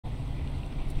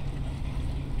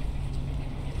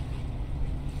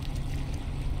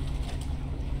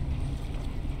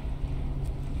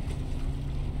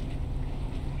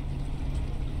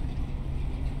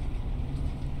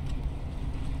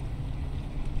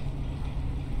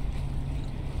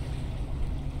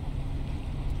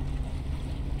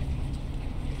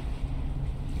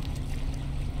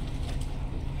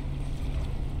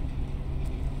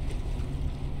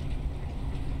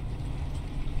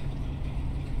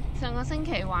上個星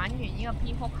期玩完呢個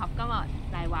蝙蝠俠，今日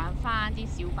嚟玩翻啲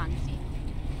小品先。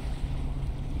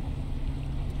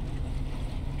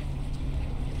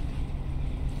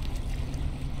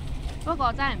不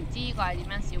過真係唔知呢個係點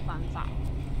樣小品法。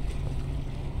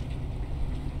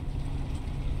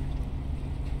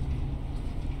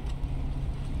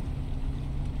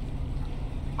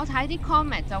我睇啲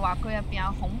comment 就話佢入邊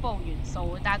有恐怖元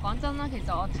素，但係講真啦，其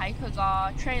實我睇佢個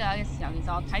trailer 嘅時候，其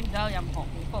實我睇唔到有任何恐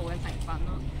怖嘅成分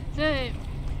咯，所以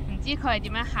唔知佢係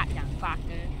點樣嚇人法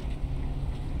嘅。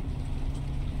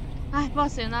唉，不過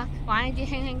算啦，玩呢啲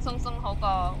輕輕鬆鬆好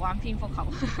過玩蝙蝠俠。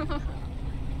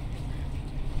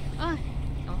唉，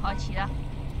咁開始啦。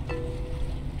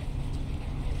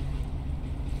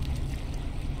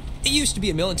It used to be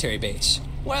a military base.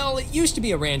 Well, it used to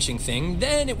be a ranching thing,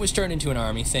 then it was turned into an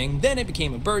army thing, then it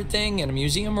became a bird thing and a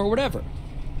museum or whatever.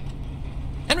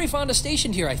 Henry Fonda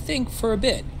stationed here, I think, for a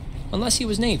bit. Unless he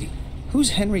was Navy.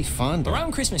 Who's Henry Fonda?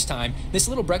 Around Christmas time, this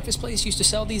little breakfast place used to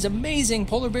sell these amazing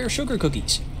polar bear sugar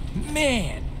cookies.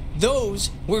 Man,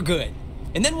 those were good.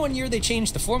 And then one year they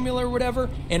changed the formula or whatever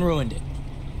and ruined it.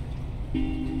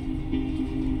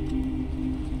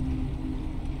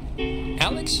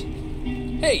 Alex?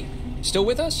 Hey, still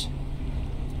with us?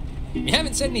 You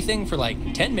haven't said anything for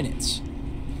like 10 minutes.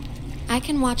 I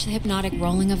can watch the hypnotic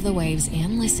rolling of the waves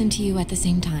and listen to you at the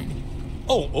same time.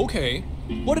 Oh, okay.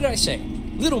 What did I say?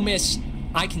 Little miss,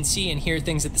 I can see and hear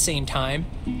things at the same time.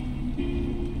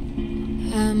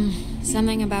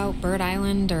 Something about Bird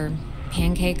Island or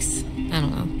pancakes. I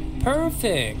don't know.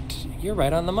 Perfect. You're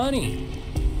right on the money.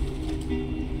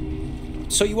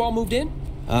 So you all moved in?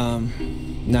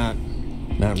 Not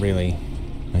really.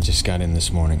 I just got in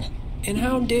this morning. And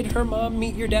how did her mom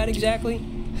meet your dad exactly?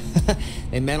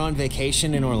 They met on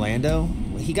vacation in Orlando.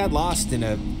 He got lost in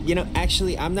a... You know,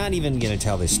 actually, I'm not even gonna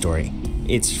tell this story.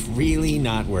 It's really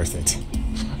not worth it.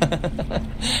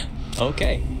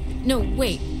 Okay. No,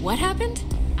 wait, what happened?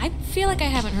 I feel like I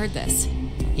haven't heard this.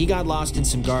 He got lost in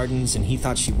some gardens, and he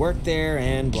thought she worked there,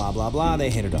 and blah, blah, blah. They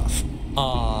hit it off.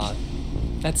 Aw,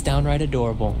 that's downright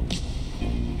adorable.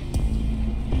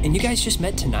 And you guys just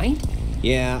met tonight?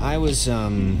 Yeah,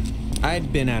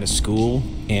 I'd been out of school,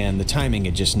 and the timing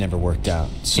had just never worked out,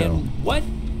 so... And what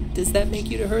does that make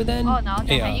you to her then? Oh, no,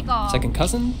 second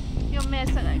cousin? I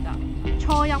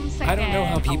don't know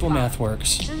how people math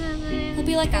works. We'll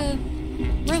be like a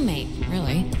roommate,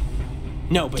 really.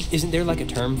 No, but isn't there like a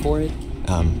term for it?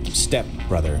 Step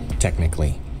brother,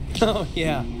 technically. Oh,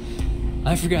 yeah.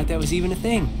 I forgot that was even a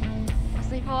thing.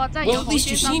 Well, at least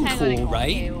you seem cool,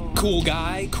 right? Cool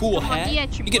guy, cool hat.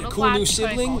 You get a cool new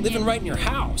sibling living right in your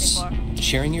house.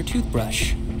 Sharing your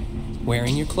toothbrush.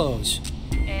 Wearing your clothes.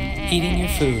 Eating your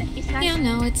food. Yeah,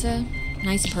 no, it's a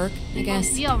nice perk, I guess.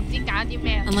 Unless you're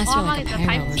like a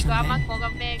pyro or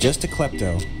something. Just a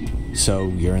klepto. So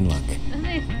you're in luck.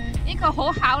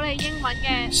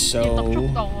 So,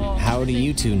 how do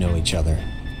you two know each other?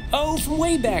 Oh, from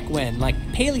way back when, like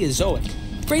Paleozoic.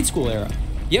 Grade school era.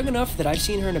 Young enough that I've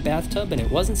seen her in a bathtub and it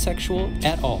wasn't sexual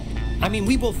at all. I mean,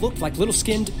 we both looked like little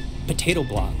skinned potato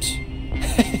blobs.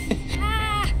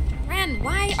 Ren,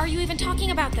 why are you even talking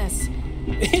about this?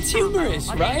 It's humorous,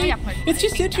 right? It's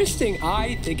just interesting.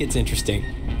 I think it's interesting.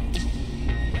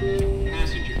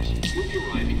 Passengers, we'll be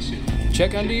arriving soon.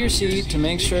 Check under your seat to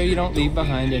make sure you don't leave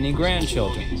behind any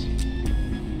grandchildren.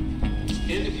 And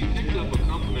if you picked up a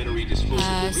complimentary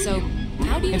disposable so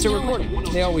how do you It's a know?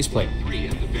 recording. They always play.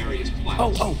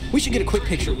 Oh, we should get a quick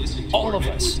picture. All of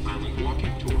us.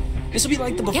 This will be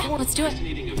like the before. Yeah, let's do it.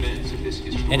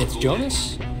 And it's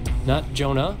Jonas? Not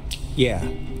Jonah? Yeah,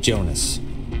 Jonas.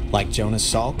 Like Jonas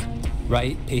Salk?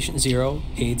 Right, patient zero,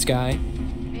 AIDS guy.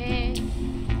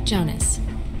 Jonas.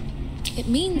 It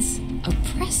means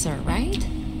oppressor, right?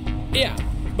 Yeah,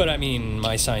 but I mean,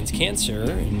 my sign's cancer,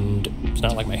 and it's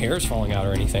not like my hair's falling out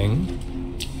or anything.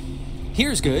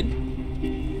 Here's good.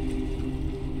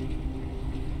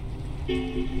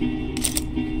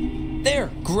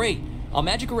 There, great. I'll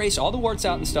magic erase all the warts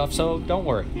out and stuff, so don't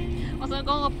worry.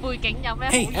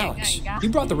 Hey, Alex, you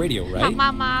brought the radio, right?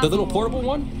 The little portable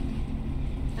one?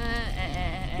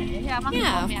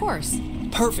 Yeah, of course.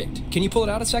 Perfect. Can you pull it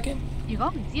out a second?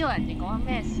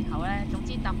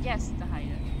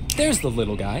 There's the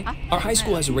little guy. Our high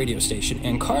school has a radio station,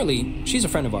 and Carly, she's a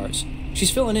friend of ours.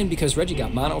 She's filling in because Reggie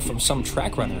got mono from some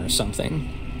track runner or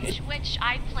something. Which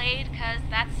I played because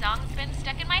that song's been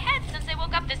stuck in my head since I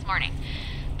woke up this morning.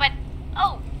 But,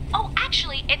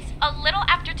 actually, it's a little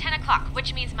after 10 o'clock,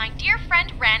 which means my dear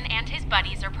friend Ren and his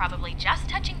buddies are probably just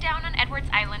touching down on Edwards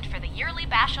Island for the yearly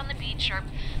bash on the beach, or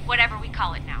whatever we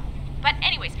call it now. But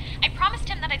anyways, I promised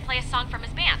him that I'd play a song from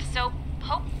his band, so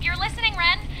hope you're listening,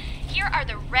 Ren. Here are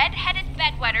the red-headed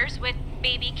bedwetters with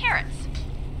baby carrots.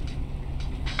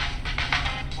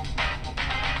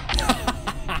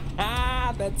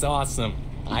 That's awesome.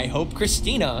 I hope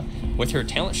Christina, with her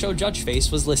talent show judge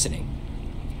face, was listening.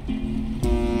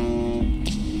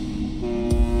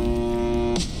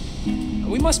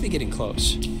 We must be getting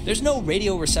close. There's no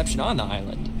radio reception on the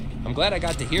island. I'm glad I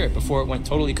got to hear it before it went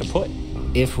totally kaput.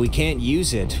 If we can't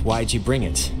use it, why'd you bring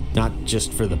it? Not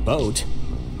just for the boat.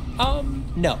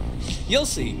 No. You'll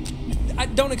see. I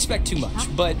don't expect too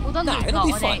much, but nah, it'll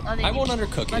be fun. I won't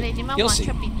undercook it. You'll see.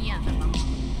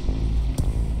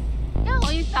 因為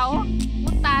我要走啊！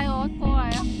我帶我過嚟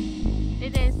啊！你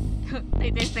哋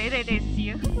死你哋事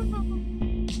啊！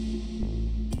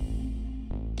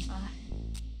唉，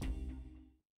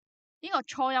呢個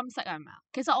初音色係咪啊？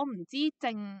其實我唔知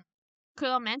佢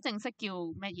個名正式叫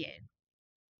乜嘢。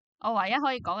我唯一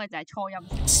可以講嘅就係初音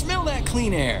色。Smell that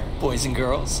clean air, boys and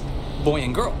girls. Boy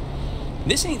and girl.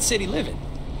 This ain't city living.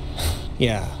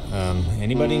 Yeah,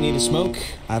 anybody need a smoke?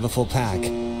 I have a full pack.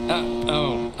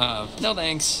 No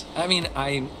thanks. I mean,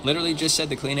 I literally just said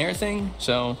the clean air thing,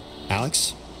 so...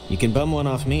 Alex, you can bum one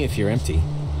off me if you're empty.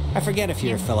 I forget if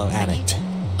you're a fellow addict.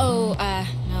 Oh,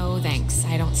 no thanks.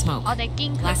 I don't smoke.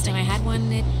 Last time I had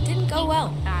one, it didn't go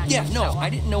well. Yeah, no,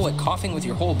 I didn't know what coughing with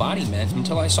your whole body meant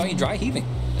until I saw you dry heaving.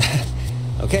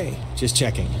 Okay, just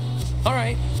checking. All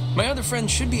right, my other friend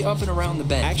should be up and around the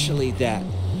bend. Actually,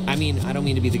 I don't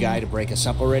mean to be the guy to break us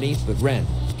up already, but Ren,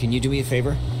 can you do me a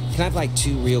favor? Can I have like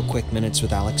 2 real quick minutes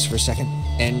with Alex for a second?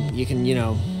 And you can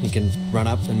run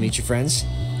up and meet your friends?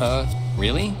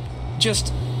 Really?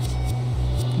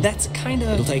 That's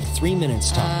kinda... It'll take 3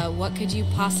 minutes, Tom. What could you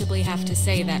possibly have to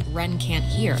say that Ren can't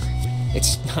hear?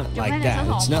 It's not like that.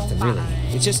 It's nothing, really.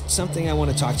 It's just something I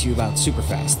want to talk to you about super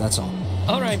fast, that's all.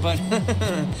 All right, bud.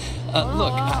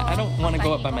 Look, I don't want to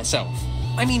go up by myself.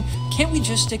 I mean, can't we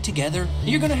just stick together?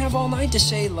 You're gonna have all night to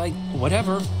say, like,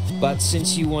 whatever. But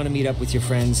since you want to meet up with your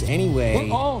friends anyway...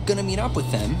 We're all gonna meet up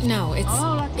with them. No,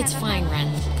 it's fine,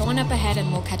 Ren. Go on up ahead and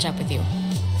we'll catch up with you.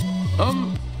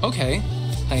 Okay,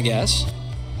 I guess.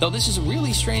 Though this is a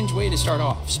really strange way to start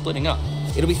off, splitting up.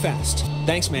 It'll be fast.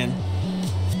 Thanks, man.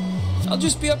 I'll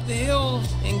just be up the hill,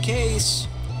 in case...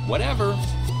 whatever.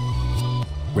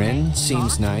 Ren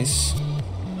seems nice.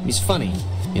 He's funny,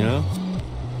 you know?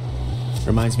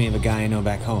 Reminds me of a guy I know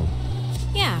back home.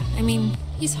 Yeah, I mean,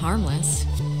 he's harmless.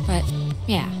 But,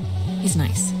 yeah, he's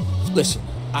nice. Listen,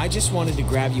 I just wanted to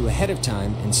grab you ahead of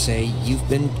time and say you've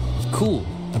been cool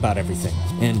about everything.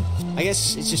 And I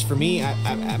guess it's just for me,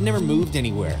 I've never moved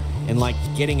anywhere. And like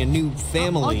getting a new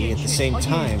family at the same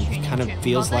time kind of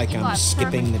feels like I'm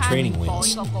skipping the training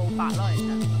wheels.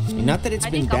 Not that it's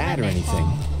been bad or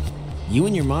anything. You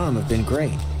and your mom have been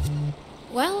great.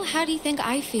 Well, how do you think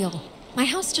I feel? My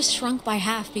house just shrunk by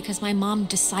half because my mom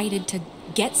decided to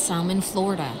get some in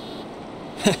Florida.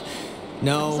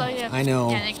 No, I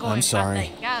know. I'm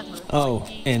sorry. Oh,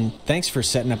 and thanks for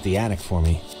setting up the attic for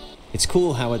me. It's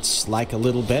cool how it's like a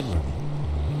little bedroom.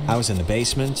 I was in the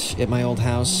basement at my old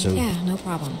house, so... Yeah, no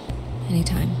problem.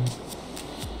 Anytime.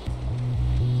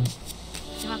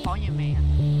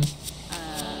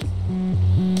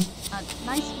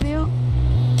 Nice view.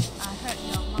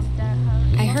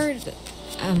 I heard,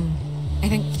 I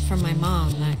think from my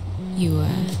mom that you,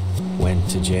 went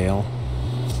to jail?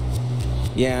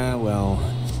 Yeah, well,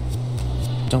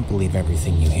 don't believe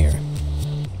everything you hear.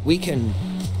 We can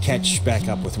catch back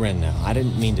up with Ren now. I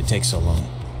didn't mean to take so long.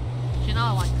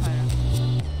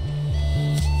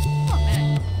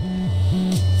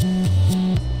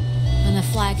 When the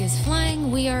flag is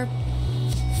flying, we are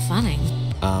funning.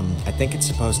 I think it's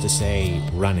supposed to say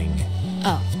running.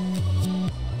 Oh.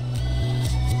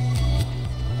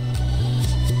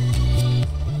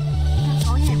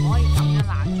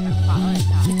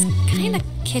 It's kind of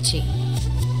kitschy,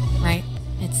 right?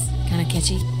 It's kind of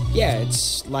kitschy. Yeah,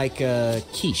 it's like a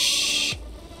quiche.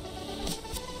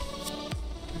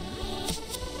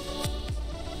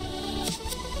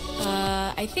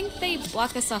 I think they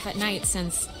block this off at night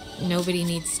since nobody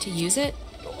needs to use it.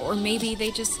 Or maybe they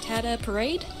just had a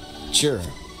parade? Sure,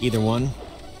 either one.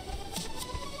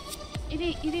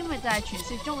 If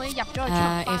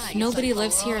nobody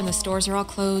lives here and the stores are all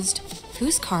closed,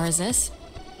 whose car is this?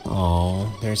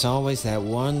 Oh, there's always that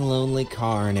one lonely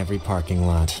car in every parking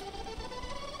lot.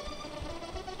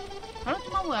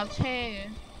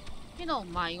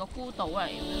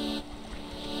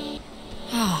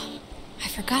 Ah, I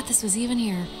forgot this was even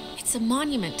here. It's a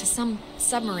monument to some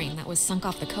submarine that was sunk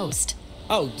off the coast.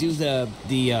 Oh, do the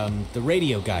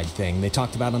radio guide thing they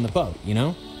talked about on the boat, you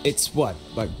know? It's what,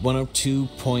 like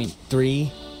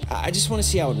 102.3? I just want to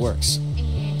see how it works.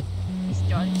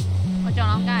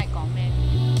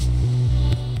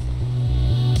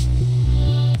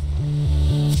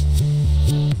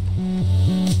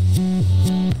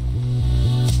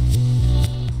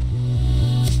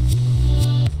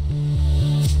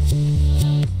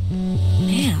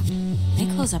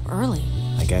 close up early.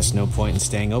 I guess no point in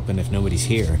staying open if nobody's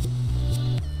here.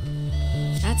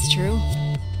 That's true.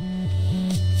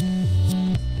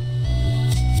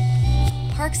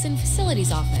 Parks and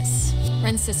Facilities Office.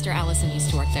 Ren's sister Allison used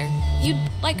to work there. You'd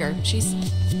like her. She's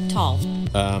tall.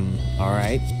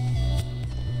 Alright.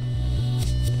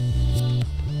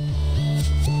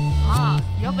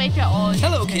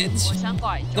 Hello, kids.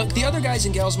 Look, the other guys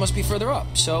and gals must be further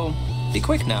up, so be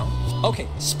quick now. Okay,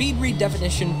 speed read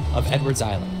definition of Edwards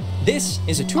Island. This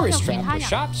is a tourist trap with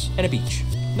shops and a beach.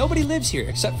 Nobody lives here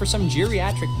except for some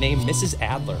geriatric named Mrs.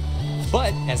 Adler.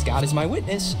 But, as God is my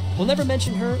witness, we'll never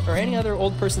mention her or any other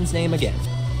old person's name again.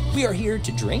 We are here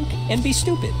to drink and be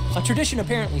stupid, a tradition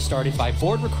apparently started by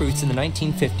bored recruits in the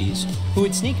 1950s who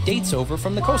would sneak dates over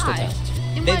from the coastal towns.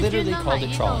 They literally called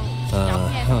it trawling.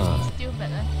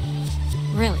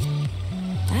 Really?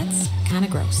 That's kind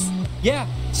of gross. Yeah,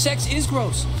 sex is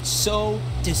gross. So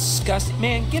disgusting.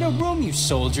 Man, get a room, you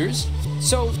soldiers.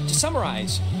 So, to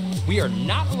summarize, we are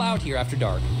not allowed here after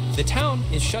dark. The town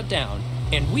is shut down,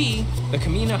 and we, the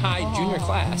Kamina High junior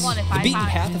class, the beaten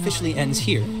path officially ends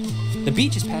here. The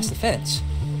beach is past the fence.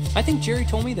 I think Jerry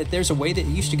told me that there's a way that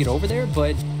you used to get over there,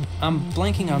 but I'm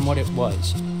blanking on what it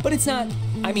was. But it's not,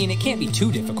 I mean, it can't be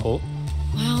too difficult.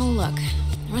 Well, look,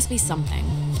 there must be something.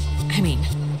 I mean,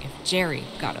 if Jerry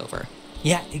got over.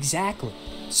 Yeah, exactly.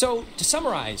 So, to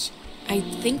summarize, I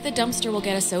think the dumpster will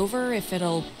get us over if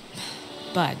it'll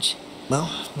budge.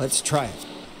 Well, let's try it.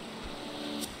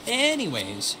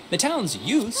 anyways, the town's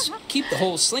youths keep the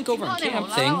whole slink over and camp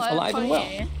thing alive and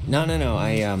well. No,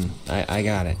 I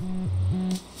got it.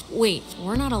 Wait,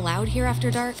 we're not allowed here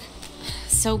after dark?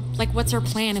 So, like, what's our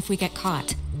plan if we get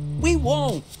caught? We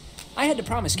won't. I had to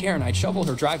promise Karen I'd shovel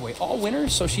her driveway all winter,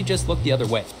 so she just looked the other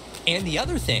way. And the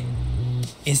other thing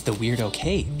is the Weirdo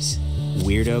Caves.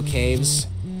 Weirdo Caves?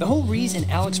 The whole reason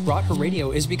Alex brought her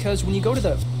radio is because when you go to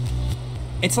the...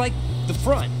 It's like the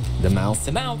front. The mouth?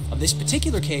 The mouth of this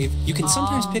particular cave, you can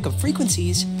sometimes pick up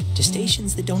frequencies to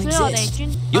stations that don't exist.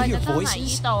 You'll hear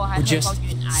voices or just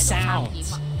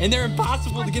sounds. And they're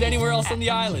impossible to get anywhere else on the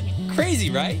island.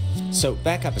 Crazy, right? So,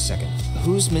 back up a second.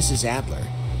 Who's Mrs. Adler?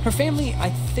 Her family,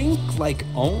 I think, like,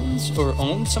 owns or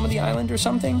owned some of the island or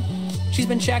something. She's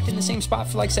been shacked in the same spot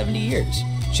for like 70 years.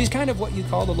 She's kind of what you'd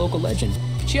call the local legend.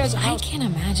 She has a house... I can't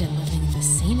imagine living in the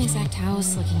same exact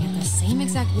house, looking at the same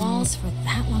exact walls for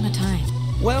that long a time.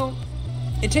 Well,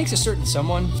 it takes a certain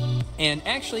someone. And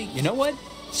actually, you know what?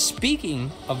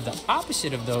 Speaking of the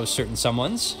opposite of those certain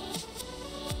someones...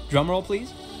 Drumroll,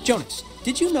 please. Jonas,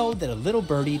 did you know that a little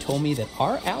birdie told me that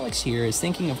our Alex here is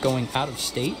thinking of going out of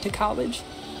state to college?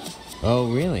 Oh,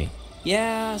 really?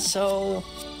 Yeah, so...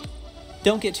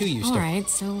 Don't get too used to it. Alright,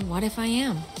 so what if I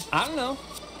am? I don't know.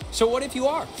 So what if you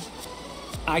are?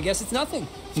 I guess it's nothing.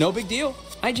 No big deal.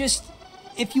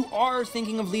 If you are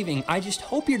thinking of leaving, I just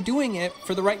hope you're doing it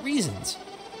for the right reasons.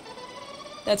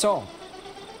 That's all.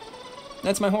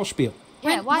 That's my whole spiel.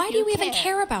 Yeah, why do you even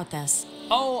care about this?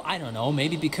 Oh, I don't know.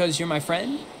 Maybe because you're my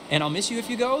friend, and I'll miss you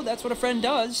if you go. That's what a friend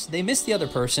does. They miss the other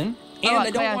person, and I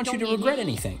don't want you to regret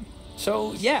anything.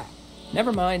 So, yeah.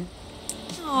 Never mind.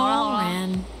 Oh,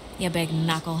 Ren. You big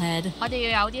knucklehead.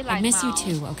 I miss you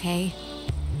too, okay?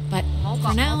 But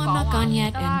for now, I'm not gone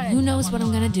yet, and who knows what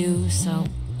I'm gonna do, so...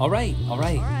 All right.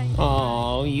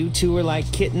 Oh, you two are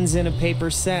like kittens in a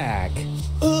paper sack.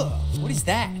 Ugh, what is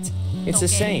that? It's a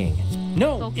saying.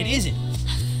 No, it isn't.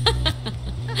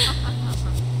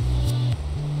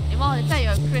 點解我哋真係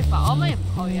要去 Cliff 啊？我可唔可以唔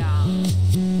去啊？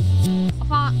我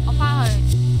返去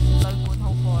旅館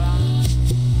好過啦。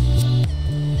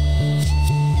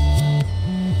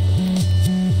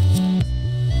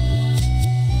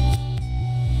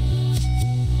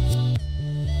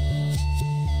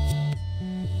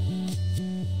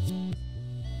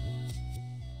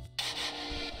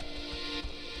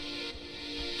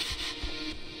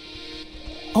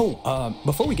Oh,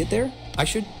 before we get there, I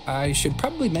should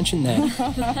probably mention that.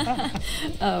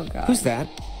 Oh, God. Who's that?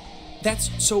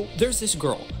 So there's this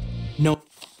girl. No.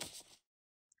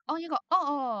 呢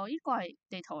個係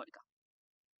地圖嚟㗎。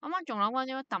啱啱仲諗緊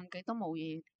點解抌極都冇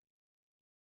嘢。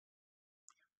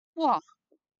哇！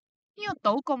呢個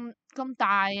島咁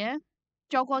大嘅，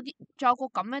仲有個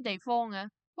咁嘅地方嘅，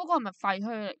嗰個係咪廢墟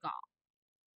嚟㗎？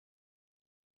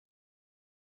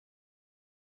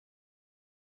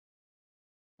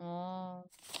哦。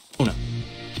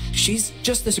 She's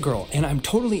just this girl, and I'm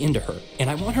totally into her, and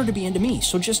I want her to be into me,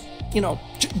 so just,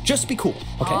 just be cool,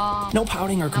 okay? No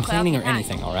pouting or complaining or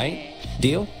anything, all right?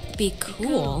 Deal? Be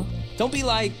cool? Don't be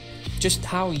like just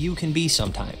how you can be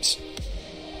sometimes.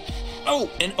 Oh,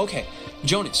 and okay,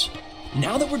 Jonas,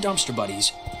 now that we're dumpster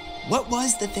buddies, what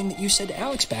was the thing that you said to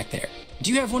Alex back there?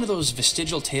 Do you have one of those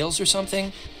vestigial tails or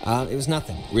something? It was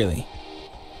nothing, really.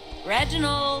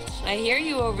 Reginald, I hear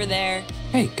you over there.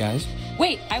 Hey, guys.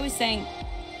 Wait, I was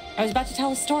about to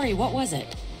tell a story. What was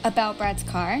it? About Brad's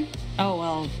car? Oh,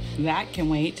 well, that can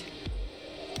wait.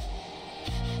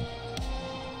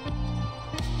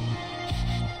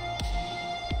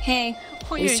 Hey.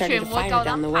 We started a fire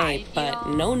down the way, but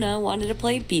Nona wanted to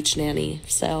play beach nanny,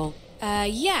 so...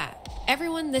 Yeah.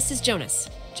 Everyone, this is Jonas.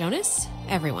 Jonas,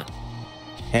 everyone.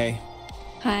 Hey.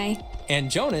 Hi. And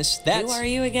Jonas, that's... Who are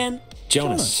you again?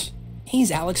 Jonas.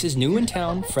 He's Alex's new in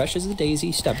town, fresh as a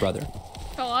daisy stepbrother.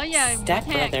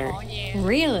 Stepbrother?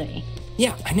 Really?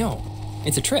 Yeah, I know.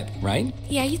 It's a trip, right?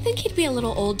 Yeah, you'd think he'd be a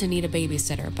little old to need a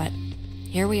babysitter, but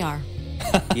here we are.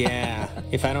 Yeah,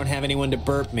 if I don't have anyone to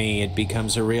burp me, it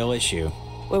becomes a real issue.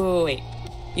 Wait.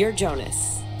 You're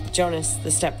Jonas. Jonas,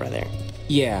 the stepbrother.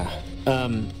 Yeah.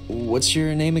 What's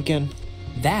your name again?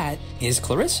 That is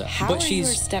Clarissa. How are you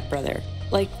her stepbrother?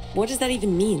 Like, what does that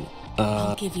even mean?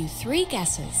 I'll give you 3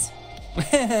 guesses.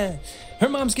 Her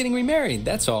mom's getting remarried,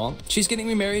 that's all. She's getting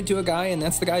remarried to a guy, and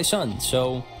that's the guy's son.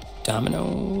 So,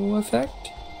 domino effect?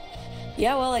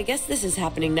 Yeah, well, I guess this is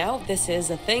happening now. This is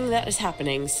a thing that is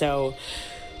happening, so...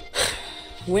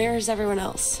 Where's everyone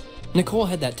else? Nicole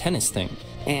had that tennis thing.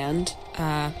 And?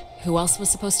 Who else was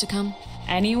supposed to come?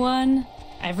 Anyone?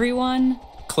 Everyone?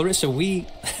 Clarissa, we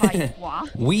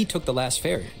took the last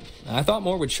ferry. I thought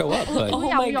more would show up, but...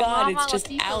 Oh my god, it's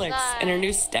just Alex and her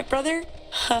new stepbrother?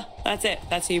 Huh, that's it.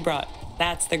 That's who you brought.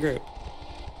 That's the group.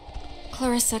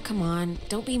 Clarissa, come on.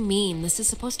 Don't be mean. This is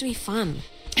supposed to be fun.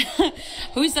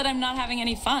 Who said I'm not having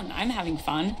any fun? I'm having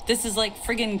fun. This is like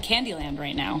friggin' Candyland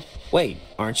right now. Wait,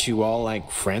 aren't you all,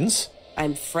 like, friends?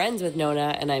 I'm friends with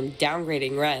Nona, and I'm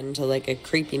downgrading Ren to, like, a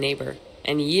creepy neighbor.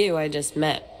 And you, I just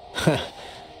met.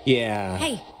 Yeah.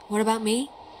 Hey, what about me?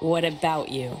 What about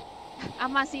you?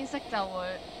 啱啱先識就會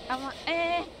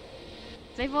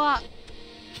死火啦！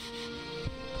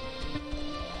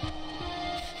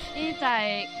呢啲就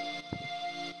係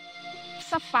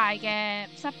失敗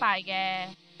嘅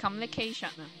communication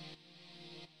啊！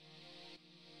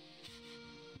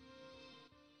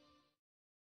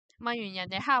問完人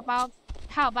哋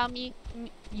how about me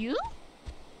you？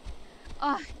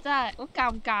 唉，真係好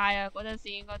尷尬啊！嗰陣時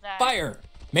應該真係。Fire!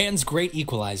 Man's great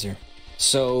equalizer.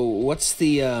 So, what's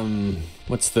the,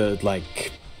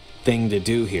 like, thing to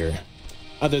do here?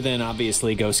 Other than,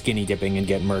 obviously, go skinny dipping and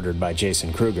get murdered by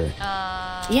Jason Kruger.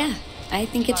 Yeah, I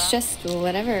think it's just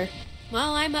whatever.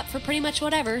 Well, I'm up for pretty much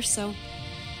whatever, so...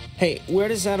 Hey, where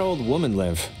does that old woman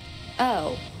live?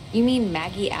 Oh, you mean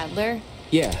Maggie Adler?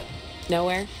 Yeah.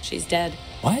 Nowhere. She's dead.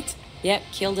 What? Yep,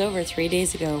 keeled over 3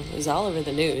 days ago. It was all over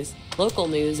the news. Local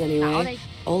news, anyway.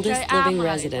 Oldest living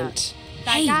resident.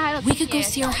 Hey, we could go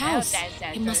see her house.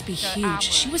 It must be huge.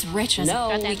 She was rich as... No,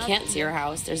 we can't see her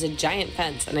house. There's a giant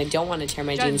fence, and I don't want to tear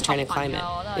my jeans trying to climb it.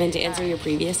 And to answer your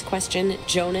previous question,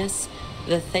 Jonas,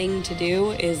 the thing to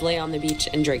do is lay on the beach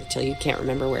and drink till you can't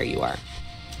remember where you are.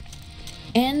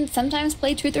 And sometimes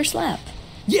play Truth or Slap.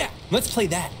 Yeah, let's play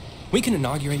that. We can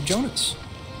inaugurate Jonas.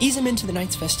 Ease him into the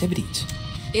night's festivities.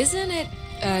 Isn't it,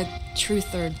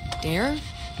 Truth or Dare?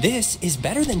 This is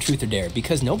better than Truth or Dare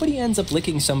because nobody ends up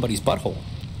licking somebody's butthole.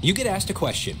 You get asked a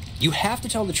question. You have to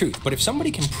tell the truth, but if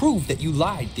somebody can prove that you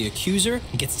lied, the accuser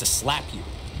gets to slap you.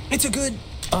 It's a good,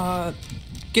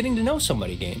 getting to know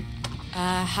somebody game.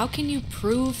 How can you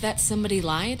prove that somebody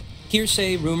lied?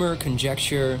 Hearsay, rumor,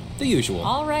 conjecture, the usual.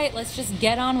 All right, let's just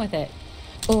get on with it.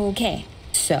 Okay,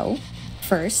 so,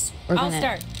 first, we're gonna... I'll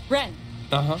start. Ren.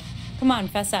 Uh-huh. Come on,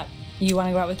 fess up. You want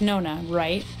to go out with Nona,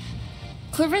 right?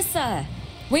 Clarissa!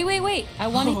 Wait. I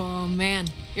want to... Oh, man.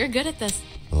 You're good at this.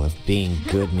 Well, if being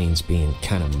good means being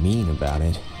kind of mean about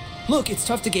it. Look, it's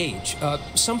tough to gauge.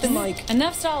 Something like...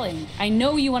 Enough stalling. I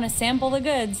know you want to sample the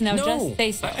goods. Now just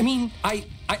say so. I mean, I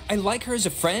like her as a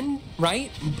friend,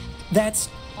 right? That's...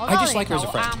 I just like her as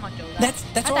a friend. That's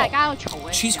all.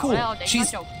 She's cool.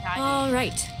 She's... All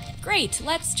right. Great.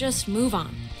 Let's just move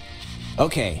on.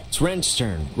 Okay, it's Ren's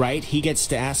turn, right? He gets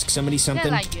to ask somebody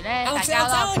something? Alex!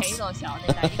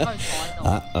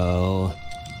 Uh-oh.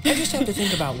 I just have to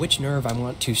think about which nerve I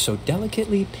want to so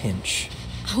delicately pinch.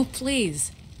 Oh,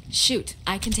 please. Shoot,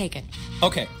 I can take it.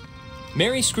 Okay.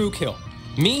 Marry, screw, kill.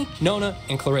 Me, Nona,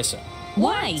 and Clarissa.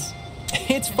 Why?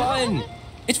 It's fun.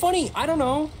 It's funny, I don't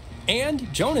know.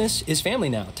 And Jonas is family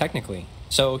now, technically.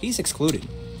 So he's excluded.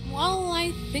 Well,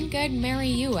 I think I'd marry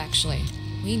you, actually.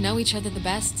 We know each other the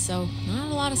best, so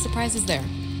not a lot of surprises there.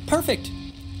 Perfect.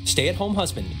 Stay-at-home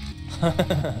husband.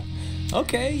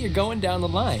 Okay, you're going down the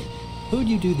line. Who'd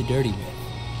you do the dirty with?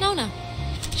 Nona.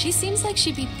 She seems like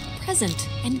she'd be present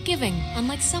and giving,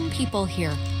 unlike some people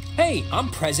here. Hey, I'm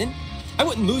present. I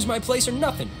wouldn't lose my place or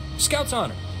nothing. Scout's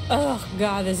honor. Oh,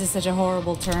 God, this is such a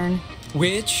horrible turn.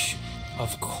 Which,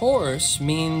 of course,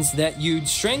 means that you'd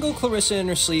strangle Clarissa in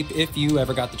her sleep if you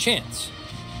ever got the chance.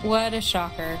 What a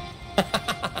shocker.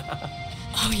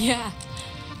 Oh, yeah.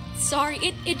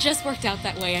 Sorry, it just worked out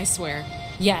that way, I swear.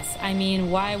 Yes, I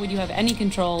mean, why would you have any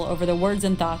control over the words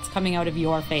and thoughts coming out of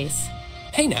your face?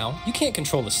 Hey now, you can't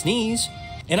control a sneeze.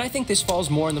 And I think this falls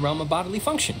more in the realm of bodily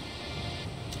function.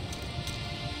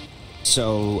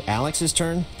 So, Alex's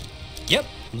turn? Yep,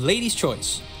 lady's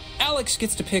choice. Alex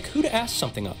gets to pick who to ask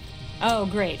something of. Oh,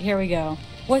 great, here we go.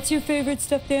 What's your favorite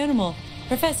stuffed animal?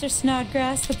 Professor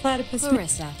Snodgrass, the platypus...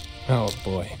 Clarissa. Oh,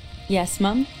 boy. Yes,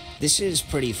 Mum? This is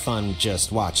pretty fun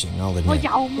just watching, I'll admit.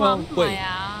 Well, wait.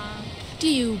 Do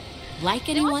you like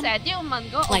anyone?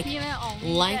 Like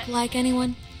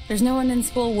anyone? There's no one in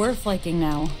school worth liking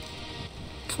now.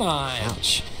 Come on.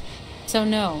 Ouch. So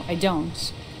no, I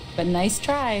don't. But nice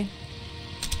try.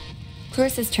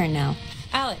 Clarissa's turn now.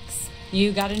 Alex,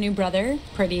 you got a new brother.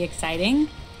 Pretty exciting.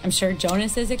 I'm sure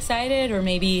Jonas is excited, or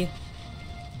maybe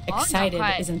excited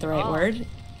isn't the right word.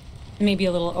 Maybe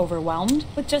a little overwhelmed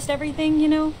with just everything, you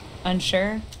know?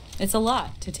 Unsure. It's a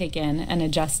lot to take in and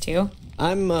adjust to.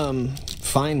 I'm,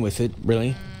 fine with it,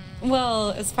 really.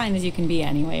 Well, as fine as you can be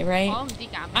anyway, right?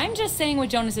 I'm just saying what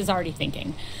Jonas is already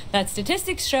thinking. That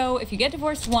statistics show if you get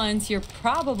divorced once, you're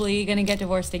probably gonna get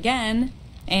divorced again.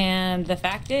 And the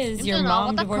fact is, your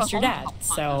mom divorced your dad.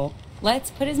 So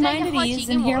let's put his mind at ease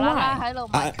and hear why.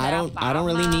 I don't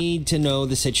really need to know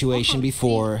the situation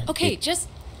before. Okay, just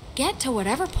get to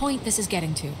whatever point this is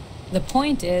getting to. The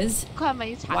point is,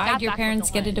 why'd your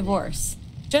parents get a divorce?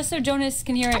 Just so Jonas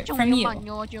can hear it from you.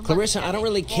 Clarissa, I don't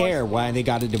really care why they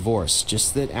got a divorce.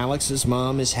 Just that Alex's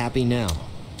mom is happy now.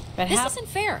 But this isn't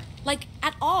fair. Like,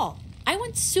 at all. I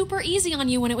went super easy on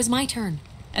you when it was my turn.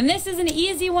 And this is an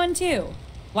easy one, too.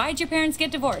 Why'd your parents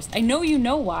get divorced? I know you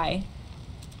know why.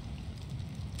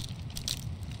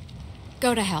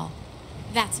 Go to hell.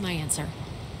 That's my answer.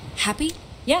 Happy?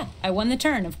 Yeah, I won the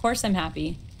turn. Of course I'm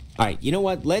happy. All right, you know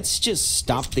what? Let's just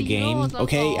stop the game,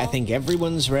 okay? I think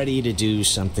everyone's ready to do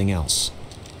something else.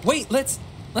 Wait, let's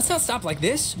not stop like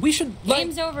this. We should...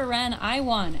 Game's over, Ren. I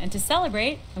won. And to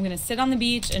celebrate, I'm gonna sit on the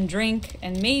beach and drink,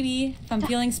 and maybe, if I'm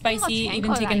feeling spicy,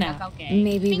 even take a nap.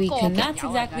 Maybe we can... And that's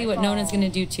exactly what Nona's gonna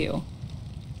do, too.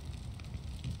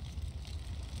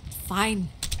 Fine.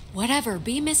 Whatever.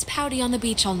 Be Miss Pouty on the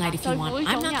beach all night if you want.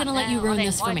 I'm not gonna let you ruin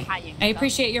this for me. I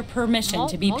appreciate your permission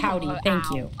to be pouty. Thank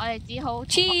you.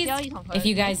 Cheese! If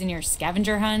you guys in your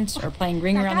scavenger hunt or playing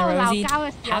Ring Around the Rosie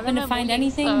happen to find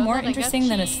anything more interesting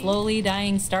than a slowly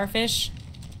dying starfish,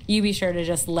 you be sure to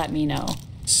just let me know.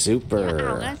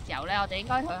 Super.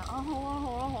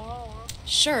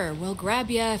 Sure, we'll grab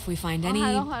you if we find any,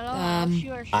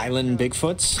 Island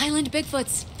Bigfoots? Island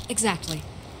Bigfoots, exactly.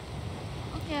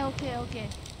 Okay.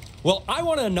 Well, I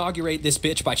want to inaugurate this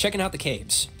bitch by checking out the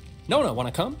caves. Nona, want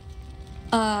to come?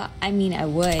 I mean, I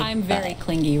would. I'm very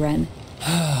clingy, Ren.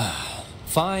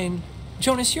 Fine.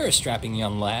 Jonas, you're a strapping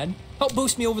young lad. Help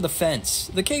boost me over the fence.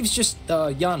 The cave's just,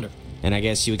 yonder. And I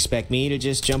guess you expect me to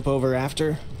just jump over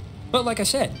after? But like I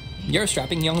said, you're a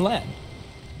strapping young lad.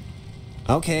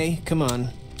 Okay, come on.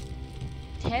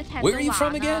 Where are you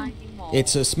from again?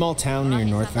 It's a small town near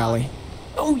North Valley.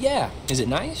 Oh, yeah. Is it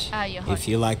nice? If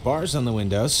you like bars on the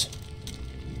windows.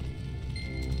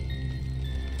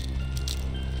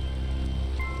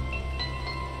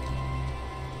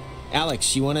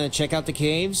 Alex, you want to check out the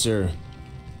caves, or...?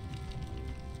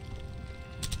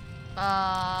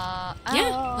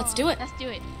 Yeah, let's do it.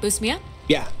 Boost me up?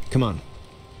 Yeah, come on.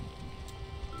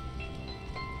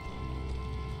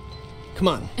 Come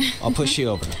on, I'll push you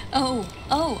over.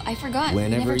 Oh, I forgot.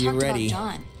 Whenever you're ready.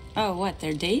 John. Oh, what,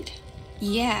 their date?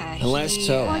 Yeah, Unless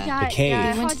so, the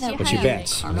cave. What's your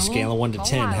bet? On a scale of 1 to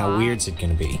 10, how weird's it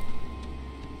gonna be?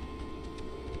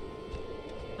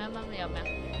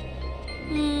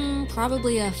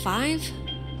 Probably a 5.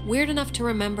 Weird enough to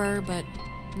remember, but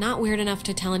not weird enough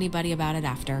to tell anybody about it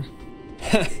after.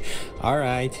 All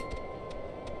right.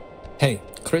 Hey,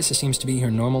 Clarissa seems to be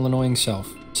her normal annoying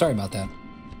self. Sorry about that.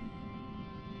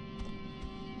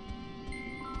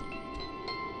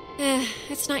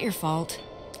 It's not your fault.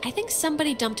 I think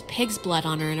somebody dumped pig's blood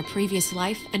on her in a previous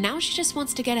life, and now she just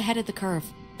wants to get ahead of the curve.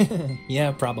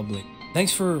 Yeah, probably.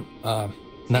 Thanks for, not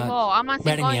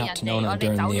ratting me out to Nona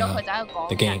during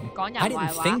the game. I didn't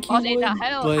think you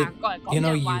would, but, you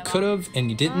know, you could have,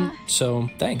 and you didn't, so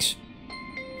thanks.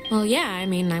 Well, yeah, I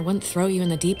mean, I wouldn't throw you in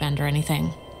the deep end or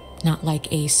anything. Not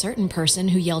like a certain person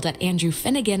who yelled at Andrew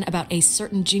Finnegan about a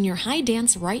certain junior high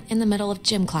dance right in the middle of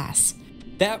gym class.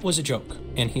 That was a joke,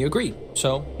 and he agreed,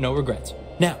 so no regrets.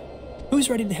 Now, Who's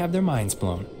ready to have their minds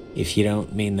blown? If you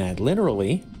don't mean that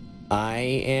literally, I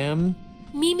am...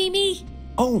 Me.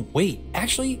 Oh, wait,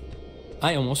 actually,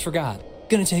 I almost forgot.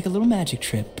 Gonna take a little magic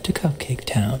trip to Cupcake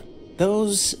Town.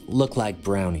 Those look like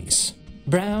brownies.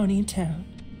 Brownie Town.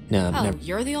 No, Oh, never.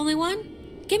 you're the only one?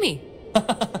 Gimme.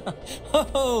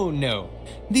 Oh, no.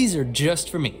 These are just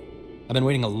for me. I've been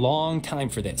waiting a long time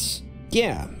for this.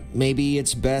 Yeah, maybe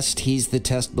it's best he's the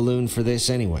test balloon for this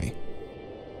anyway.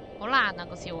 好難啊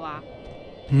個笑話。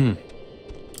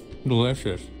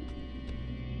Delicious.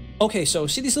 Okay, so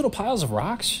see these little piles of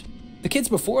rocks? The kids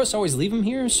before us always leave them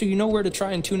here so you know where to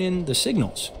try and tune in the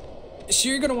signals. So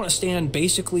you're going to want to stand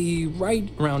basically right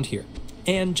around here.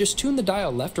 And just tune the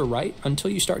dial left or right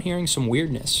until you start hearing some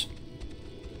weirdness.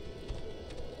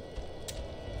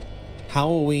 How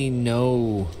will we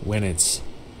know when it's...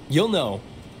 You'll know.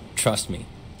 Trust me.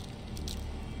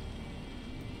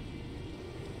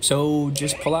 So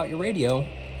just pull out your radio.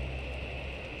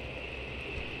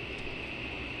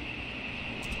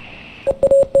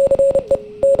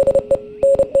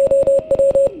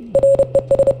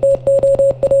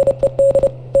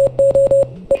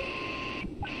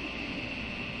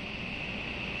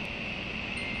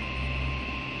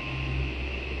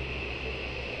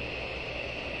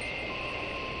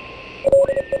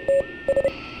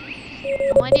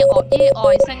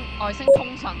外星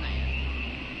通訊嚟嘅。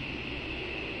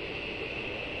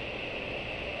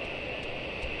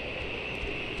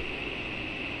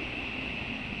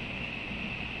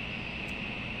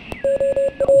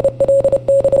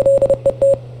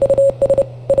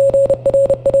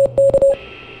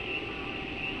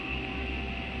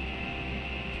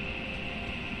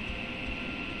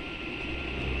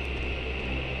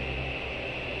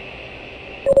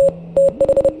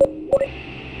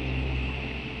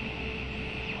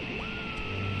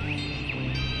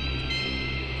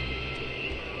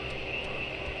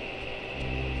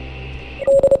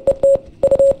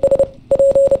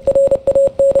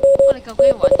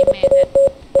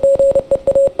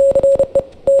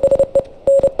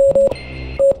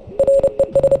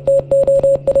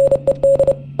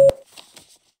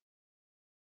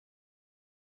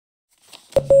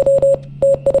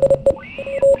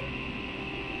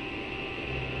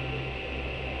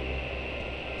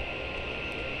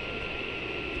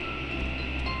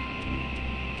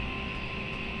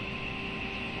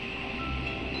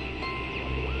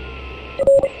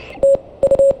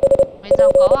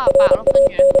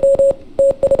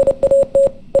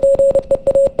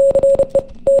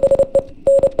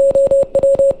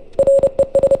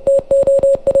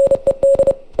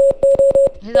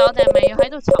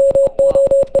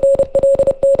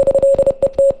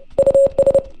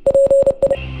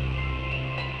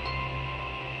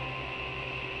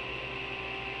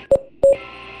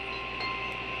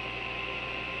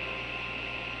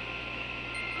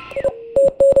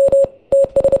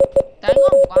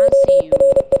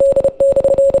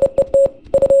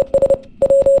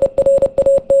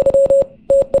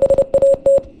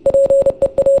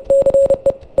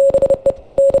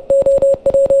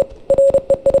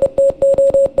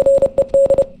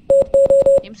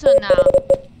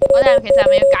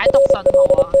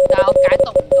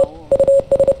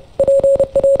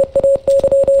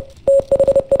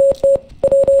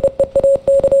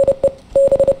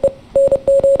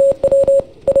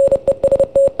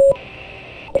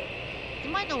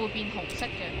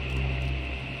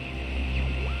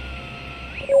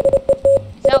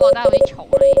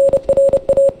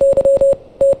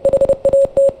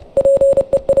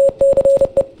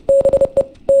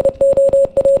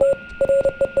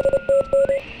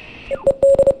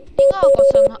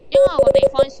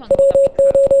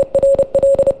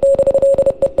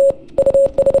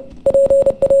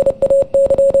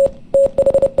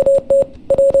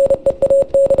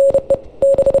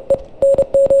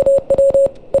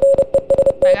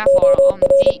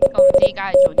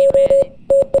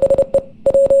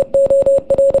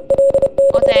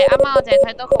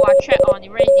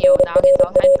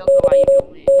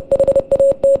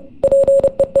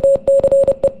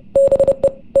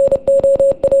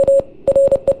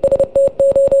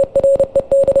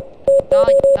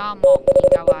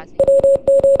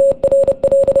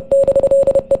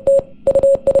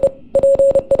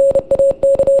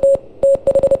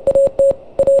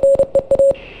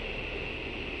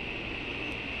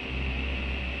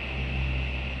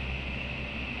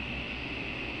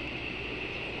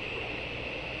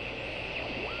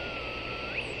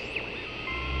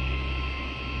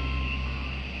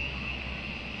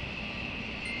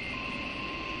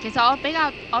其實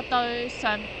我對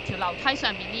上條樓梯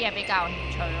上面啲嘢比較有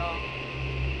興趣咯。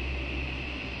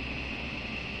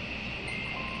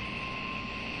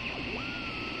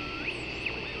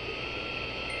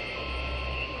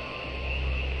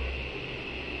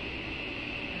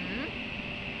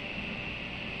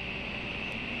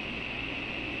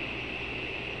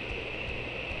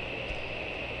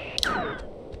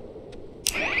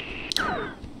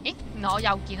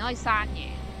又見到佢生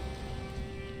嘢。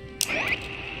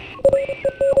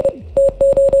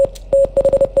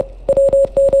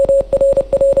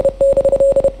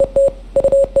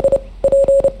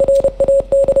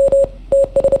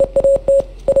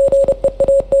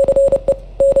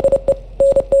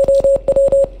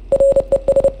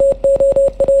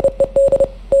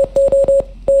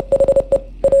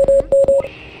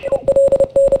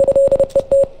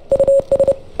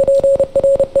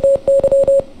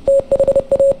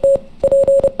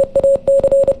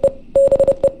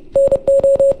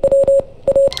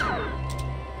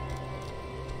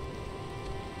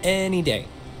Any day.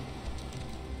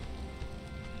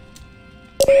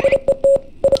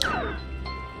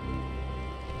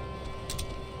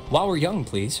 While we're young,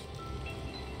 please.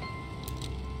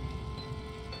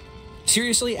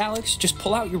 Seriously, Alex, just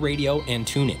pull out your radio and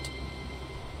tune it.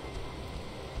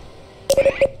 穿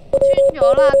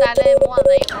咗啦，但係你冇人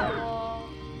理我喎。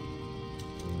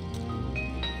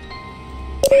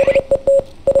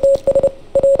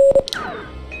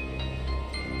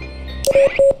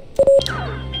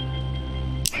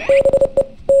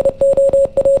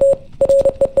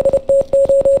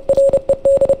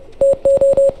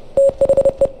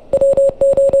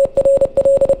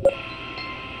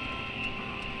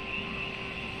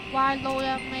Why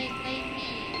lawyer make me?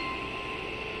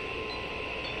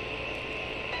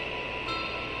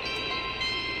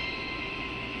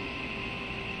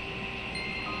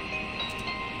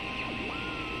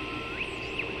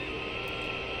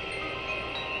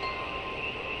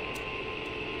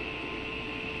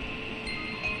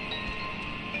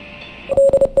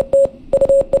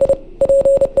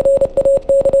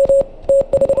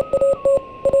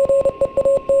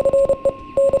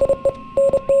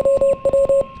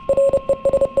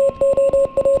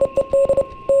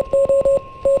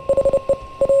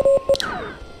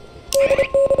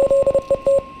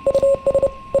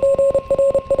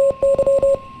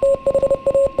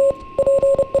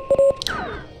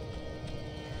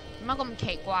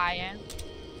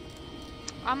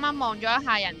 啱啱望咗一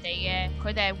下人哋嘅，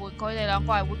佢哋兩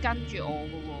個係會跟住我嘅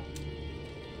喎。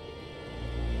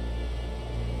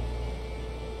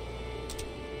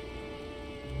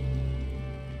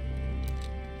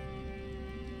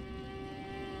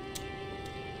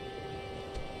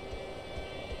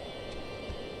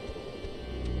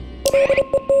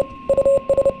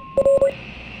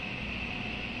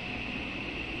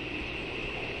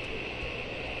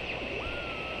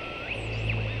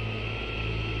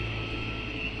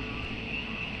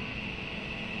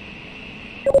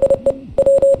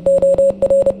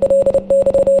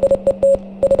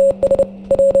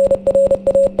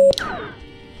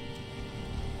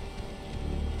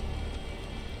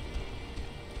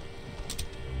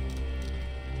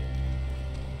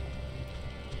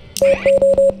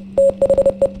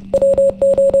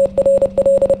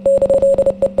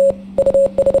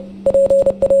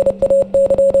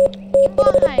應該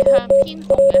係向偏紅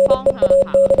嘅方向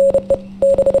行，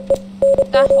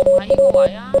但係紅喺呢個位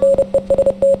啊，呢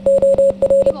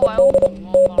個位好紅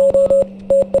喎，望落去。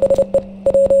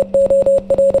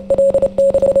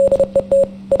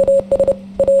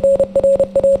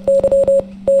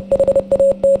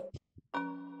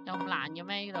有咁難嘅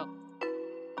咩呢度？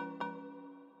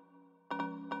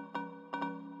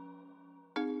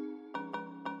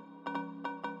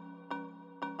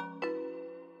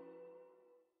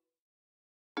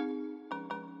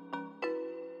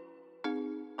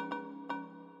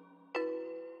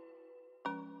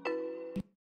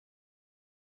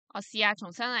我試下重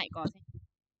新嚟過先。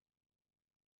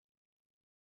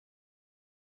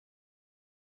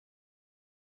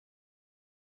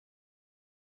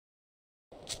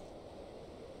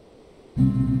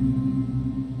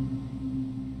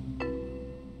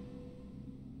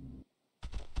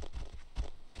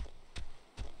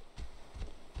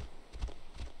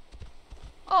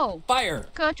Oh, fire!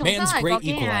 Man's great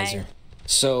equalizer.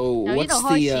 So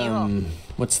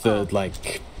what's the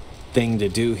like thing to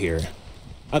do here?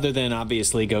 Other than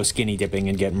obviously go skinny dipping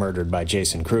and get murdered by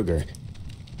Jason Kruger.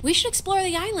 We should explore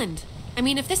the island. I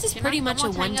mean, if this is pretty much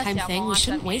a one-time thing, we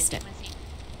shouldn't waste it.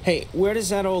 Hey, where does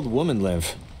that old woman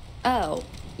live? Oh,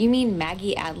 you mean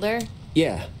Maggie Adler?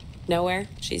 Yeah. Nowhere.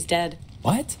 She's dead.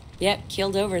 What? Yep,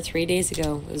 keeled over 3 days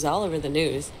ago. It was all over the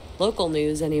news. Local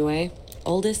news, anyway.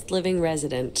 Oldest living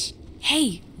resident.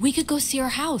 Hey, we could go see her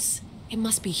house. It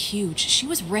must be huge. She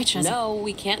was rich as No,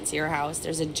 we can't see her house.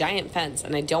 There's a giant fence,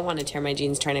 and I don't want to tear my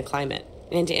jeans trying to climb it.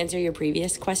 And to answer your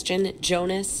previous question,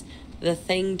 Jonas, the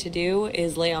thing to do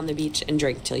is lay on the beach and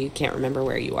drink till you can't remember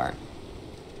where you are.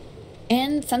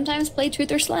 And sometimes play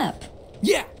truth or slap.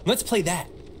 Yeah, let's play that.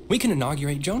 We can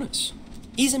inaugurate Jonas.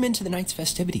 Ease him into the night's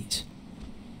festivities.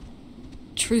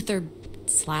 truth or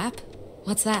slap?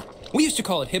 What's that? We used to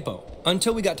call it hippo,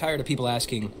 until we got tired of people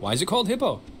asking, why is it called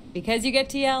hippo? Because you get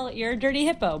to yell, you're a dirty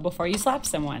hippo, before you slap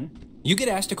someone. You get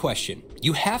asked a question.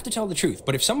 You have to tell the truth,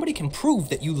 but if somebody can prove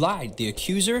that you lied, the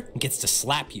accuser gets to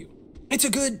slap you. It's a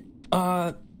good,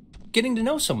 getting to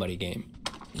know somebody game.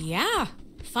 Yeah,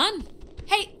 fun.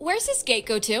 Hey, where's this gate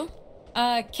go to?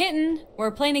 Kitten,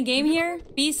 we're playing a game here.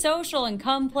 Be social and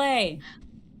come play.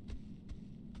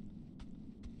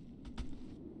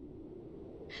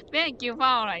 俾人叫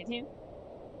翻我嚟添。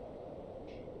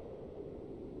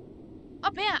我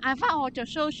俾人嗌翻我做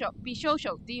social，be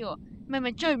social 啲喎。明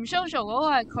明最唔 social 嗰個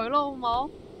係佢咯，好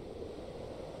冇？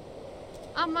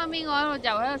啱啱邊個喺度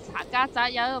又喺度查家宅，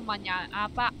又喺度問人阿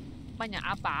爸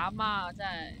阿媽，真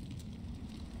係。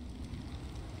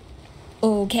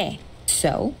Okay,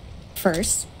 so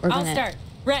first we're gonna. I'll start.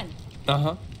 Ren.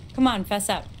 Uh-huh. Come on, fess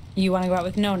up. You want to go out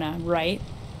with Nona, right?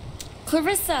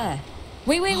 Clarissa.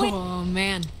 Wait. Oh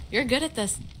man, you're good at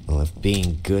this. Well, if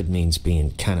being good means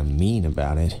being kind of mean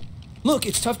about it. Look,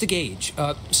 it's tough to gauge.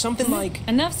 Something like...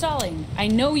 Enough stalling. I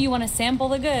know you want to sample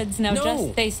the goods. Now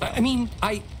just say so. I mean,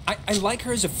 I like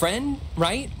her as a friend,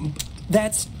 right?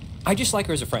 I just like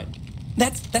her as a friend.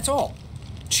 That's all.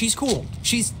 She's cool.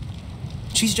 She's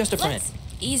just a friend. Let's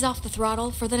ease off the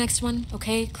throttle for the next one,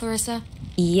 okay, Clarissa?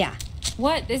 Yeah.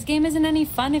 What? This game isn't any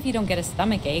fun if you don't get a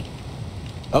stomach ache.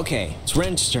 Okay, it's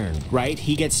Ren's turn, right?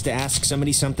 He gets to ask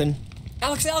somebody something?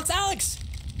 Alex!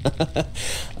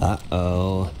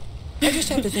 Uh-oh. I just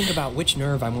have to think about which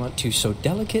nerve I want to so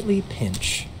delicately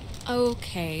pinch.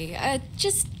 Okay,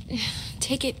 just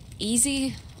take it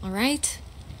easy, all right?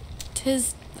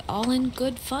 'Tis all in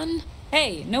good fun.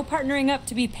 Hey, no partnering up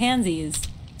to be pansies.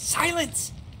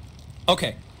 Silence!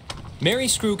 Okay, marry,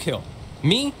 screw, kill.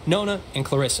 Me, Nona, and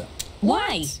Clarissa.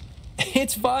 Why?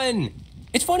 It's fun.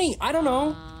 It's funny, I don't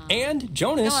know. And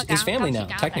Jonas is family now,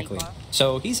 technically.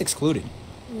 So he's excluded.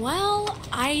 Well,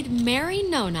 I'd marry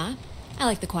Nona. I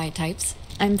like the quiet types.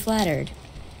 I'm flattered,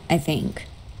 I think.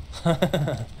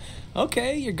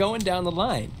 Okay, you're going down the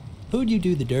line. Who'd you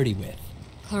do the dirty with?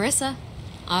 Clarissa,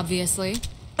 obviously.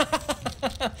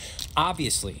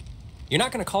 Obviously. You're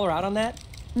not going to call her out on that?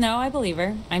 No, I believe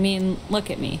her. I mean, look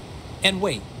at me. And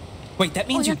wait, that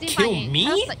means you kill me?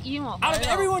 Out of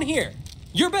everyone here,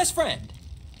 your best friend.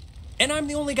 And I'm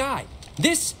the only guy.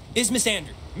 This is Miss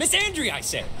Andrew. Miss Andrew, I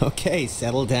said. Okay,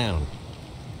 settle down.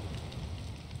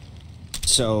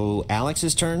 So,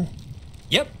 Alex's turn?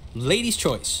 Yep, lady's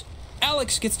choice.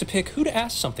 Alex gets to pick who to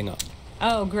ask something of.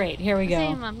 Oh, great. Here we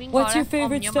go. What's your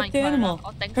favorite stuffed animal?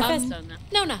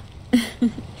 Nona.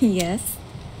 Yes.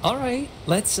 All right,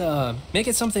 let's make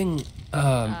it something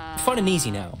fun and easy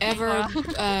now. Ever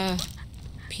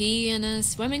pee in a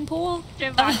swimming pool?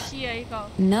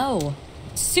 No.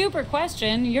 Super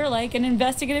question. You're like an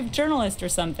investigative journalist or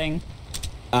something.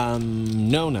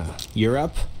 Nona, you're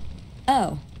up?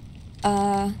 Oh.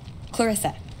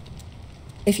 Clarissa.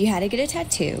 If you had to get a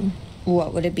tattoo,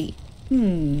 what would it be?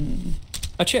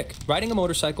 A chick riding a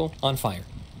motorcycle on fire.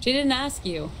 She didn't ask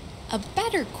you. A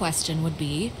better question would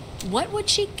be, what would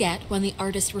she get when the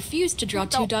artist refused to draw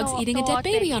two dogs eating a dead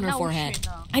baby on her forehead?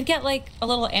 I'd get like a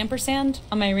little ampersand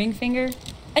on my ring finger.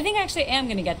 I think I actually am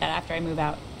going to get that after I move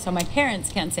out, so my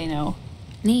parents can't say no.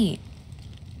 Neat.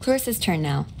 Clarissa's turn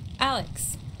now.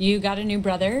 Alex, you got a new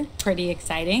brother. Pretty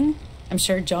exciting. I'm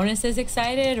sure Jonas is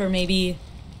excited, or maybe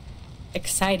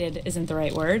excited isn't the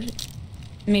right word.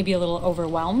 Maybe a little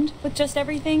overwhelmed with just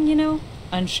everything, you know?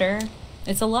 Unsure.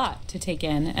 It's a lot to take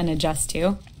in and adjust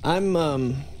to.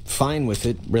 I'm, fine with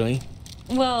it, really.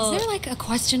 Well... Is there like a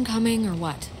question coming or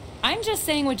what? I'm just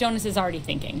saying what Jonas is already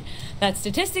thinking. That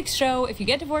statistics show if you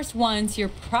get divorced once, you're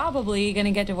probably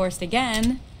gonna get divorced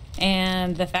again.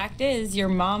 And the fact is, your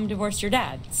mom divorced your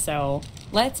dad. So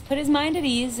let's put his mind at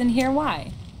ease and hear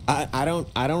why. I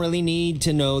don't really need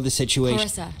to know the situation.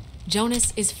 Clarissa,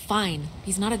 Jonas is fine.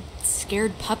 He's not a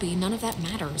scared puppy. None of that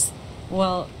matters.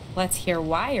 Well, let's hear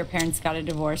why your parents got a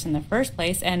divorce in the first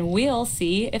place, and we'll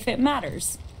see if it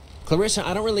matters. Clarissa,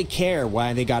 I don't really care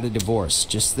why they got a divorce.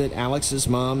 Just that Alex's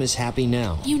mom is happy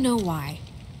now. You know why.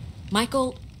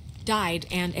 Michael died,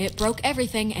 and it broke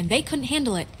everything, and they couldn't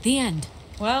handle it. The end.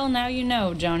 Well, now you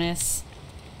know, Jonas.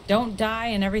 Don't die,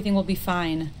 and everything will be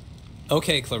fine.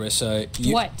 Okay, Clarissa,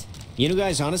 What? You know,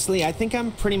 guys, honestly, I think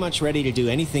I'm pretty much ready to do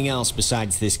anything else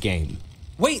besides this game.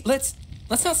 Wait, let's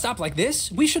not stop like this.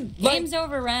 We should... Game's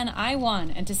over, Ren. I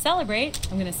won. And to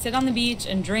celebrate, I'm gonna sit on the beach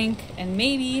and drink, and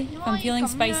maybe, if I'm feeling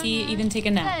spicy, even take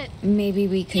a nap. Maybe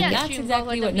we could... That's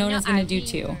exactly what Nona's gonna do,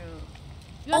 too.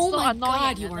 Oh my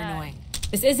god, you are annoying.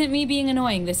 This isn't me being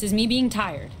annoying. This is me being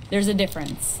tired. There's a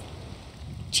difference.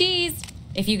 Cheese!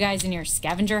 If you guys in your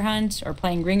scavenger hunt or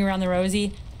playing Ring Around the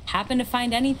Rosie happen to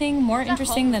find anything more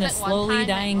interesting than a slowly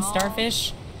dying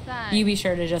starfish, you be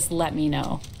sure to just let me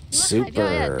know.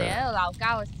 Super.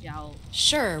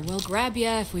 Sure, we'll grab you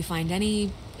if we find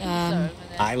any,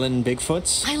 Island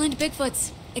Bigfoots? Island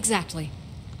Bigfoots, exactly.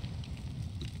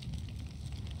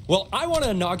 Well, I want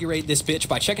to inaugurate this bitch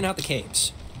by checking out the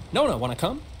caves. Nona, want to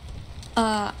come?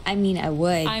 I mean, I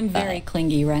would. I'm very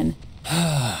clingy, Ren.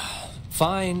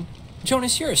 Fine.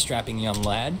 Jonas, you're a strapping young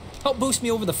lad. Help boost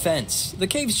me over the fence. The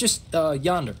cave's just,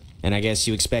 yonder. And I guess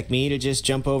you expect me to just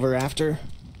jump over after?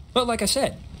 Well, like I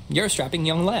said, you're a strapping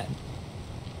young lad.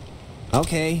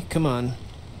 Okay, come on.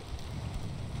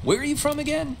 Where are you from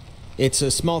again? It's a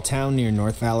small town near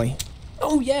North Valley.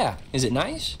 Oh, yeah. Is it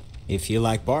nice? If you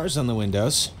like bars on the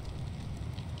windows.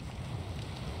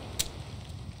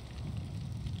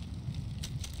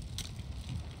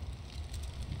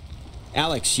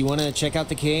 Alex, you want to check out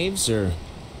the caves, or...?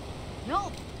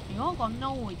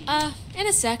 In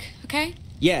a sec, okay?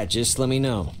 Yeah, just let me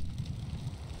know.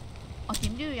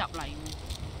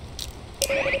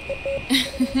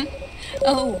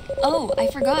 Oh, I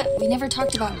forgot. We never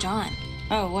talked about John.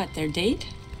 Oh, what, their date?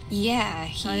 Yeah,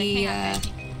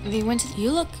 they went to...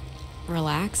 You look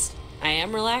relaxed. I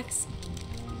am relaxed.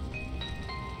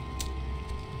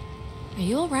 Are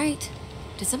you alright?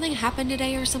 Did something happen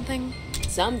today or something?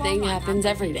 Something happens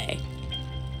every day.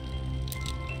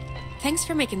 Thanks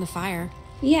for making the fire.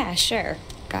 Yeah, sure.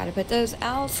 Gotta put those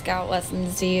Owl Scout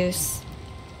lessons to use.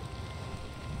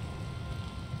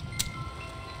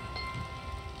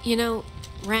 You know,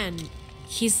 Ren,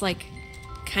 he's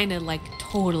kinda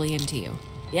totally into you.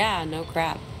 Yeah, no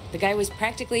crap. The guy was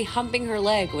practically humping her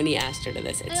leg when he asked her to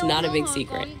this. It's not a big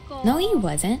secret. No, he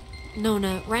wasn't.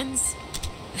 Nona, Ren's...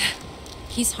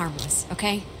 he's harmless,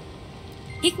 okay?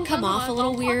 He can come off a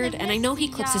little weird, and I know he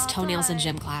clips his toenails in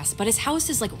gym class, but his house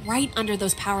is right under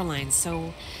those power lines,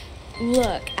 so...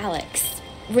 Look, Alex,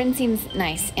 Ren seems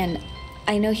nice, and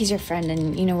I know he's your friend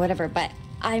and, whatever, but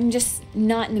I'm just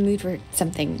not in the mood for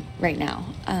something right now.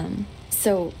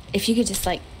 So if you could just,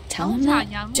 tell him that,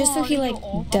 just so he,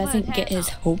 doesn't get his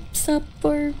hopes up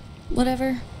or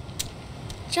whatever.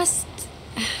 Just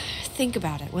think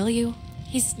about it, will you?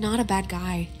 He's not a bad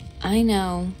guy. I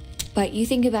know, but you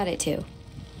think about it too.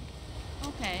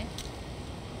 Okay.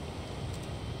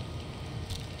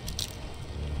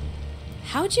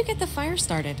 How'd you get the fire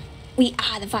started? We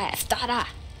are the fire starter.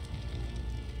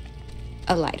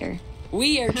 A lighter.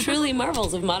 We are truly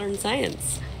marvels of modern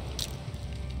science.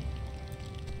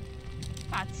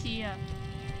 白痴啊！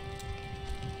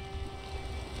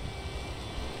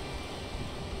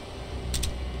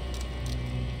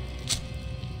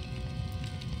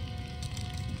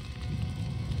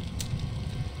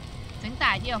整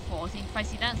大啲個火先，費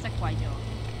事等人熄鬼咗。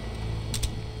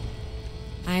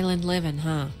Island living,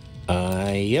 huh?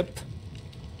 Yep.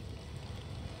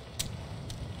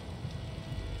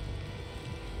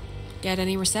 Get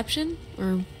any reception,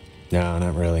 or...? No,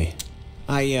 not really.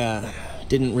 I,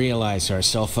 didn't realize our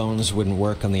cell phones wouldn't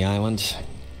work on the island.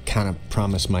 Kind of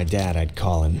promised my dad I'd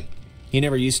call him. He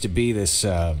never used to be this,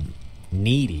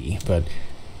 needy, but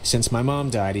since my mom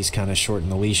died, he's kind of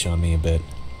shortened the leash on me a bit.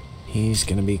 He's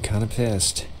gonna be kind of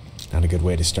pissed. Not a good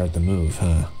way to start the move,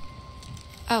 huh?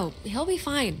 Oh, he'll be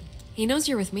fine. He knows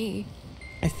you're with me.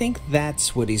 I think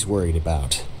that's what he's worried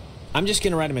about. I'm just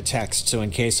gonna write him a text, so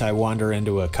in case I wander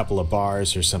into a couple of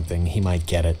bars or something, he might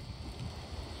get it.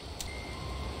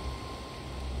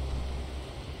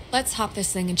 Let's hop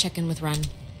this thing and check in with Ren.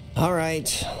 All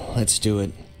right, let's do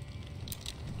it.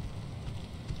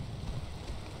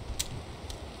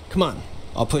 Come on,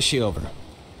 I'll push you over.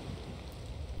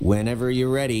 Whenever you're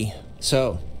ready.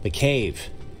 So, the cave.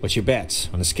 What's your bets?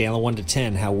 On a scale of 1 to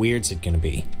 10, how weird's it gonna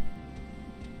be?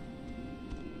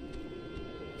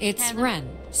 It's Ren,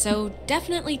 so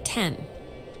definitely 10.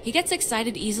 He gets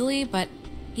excited easily, but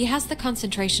he has the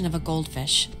concentration of a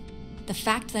goldfish. The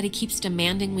fact that he keeps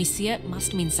demanding we see it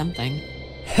must mean something.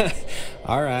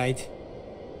 All right.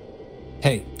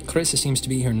 Hey, Carissa seems to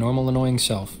be her normal annoying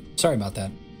self. Sorry about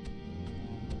that.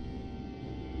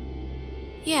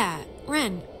 Yeah,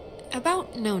 Ren,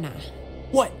 about Nona.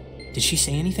 What? Did she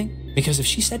say anything? Because if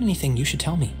she said anything, you should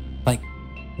tell me.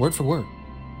 Word for word.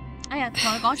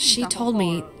 She told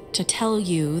me to tell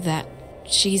you that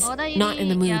she's not in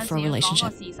the mood for a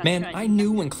relationship. Man, I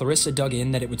knew when Clarissa dug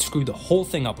in that it would screw the whole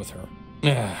thing up with her.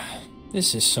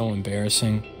 This is so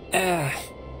embarrassing.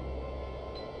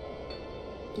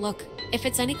 Look, if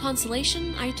it's any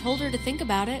consolation, I told her to think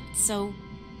about it, so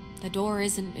the door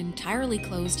isn't entirely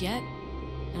closed yet.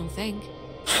 I don't think.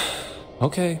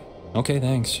 Okay,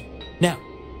 thanks. Now,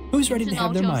 Who's ready to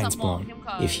have their minds blown?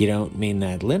 If you don't mean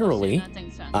that literally,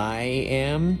 I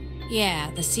am.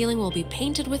 Yeah, the ceiling will be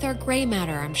painted with our gray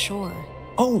matter, I'm sure.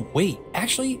 Oh, wait,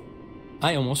 actually,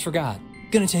 I almost forgot.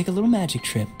 Gonna take a little magic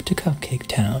trip to Cupcake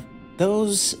Town.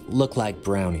 Those look like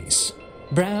brownies.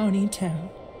 Brownie Town.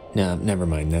 No, never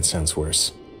mind, that sounds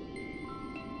worse.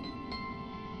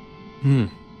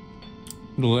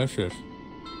 Delicious.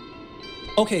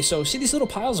 Okay, so see these little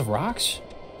piles of rocks?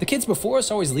 The kids before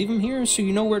us always leave them here so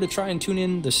you know where to try and tune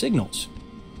in the signals.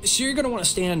 So you're gonna want to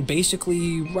stand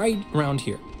basically right around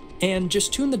here. And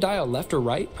just tune the dial left or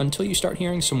right until you start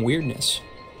hearing some weirdness.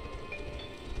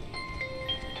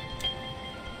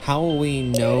 How will we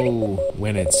know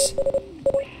when it's...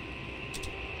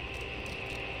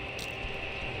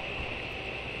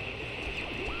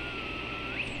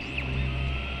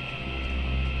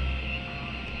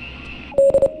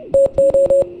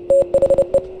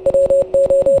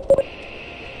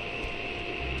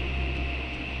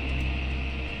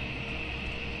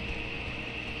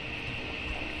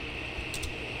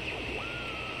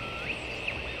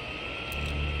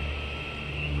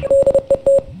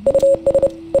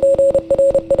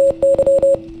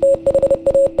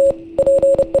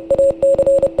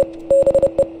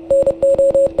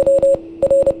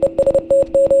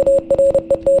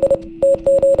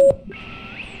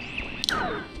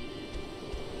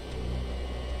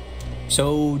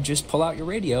 So just pull out your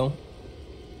radio.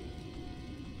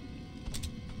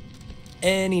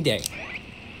 Any day.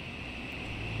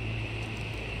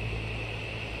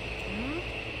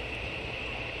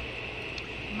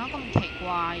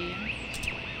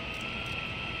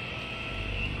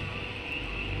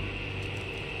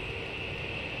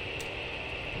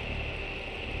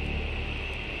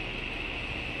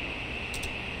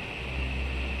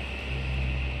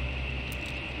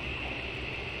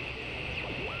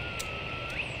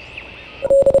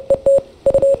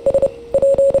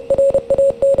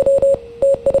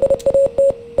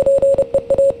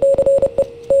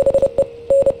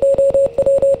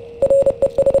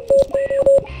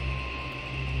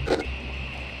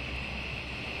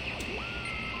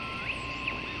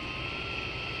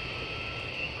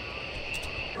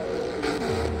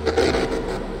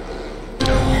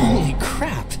 Holy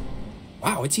crap!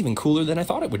 Wow, it's even cooler than I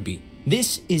thought it would be.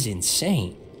 This is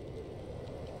insane.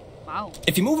 Wow.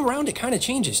 If you move around, it kind of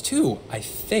changes too, I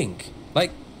think.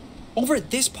 Like, over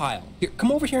at this pile. Here,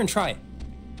 come over here and try it.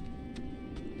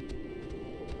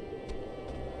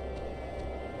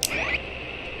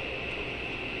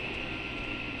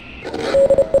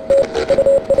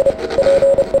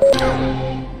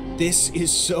 This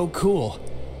is so cool.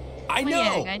 I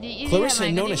know! Clarissa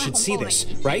and Nona should see this,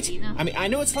 right? I mean, I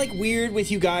know it's like weird with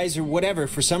you guys or whatever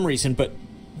for some reason, but...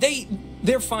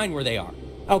 They're fine where they are.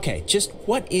 Okay, just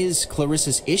what is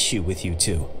Clarissa's issue with you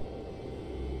two?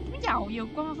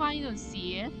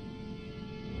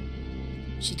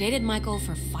 She dated Michael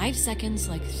for 5 seconds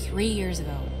like 3 years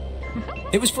ago.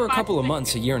 It was for a couple of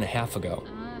months, a year and a half ago.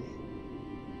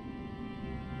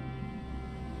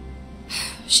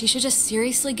 She should just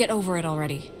seriously get over it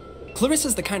already.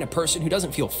 Clarissa's the kind of person who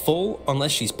doesn't feel full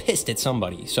unless she's pissed at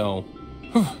somebody, so...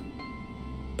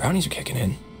 Brownies are kicking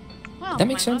in. That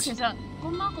makes sense? Tell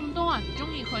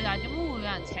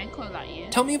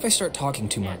me if I start talking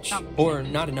too much, or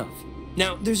not enough.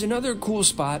 Now, there's another cool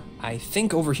spot, I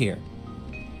think over here.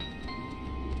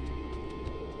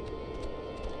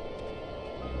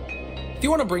 If you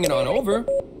want to bring it on over...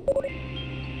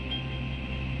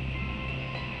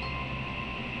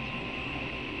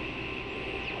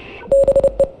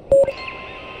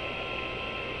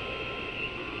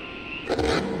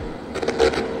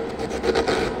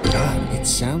 It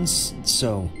sounds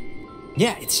so...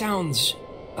 Yeah, it sounds...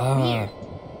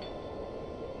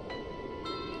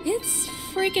 It's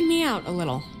freaking me out a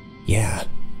little. Yeah.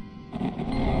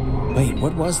 Wait,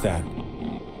 what was that?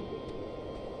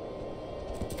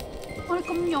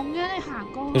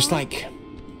 There's like...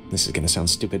 This is gonna sound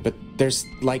stupid, but there's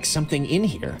like something in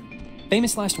here.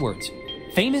 Famous last words.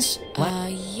 Famous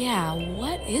yeah,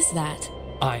 what is that?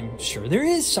 I'm sure there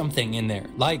is something in there,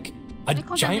 like a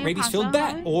giant rabies-filled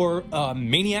bat, or a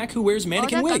maniac who wears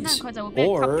mannequin wigs.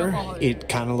 Or it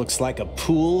kind of looks like a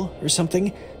pool or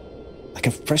something. Like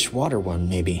a freshwater one,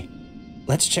 maybe.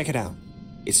 Let's check it out.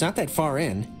 It's not that far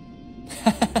in.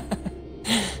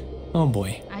 Oh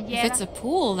boy. If it's a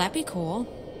pool, that'd be cool.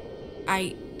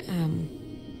 I,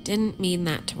 didn't mean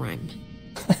that to rhyme.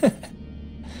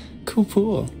 Cool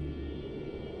pool.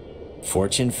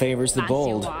 Fortune favors the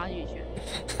bold.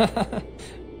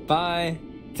 Bye.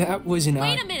 That was an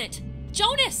Wait a minute!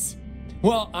 Jonas!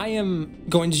 Well, I am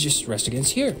going to just rest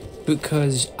against here,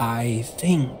 because I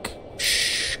think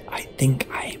think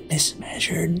I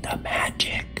mismeasured the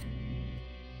magic.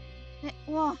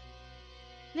 哇，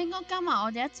你應該加埋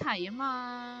我哋一齊啊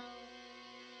嘛。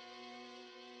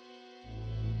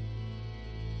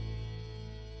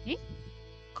咦？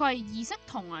佢係異色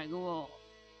瞳嚟嘅喎，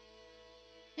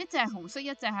一隻係紅色，一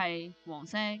隻係黃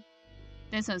色，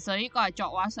定純粹呢個係作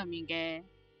畫上面嘅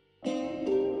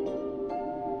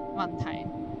問題？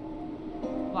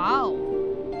哇！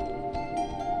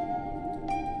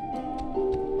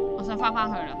我想翻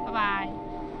去啦，拜拜。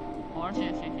好啦，算。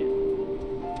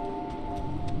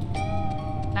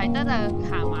嚟得就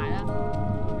行埋啦。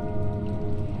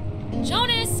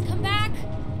Jonas, come back!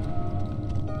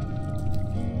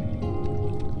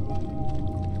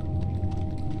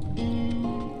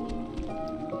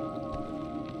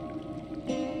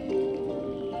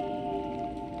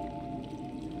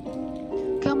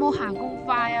 佢有冇行咁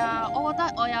快啊？我覺得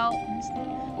我有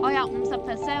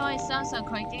50%可以相信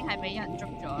佢已經係俾人捉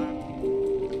咗啦。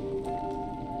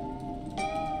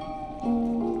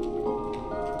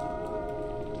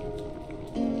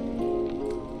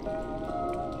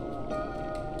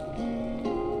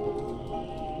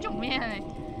做咩啊你？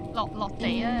落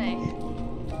地啊你！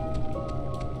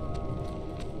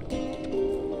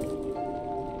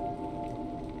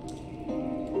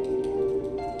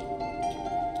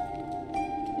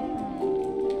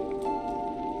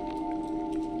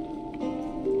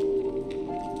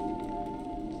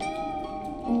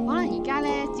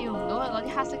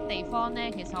黑色地方咧，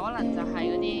其實可能就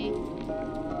係嗰啲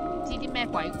唔知啲咩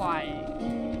鬼怪嚟。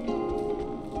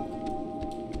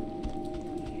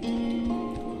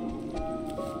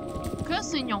佢都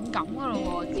算勇敢噶咯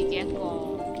喎，自己一個。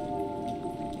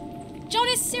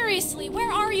Jonas, seriously,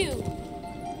 where are you?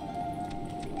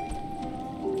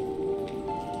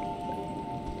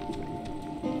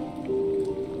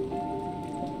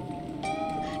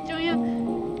 仲要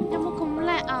有冇咁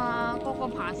叻啊？個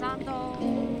爬山都。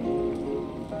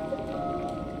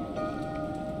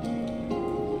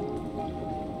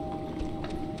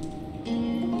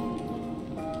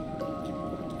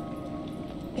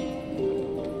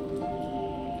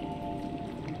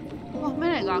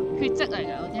血跡嚟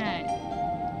㗎，好似係。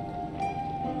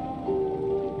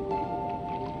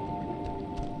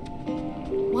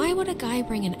Why would a guy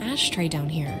bring an ashtray down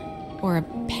here? Or a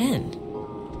pen?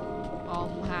 我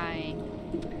唔係。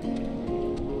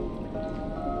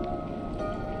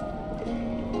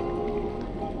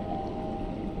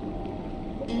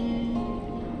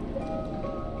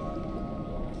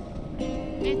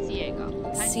咩字嚟㗎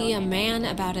？See a man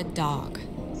about a dog.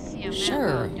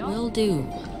 Sure, will do.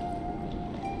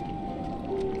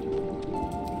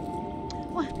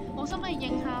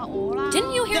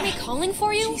 Didn't you hear me calling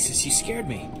for you? Jesus, you scared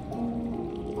me.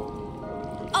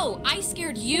 Oh, I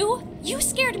scared you? You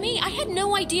scared me. I had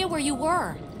no idea where you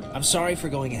were. I'm sorry for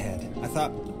going ahead. I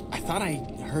thought I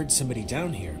heard somebody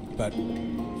down here, but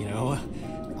you know,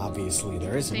 obviously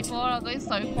there isn't.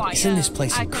 Isn't this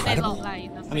place incredible? I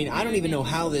mean, I don't even know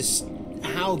how this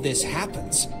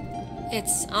happens.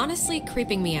 It's honestly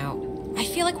creeping me out. I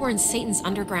feel like we're in Satan's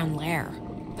underground lair.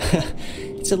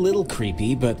 It's a little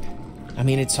creepy, but I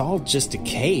mean, it's all just a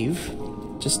cave.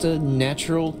 Just a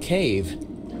natural cave.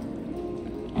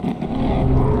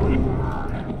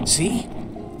 See?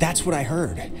 That's what I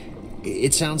heard.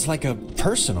 It sounds like a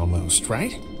person almost,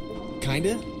 right?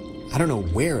 Kinda? I don't know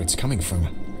where it's coming from.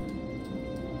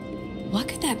 What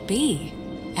could that be?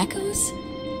 Echoes?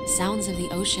 Sounds of the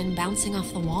ocean bouncing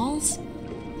off the walls?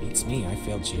 Beats me, I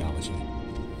failed geology.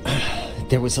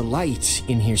 There was a light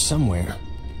in here somewhere.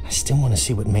 I still want to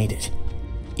see what made it.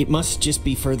 It must just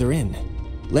be further in.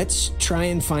 Let's try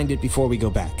and find it before we go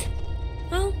back.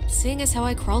 Well, seeing as how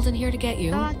I crawled in here to get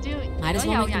you, might as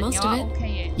well make the most of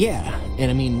it. Yeah, and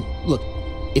I mean, look,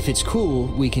 if it's cool,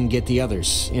 we can get the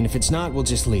others, and if it's not, we'll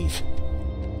just leave.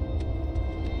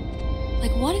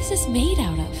 Like, what is this made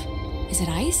out of? Is it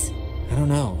ice? I don't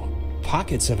know.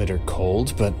 Pockets of it are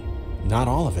cold, but not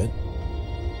all of it.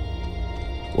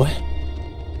 What?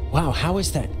 Wow, how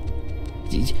is that?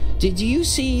 Did you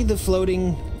see the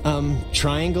floating,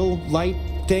 triangle light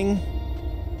thing?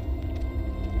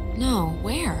 No,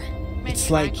 where?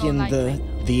 It's like in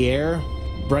the air,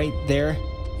 right there.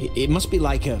 It must be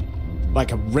like a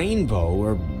rainbow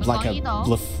or like a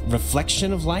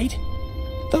reflection of light.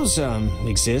 Those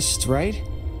exist, right?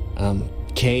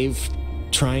 Cave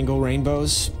triangle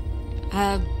rainbows.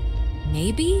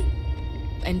 Maybe?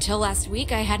 Until last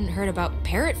week, I hadn't heard about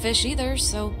parrotfish either,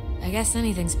 so I guess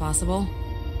anything's possible.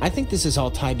 I think this is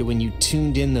all tied to when you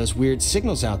tuned in those weird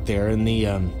signals out there in the,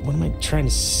 what am I trying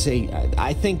to say?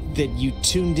 I think that you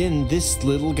tuned in this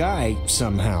little guy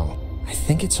somehow. I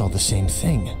think it's all the same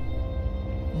thing.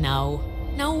 No,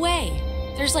 No way.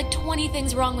 There's like 20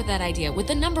 things wrong with that idea, with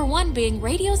the number one being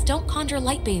radios don't conjure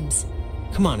light beams.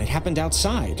 Come on, it happened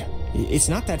outside. It's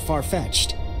not that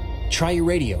far-fetched. Try your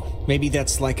radio. Maybe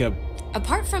that's like a...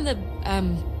 Apart from the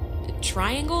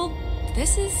triangle,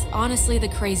 this is honestly the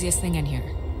craziest thing in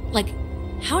here. Like,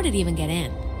 how did it even get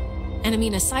in? And I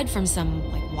mean, aside from some,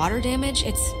 like, water damage,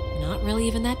 it's not really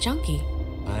even that junky.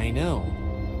 I know.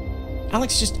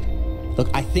 Alex, just... Look,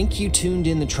 I think you tuned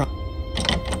in the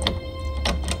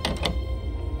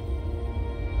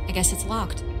I guess it's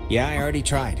locked. Yeah, I already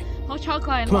tried.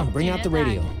 Come on, bring out the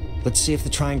radio. Let's see if the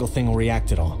triangle thing will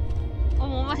react at all.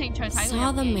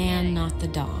 Saw the man, not the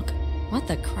dog. What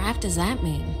the crap does that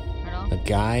mean? A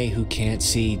guy who can't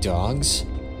see dogs?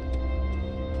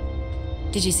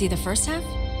 Did you see the first half?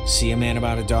 See a man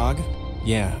about a dog?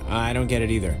 Yeah, I don't get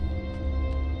it either.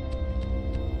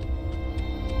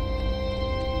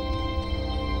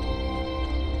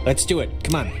 Let's do it.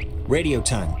 Come on. Radio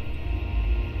time.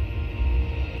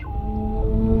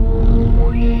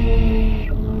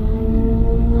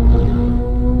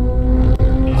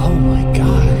 Oh my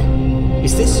god.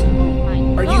 Is this...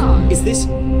 Is this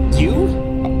you?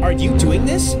 Are you doing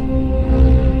this?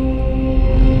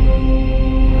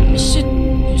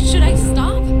 Should I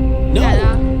stop?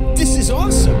 No! This is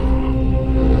awesome!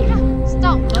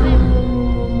 Stop.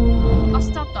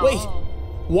 Stop. Wait,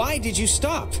 why did you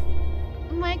stop?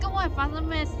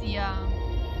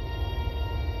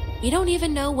 We don't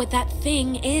even know what that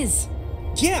thing is.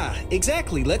 Yeah,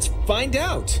 exactly. Let's find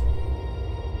out.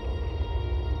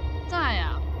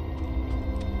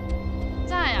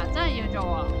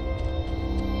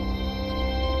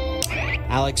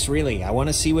 Alex, really, I want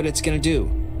to see what it's gonna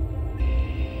do.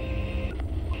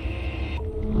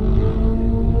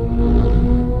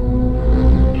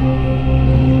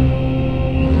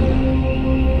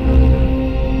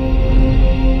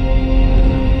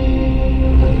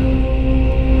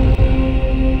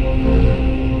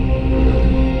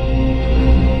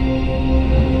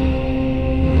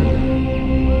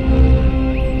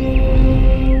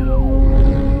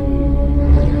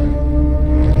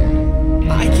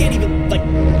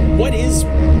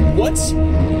 What's... I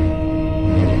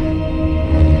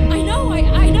know!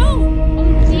 我唔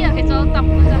知啊，其實我揼嘅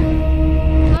啫。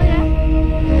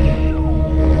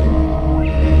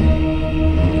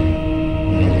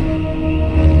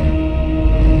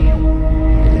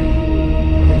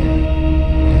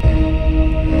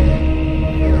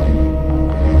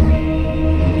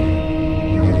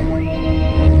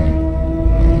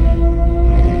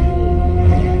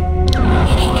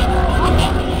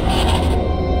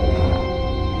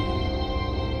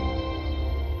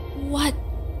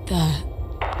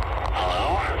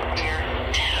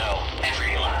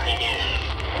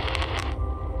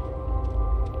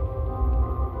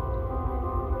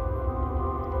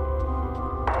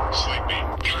所以咧。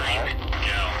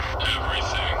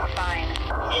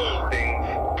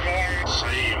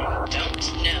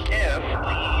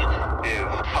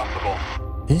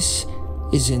This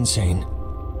is insane.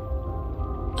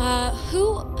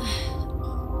 Who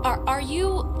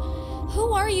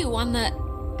are you on the...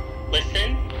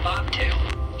 Listen, bobtail,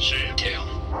 shavetail,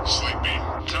 sleepy,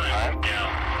 time, now,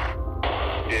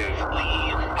 is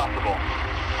possible.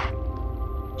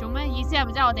 做咩意思？係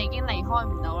咪即係我哋已經離開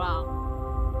唔到啦？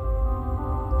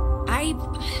 I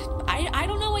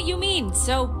don't know what you mean,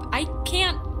 so I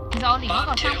can't... 其實我連嗰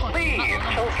個三個人物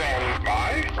我都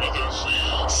Bye.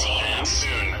 See you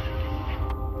soon.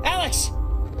 Alex!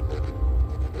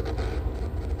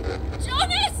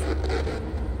 Jonas!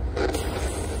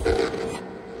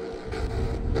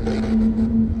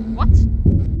 What?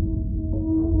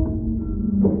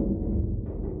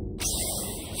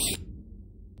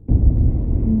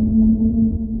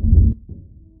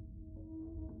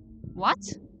 What?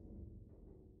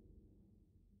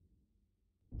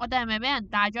 我哋係咪俾人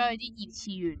帶咗去啲二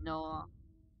次元咯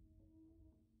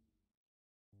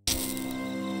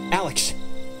Alex!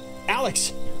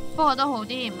 Alex! 不過都好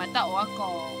啲，唔係得我一個，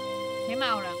起碼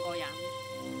有兩個人。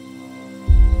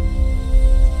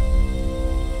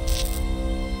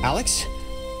Alex?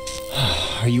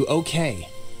 Are you okay?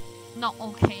 Not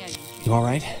okay 啊，完全。You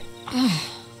alright?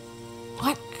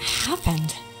 What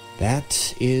happened?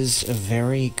 That is a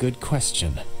very good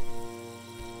question.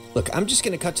 Look, I'm just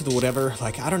gonna cut to the whatever.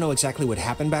 Like, I don't know exactly what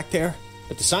happened back there,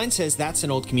 but the sign says that's an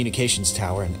old communications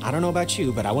tower, and I don't know about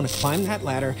you, but I want to climb that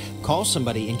ladder, call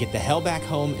somebody, and get the hell back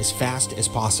home as fast as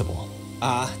possible.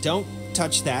 Don't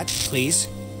touch that, please.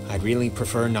 I'd really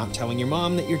prefer not telling your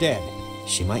mom that you're dead.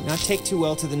 She might not take too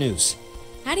well to the news.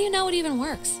 How do you know it even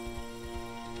works?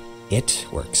 It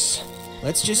works.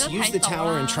 Let's just use the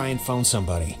tower and try and phone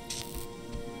somebody.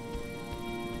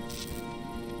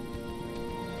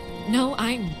 No,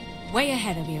 I'm way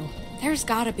ahead of you. There's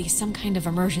gotta be some kind of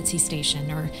emergency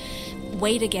station or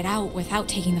way to get out without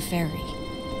taking the ferry.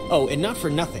 Oh, and not for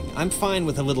nothing. I'm fine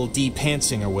with a little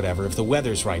de-pantsing or whatever if the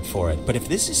weather's right for it. But if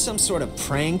this is some sort of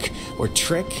prank or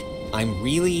trick, I'm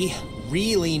really,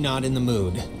 really not in the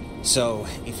mood. So,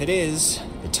 if it is,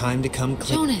 the time to come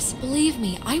clean. Jonas, believe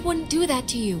me, I wouldn't do that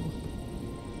to you.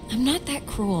 I'm not that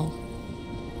cruel.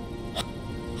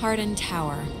 Hardin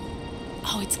Tower.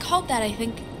 Oh, it's called that, I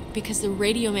think, because the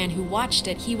radio man who watched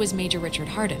it, he was Major Richard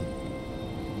Hardin.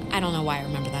 I don't know why I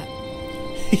remember that.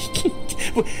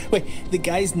 Wait, the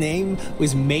guy's name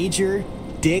was Major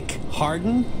Dick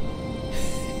Hardin?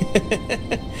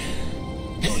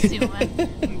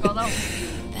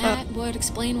 That would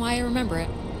explain why I remember it.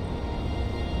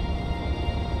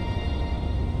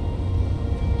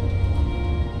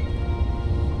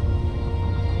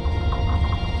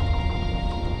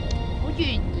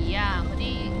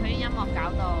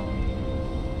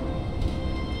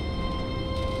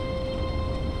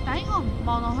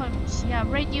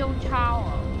 Radio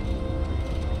Tower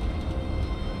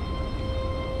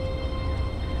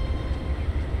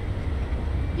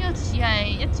呢個似係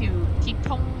一條鐵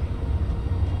通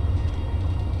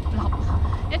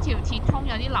一條鐵通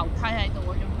有啲樓梯喺度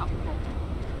嗰種感覺。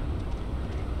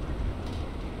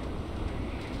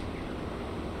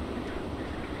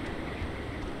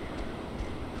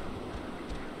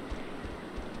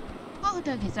佢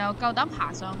哋其實又夠膽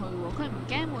爬上去喎，佢唔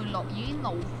驚會已經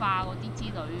老化嗰啲之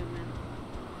類咁樣。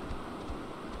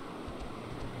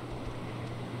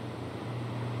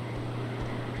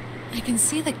I can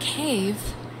see the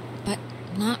cave, but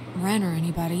not Ren or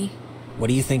anybody. What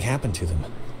do you think happened to them?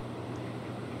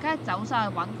 梗係走晒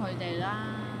去揾佢哋啦。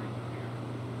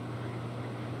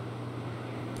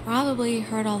Probably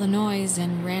heard all the noise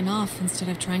and ran off instead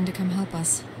of trying to come help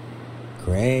us.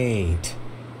 Great.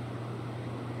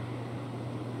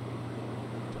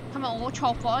 係咪我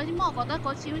錯覺咧？點解我覺得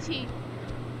嗰次好似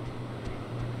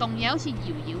棟嘢好似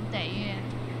搖搖地嘅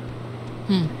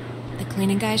？The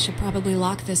cleaning guy should probably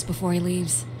lock this before he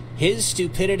leaves. His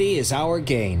stupidity is our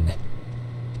gain.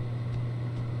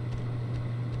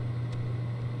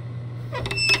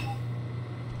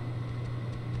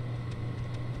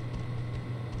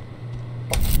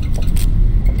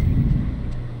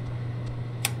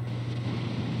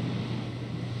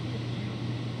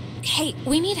 Hey,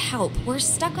 we need help. We're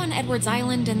stuck on Edwards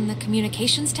Island in the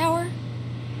communications tower.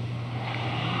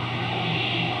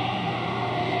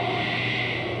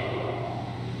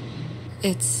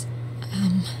 It's,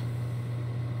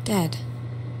 dead.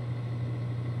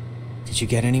 Did you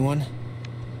get anyone?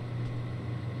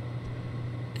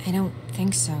 I don't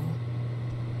think so.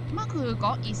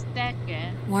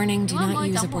 Warning, do not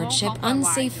use aboard ship.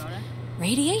 Unsafe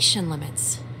radiation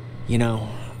limits. You know,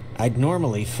 I'd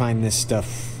normally find this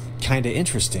stuff kinda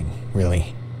interesting,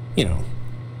 really. You know,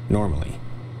 normally.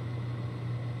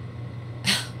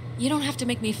 You don't have to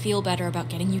make me feel better about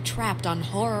getting you trapped on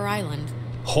Horror Island.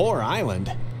 Horror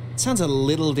Island? Sounds a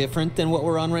little different than what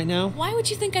we're on right now. Why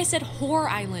would you think I said Horror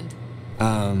Island?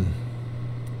 I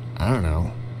don't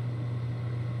know.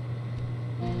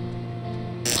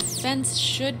 Fence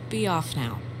should be off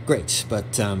now. Great,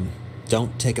 but,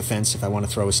 don't take offense if I want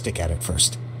to throw a stick at it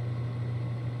first.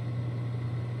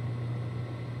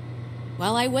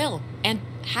 Well, I will, and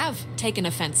have taken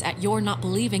offense at your not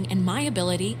believing in my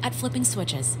ability at flipping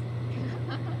switches.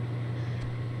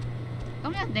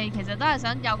 咁人哋其實都係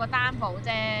想有個擔保啫，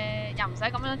又唔使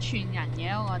咁樣串人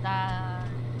嘅，我覺得。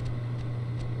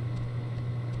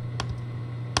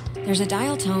There's a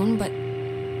dial tone, but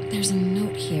there's a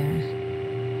note here.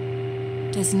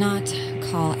 Does not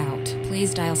call out.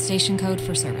 Please dial station code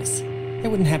for service.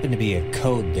 There wouldn't happen to be a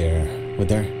code there, would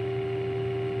there?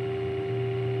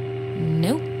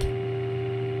 Nope.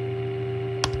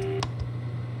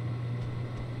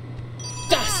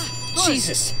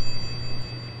 Jesus!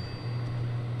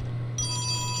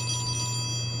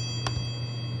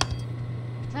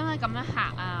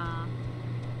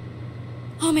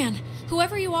 Oh man,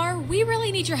 whoever you are, we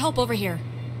really need your help over here.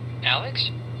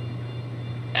 Alex?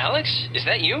 Alex? Is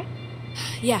that you?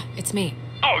 Yeah, it's me.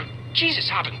 Oh, Jesus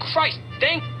hopping Christ!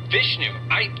 Thank Vishnu.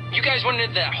 You guys went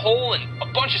into that hole and a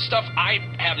bunch of stuff. I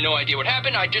have no idea what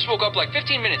happened. I just woke up like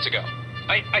 15 minutes ago.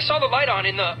 I saw the light on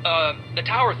in the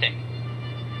tower thing.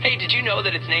 Hey, did you know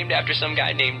that it's named after some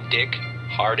guy named Dick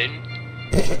Hardin?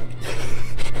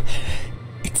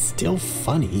 It's still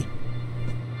funny.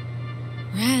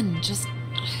 Ren,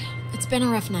 it's been a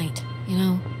rough night, you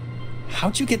know.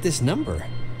 How'd you get this number?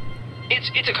 It's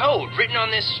a code written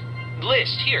on this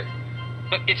list here.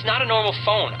 But it's not a normal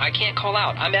phone. I can't call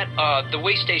out. I'm at the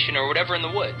way station or whatever in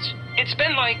the woods. It's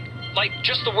been like Like,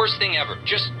 just the worst thing ever.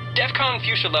 Just DEFCON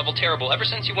fuchsia level terrible ever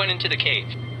since you went into the cave.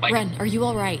 Like, Ren, are you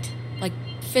alright? Like,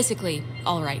 physically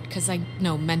alright? Because I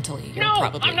know mentally you're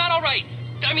probably... No, I'm not alright.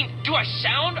 I mean, do I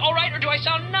sound alright or do I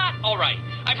sound not alright?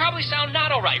 I probably sound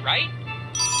not alright, right?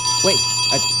 Wait,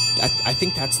 I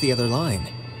think that's the other line.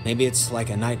 Maybe it's like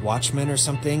a night watchman or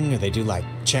something, or they do like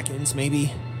check-ins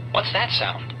maybe? What's that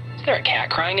sound? Is there a cat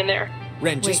crying in there?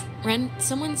 Ren, just... Wait, Ren,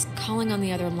 someone's calling on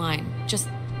the other line. Just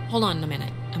hold on a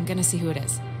minute. I'm gonna see who it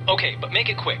is. Okay, but make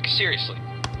it quick, seriously.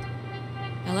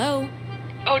 Hello?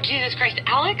 Oh, Jesus Christ,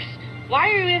 Alex? Why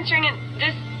are you answering it?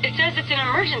 It says it's an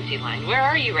emergency line. Where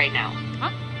are you right now?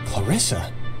 Huh?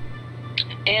 Clarissa?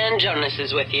 And Jonas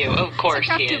is with you. Of course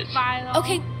he is.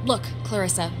 Okay, look,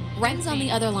 Clarissa. Ren's on the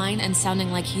other line and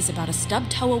sounding like he's about a stub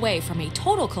toe away from a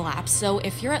total collapse, so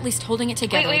if you're at least holding it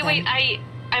together, Wait.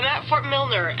 I'm at Fort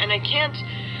Milner, and I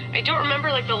don't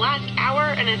remember, like, the last hour,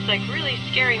 and it's, like, really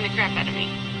scaring the crap out of me.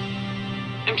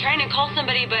 I'm trying to call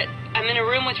somebody, but I'm in a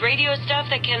room with radio stuff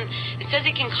it says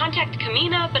it can contact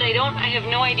Kamina, but I have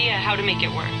no idea how to make it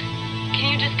work.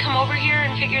 Can you just come over here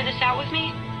and figure this out with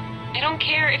me? I don't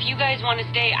care if you guys want to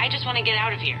stay, I just want to get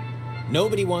out of here.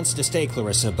 Nobody wants to stay,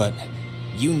 Clarissa, but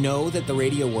you know that the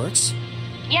radio works?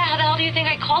 Yeah, how the hell do you think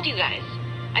I called you guys?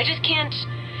 I just can't...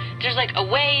 There's like a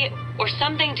way or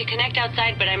something to connect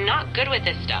outside, but I'm not good with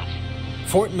this stuff.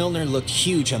 Fort Milner looked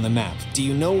huge on the map. Do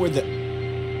you know where the...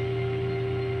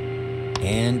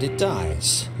 And it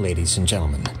dies, ladies and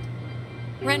gentlemen.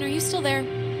 Ren, are you still there?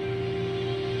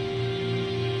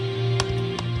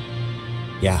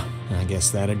 Yeah, I guess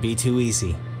that'd be too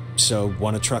easy. So,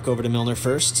 want to truck over to Milner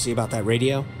first, see about that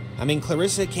radio? I mean,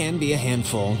 Clarissa can be a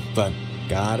handful, but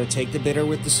gotta take the bitter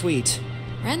with the sweet.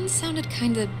 Ren sounded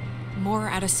kinda more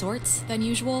out of sorts than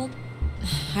usual.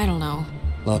 I don't know.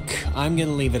 Look, I'm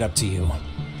gonna leave it up to you.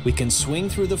 We can swing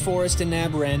through the forest and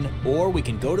nab Ren, or we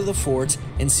can go to the fort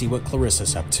and see what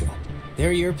Clarissa's up to.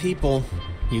 They're your people.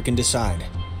 You can decide.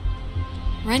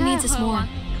 Ren needs us more.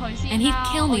 And he'd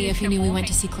kill me if he knew we went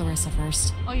to see Clarissa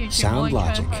first. Sound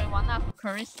logic.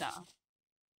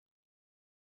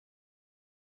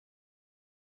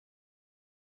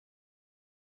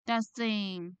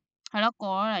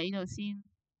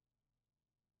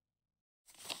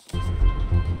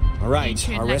 Alright,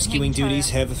 our rescuing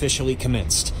duties have officially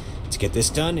commenced. Let's get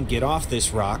this done and get off this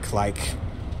rock like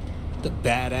the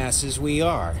badasses we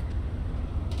are.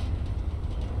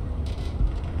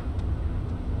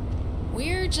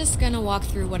 We're just gonna walk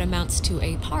through what amounts to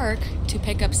a park to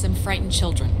pick up some frightened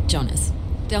children. Jonas,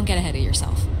 don't get ahead of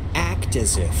yourself. Act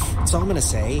as if. That's all I'm gonna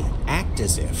say. Act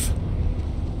as if.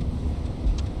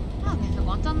 其實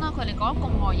講真啦，佢哋講咁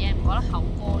耐嘢，唔覺得口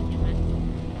乾嘅咩？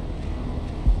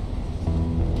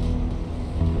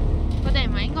佢哋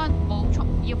唔係應該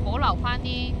要保留翻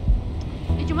啲？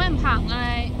你做咩唔行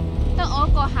啊？你得我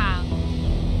一個行，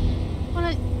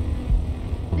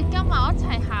你跟埋我一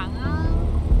齊行啊！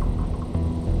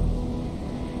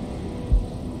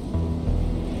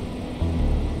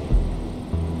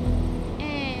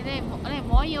你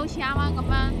唔可以好似啱啱咁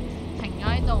樣停咗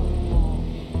喺度喎。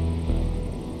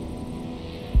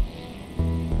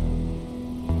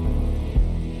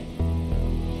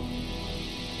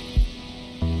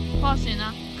不過算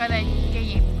啦，佢哋既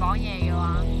然唔講嘢嘅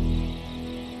話，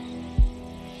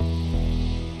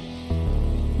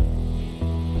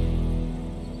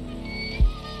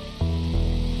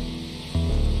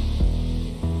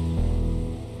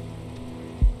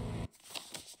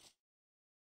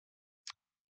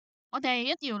我哋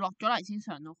一定要落咗嚟先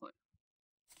上到去。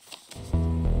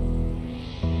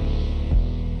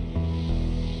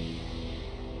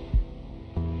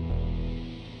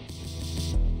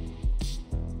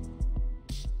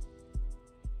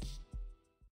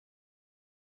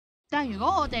但係如果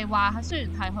我哋話雖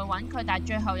然係去揾佢，但係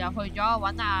最後又去咗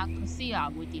揾阿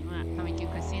Priscilla 會點啊？係咪叫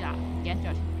Priscilla？唔記得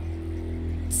咗。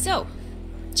So,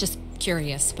 just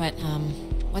curious, but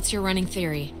what's your running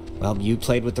theory? Well, you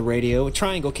played with the radio, a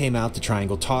triangle came out, the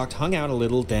triangle talked, hung out a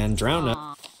little, then drowned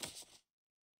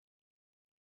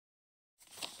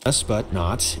us, but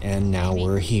not, and now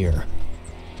we're here.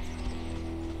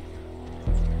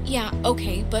 Yeah,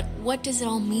 okay, but what does it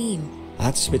all mean?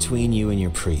 That's between you and your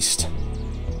priest.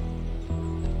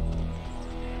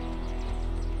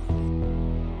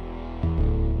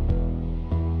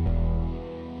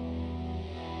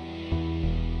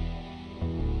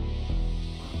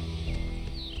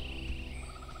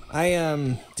 I,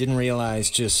 didn't realize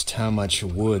just how much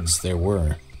woods there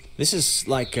were. This is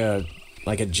like a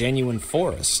genuine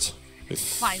forest.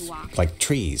 With, like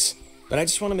trees. But I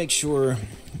just want to make sure,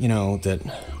 you know, that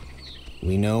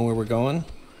we know where we're going.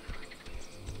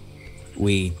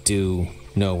 We do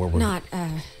know where we're... Not,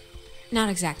 Not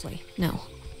exactly, no.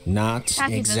 Not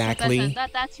exactly.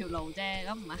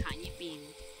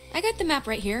 I got the map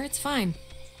right here, it's fine.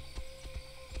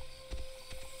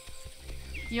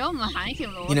 You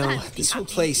know, this whole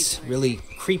place really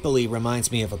creepily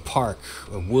reminds me of a park,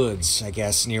 or woods, I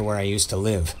guess, near where I used to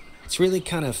live. It's really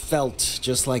kind of felt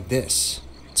just like this.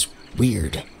 It's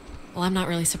weird. Well, I'm not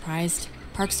really surprised.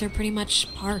 Parks are pretty much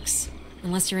parks.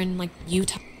 Unless you're in, like,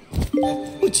 Utah.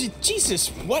 Oh, Jesus,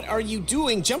 what are you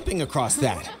doing jumping across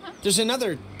that?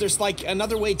 There's like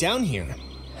another way down here.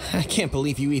 I can't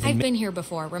believe you even... I've been here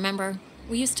before, remember?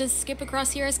 We used to skip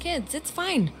across here as kids. It's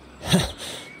fine.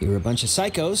 You were a bunch of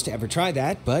psychos to ever try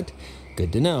that, but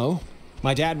good to know.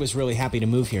 My dad was really happy to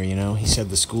move here, you know. He said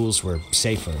the schools were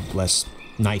safer, less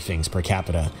knifings per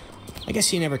capita. I guess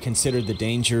he never considered the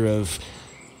danger of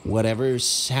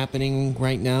whatever's happening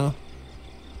right now.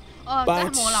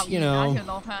 But, you know,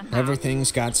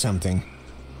 everything's got something.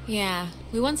 Yeah,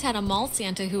 we once had a mall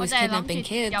Santa who was kidnapping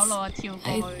kids.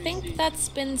 I think that's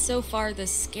been so far the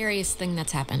scariest thing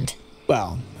that's happened.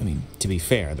 Well, I mean, to be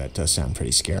fair, that does sound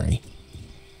pretty scary.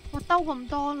 我兜咁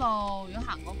多路，如果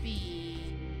行嗰邊，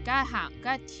梗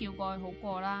係跳過去好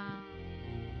過啦。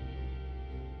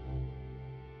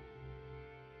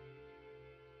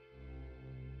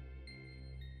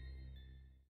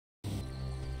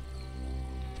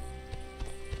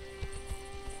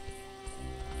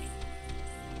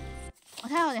我睇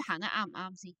下我哋行得啱唔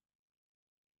啱先。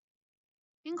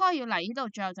應該要嚟呢度，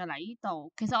最後就嚟呢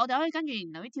度。其實我哋可以跟住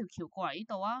然後呢條橋過嚟呢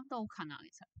度啊，都好近啊，其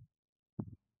實。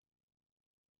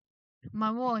唔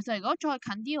係喎，其實如果再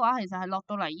近啲嘅話，其實係落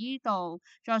到嚟呢度，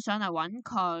再上嚟揾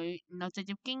佢，然後直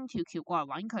接經條橋過嚟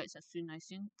揾佢，其實算係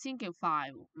先叫快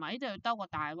喎。唔係呢度要兜個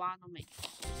大彎都未。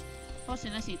不過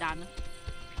算啦，是但啦。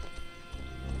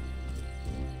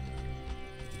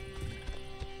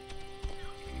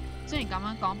雖然咁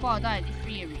樣講，不過都係啲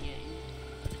theory 嘅。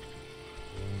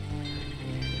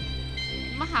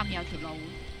點解下面有條路？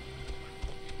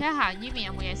睇下行呢邊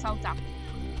有冇嘢收集。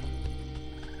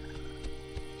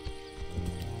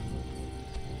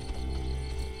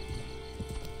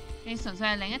你純粹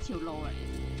係另一條路嚟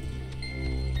嘅。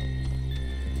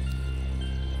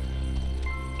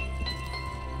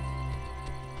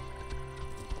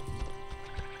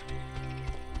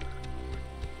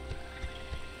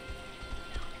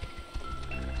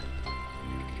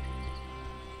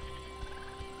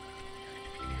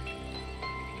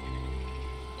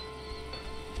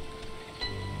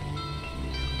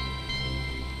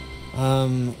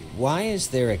Why is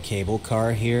there a cable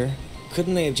car here?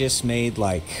 Couldn't they have just made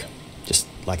like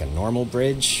a normal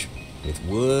bridge with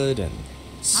wood and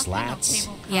slats?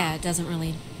 Yeah, it doesn't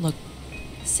really look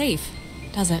safe,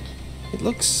 does it? It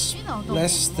looks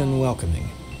less than welcoming.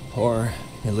 Or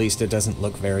at least it doesn't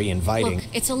look very inviting. Look,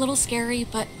 it's a little scary,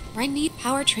 but I need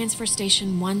Power Transfer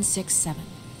Station 167.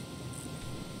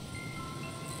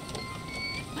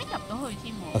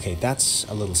 Okay, that's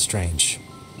a little strange.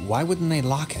 Why wouldn't they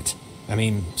lock it? I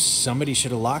mean, somebody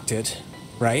should have locked it,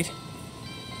 right?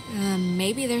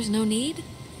 Maybe there's no need?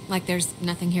 Like there's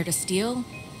nothing here to steal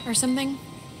or something?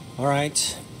 All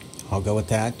right, I'll go with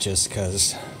that just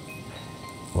because...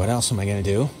 What else am I going to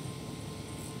do?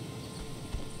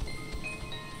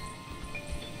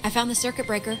 I found the circuit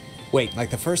breaker. Wait, like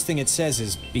the first thing it says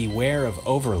is beware of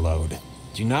overload.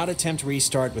 Do not attempt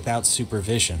restart without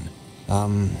supervision.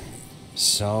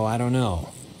 So I don't know.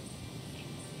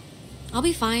 I'll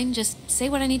be fine. Just say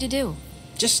what I need to do.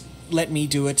 Just let me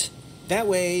do it. That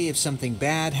way, if something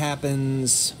bad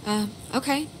happens...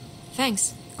 Okay.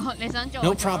 Thanks.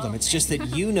 No problem. It's just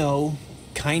that you know,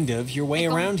 kind of, your way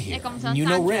around here. And you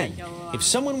know Ren. If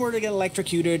someone were to get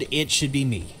electrocuted, it should be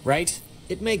me, right?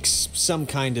 It makes some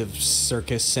kind of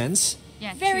circus sense.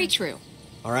 Yeah, very true.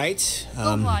 All right.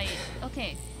 Go for it.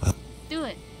 Okay. Do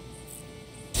it.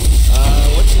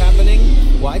 What's happening?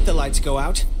 Why'd the lights go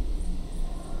out?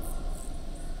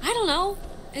 I don't know.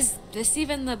 Is this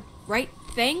even the right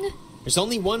thing? There's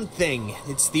only one thing.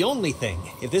 It's the only thing.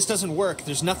 If this doesn't work,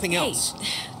 there's nothing else.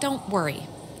 Don't worry.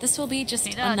 This will be just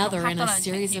another in a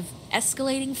series of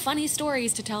escalating funny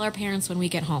stories to tell our parents when we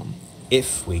get home.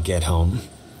 If we get home.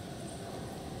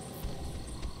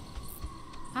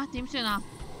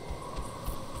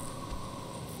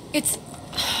 It's...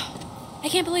 I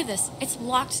can't believe this. It's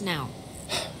locked now.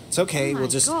 It's okay. We'll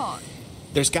just... God.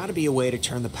 There's got to be a way to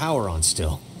turn the power on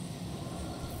still.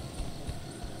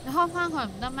 It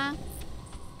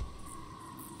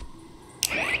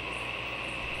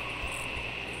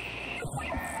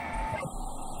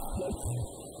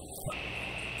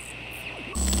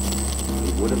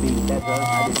would have been better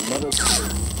had it never come.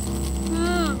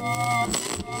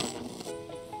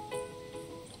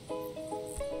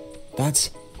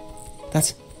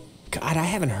 That's... God, I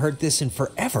haven't heard this in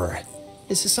forever.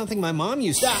 This is something my mom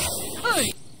used to...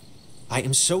 I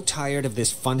am so tired of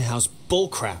this funhouse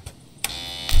bullcrap.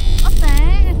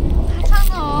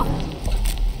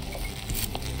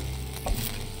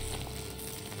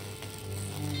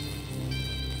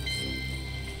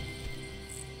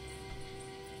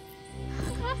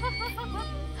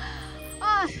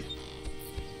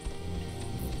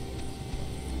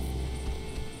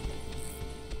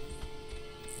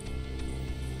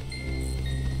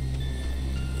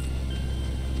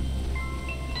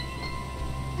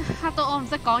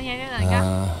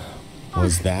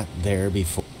 Was that there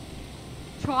before?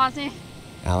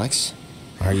 Alex,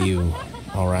 are you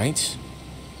all right?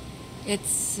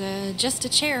 It's just a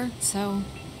chair, so...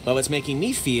 Well, it's making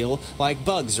me feel like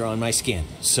bugs are on my skin.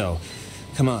 So,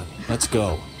 come on, let's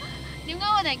go.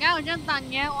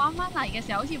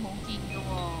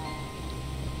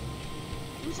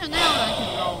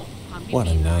 What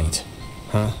a night,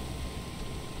 huh?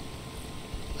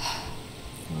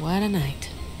 What a night.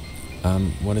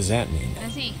 What does that mean?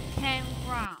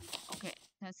 Campground. Okay,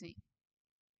 let's see.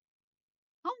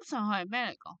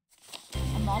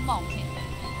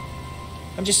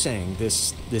 I'm just saying,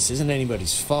 this isn't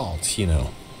anybody's fault, you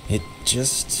know. It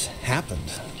just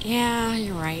happened. Yeah,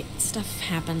 you're right. Stuff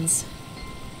happens.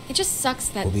 It just sucks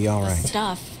that we'll be all right. The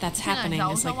stuff that's happening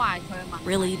is like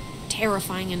really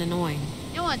terrifying and annoying.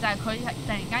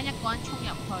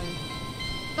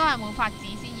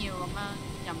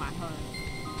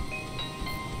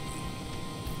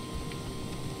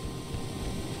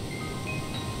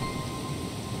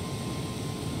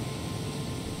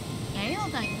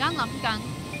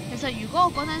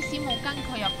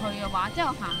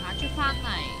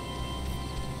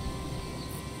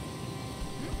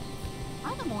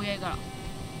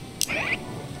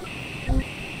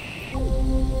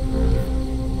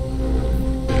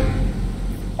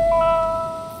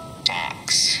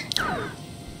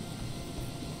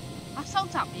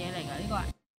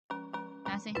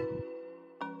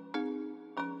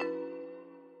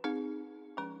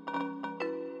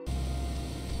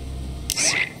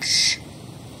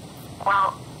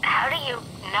 Well, how do you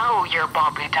know you're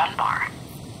Bobby Dunbar?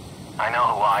 I know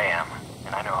who I am,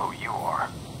 and I know who you are,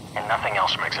 and nothing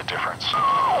else makes a difference.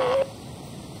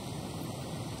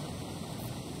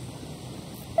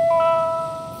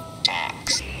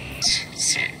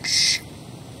 Six.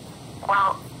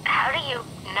 Well, how do you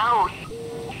know?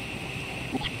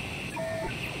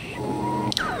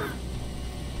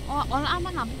 我啱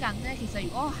啱諗緊啫，其實如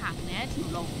果我行另一條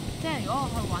路，即係如果我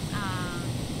去揾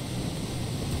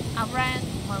阿 Ren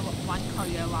去揾佢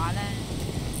嘅話咧，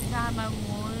其實係咪會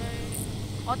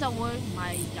我就會唔係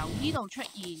由依度出現，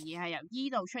而係由依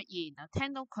度出現，就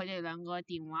聽到佢哋兩個嘅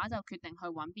電話就決定去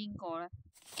揾邊個咧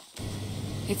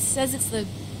 ？It says it's the,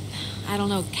 I don't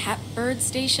know, Catbird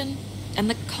station, and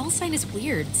the call sign is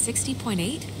weird,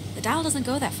 60.8. The dial doesn't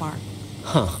go that far.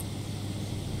 Huh.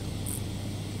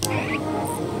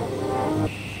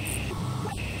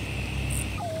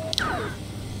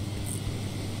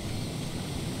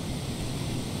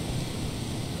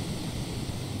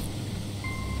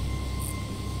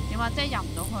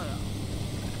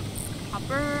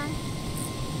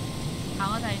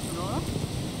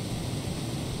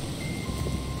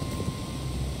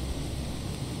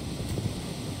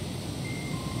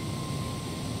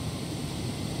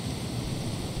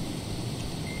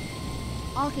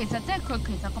哦，其實即係佢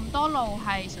其實咁多路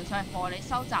係純粹係幫你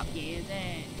收集嘢嘅啫。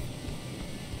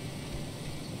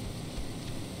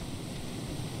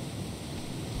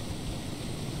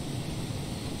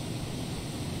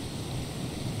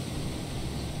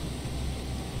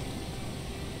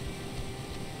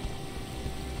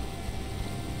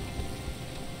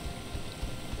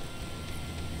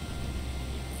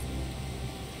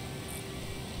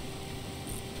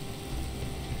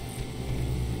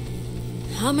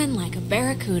Humming like a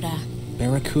barracuda.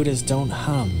 Barracudas don't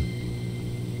hum.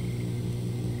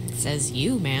 Says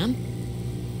you, man.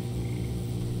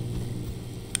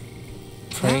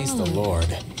 Praise the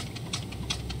Lord.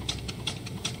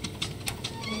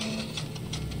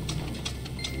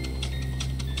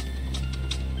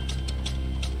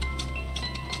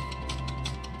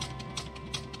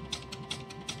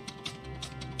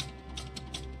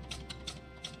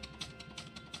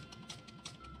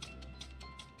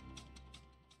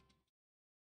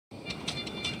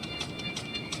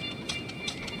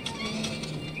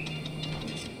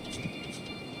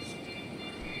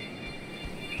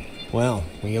 Well,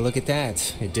 when you look at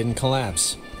that, it didn't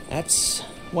collapse. That's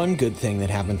one good thing that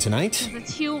happened tonight.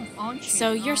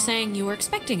 So you're saying you were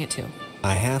expecting it to?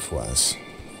 I half was.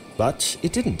 But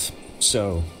it didn't.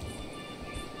 So...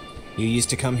 You used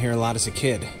to come here a lot as a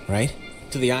kid, right?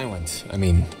 To the island. I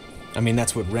mean,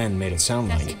 that's what Ren made it sound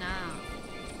like.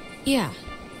 Yeah.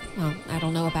 Well, I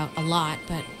don't know about a lot,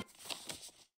 but...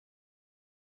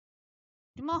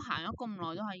 點解我行咗咁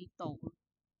耐都喺呢度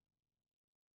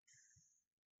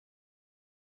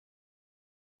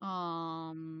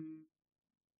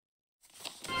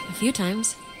A few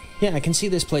times. Yeah, I can see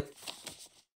this place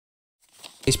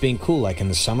being cool, like in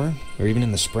the summer, or even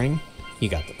in the spring. You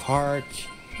got the park,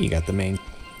 you got the main...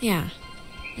 Yeah,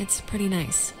 it's pretty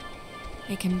nice.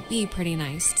 It can be pretty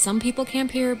nice. Some people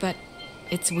camp here, but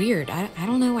it's weird. I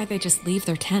don't know why they just leave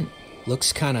their tent.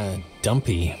 Looks kinda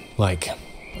dumpy, like,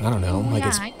 I don't know, like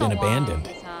it's been abandoned.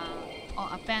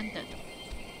 Abandoned.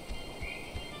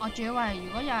 我仲以為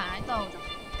如果有人喺度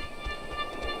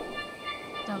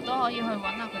就都可以去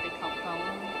揾下佢哋求救咯。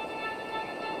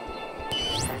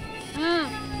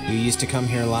You used to come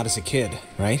here a lot as a kid,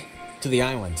 right? To the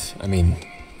island. I mean,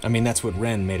 that's what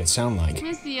Ren made it sound like.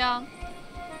 咩事啊？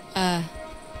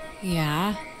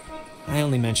 Yeah. I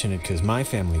only mention it because my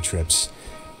family trips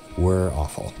were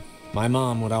awful. My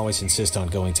mom would always insist on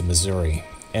going to Missouri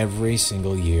every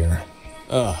single year.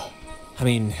 Ugh. I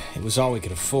mean, it was all we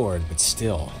could afford, but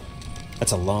still.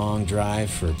 That's a long drive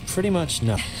for pretty much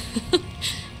nothing.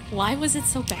 Why was it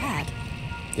so bad?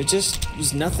 There just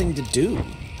was nothing to do,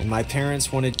 and my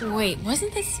parents wanted... Wait,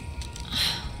 wasn't this...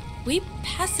 We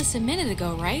passed this a minute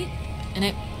ago, right? And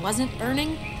it wasn't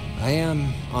burning? I,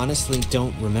 honestly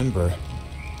don't remember.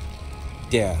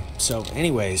 Yeah, so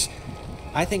anyways,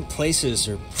 I think places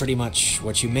are pretty much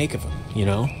what you make of them, you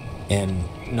know? And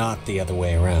not the other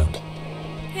way around.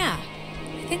 Yeah,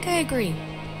 I think I agree.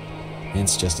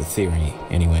 It's just a theory,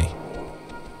 anyway.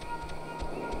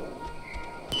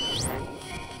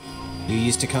 You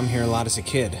used to come here a lot as a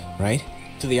kid, right?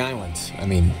 To the island. I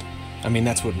mean,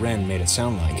 that's what Ren made it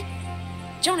sound like.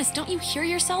 Jonas, don't you hear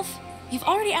yourself? You've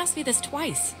already asked me this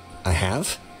twice. I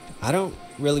have? I don't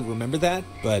really remember that,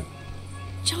 but...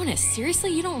 Jonas,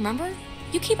 seriously, you don't remember?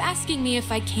 You keep asking me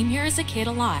if I came here as a kid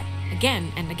a lot.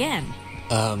 Again and again.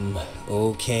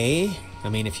 Okay. I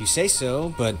mean, if you say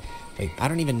so, but... Like, I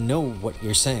don't even know what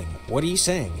you're saying. What are you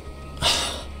saying?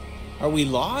 Are we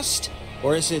lost?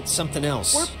 Or is it something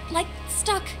else? We're, like,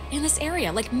 stuck in this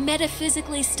area. Like,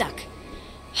 metaphysically stuck.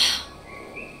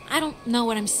 I don't know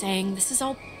what I'm saying. This is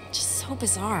all just so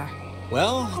bizarre.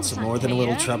 Well, it's more than a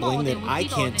little troubling that I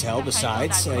can't tell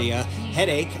besides a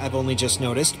headache I've only just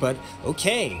noticed, but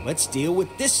okay, let's deal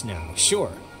with this now,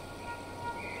 sure.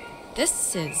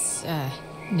 This is,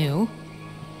 new.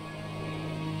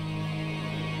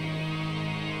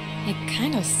 It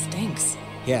kind of stinks.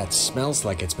 Yeah, it smells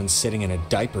like it's been sitting in a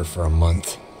diaper for a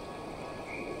month.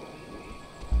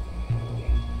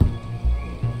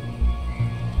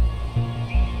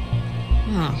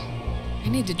 Oh. I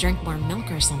need to drink more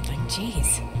milk or something.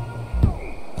 Jeez.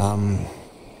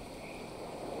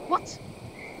 What?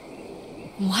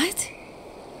 What?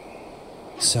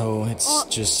 So it's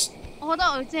just...我覺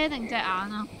得我遮定隻眼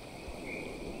啊。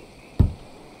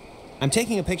I'm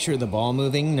taking a picture of the ball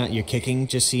moving, not your kicking,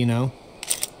 just so you know.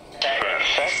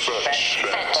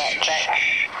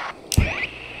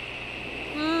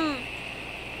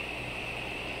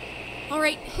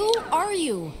 Alright, who are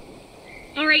you?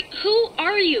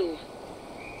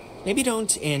 Maybe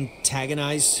don't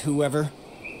antagonize whoever.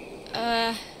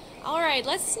 Alright,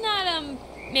 let's not,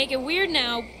 make it weird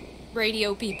now,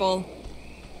 radio people.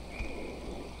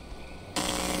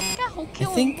 I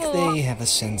think they have a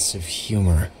sense of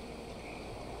humor.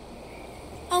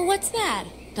 Oh, what's that?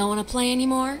 Don't want to play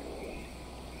anymore?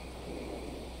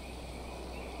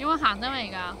 點解行得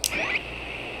未㗎？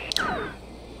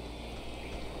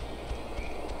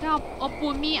等我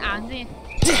半眯眼先。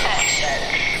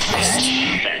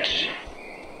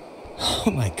Oh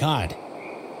my god.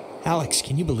 Alex,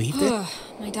 can you believe that?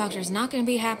 My doctor's not going to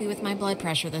be happy with my blood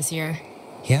pressure this year.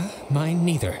 Yeah, mine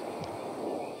neither.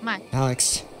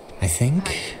 Alex, I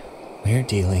think we're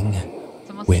dealing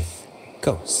with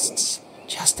ghosts.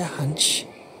 Just a hunch.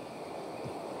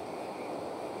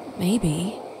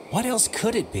 Maybe. What else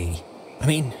could it be? I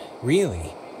mean,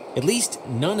 really. At least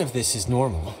none of this is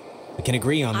normal. We can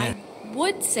agree on that. I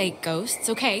would say ghosts,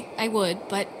 okay, I would,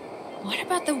 but what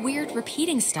about the weird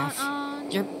repeating stuff?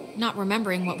 You're not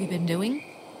remembering what we've been doing?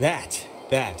 That,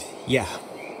 yeah.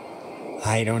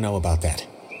 I don't know about that.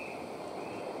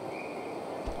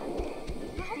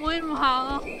 可唔可以唔行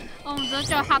啊？我唔想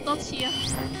再嚇多次啊！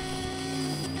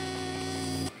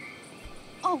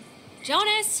 Oh,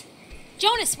 Jonas!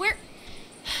 Jonas, where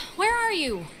are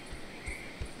you?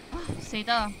 死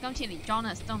得啦！今次連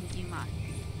Jonas 都唔見埋。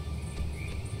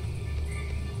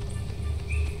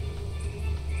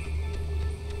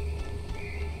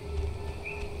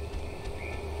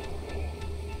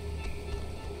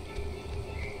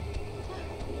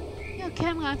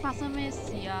cam 眼發生咩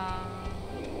事啊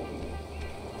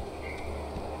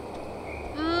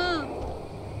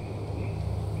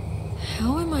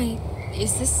？How am I?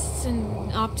 Is this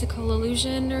an optical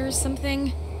illusion or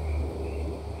something?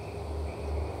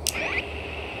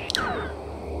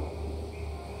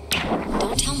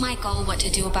 Don't tell Michael what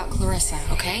to do about Clarissa,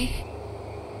 okay?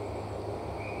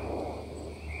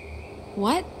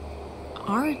 What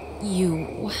are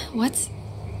you? What's...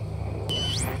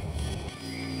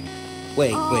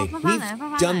 Wait,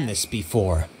 we've done this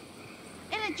before.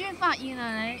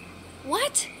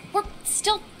 What? We're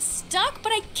still stuck,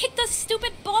 but I kicked the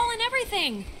stupid ball and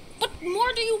everything. What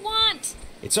more do you want?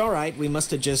 It's all right. We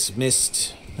must have just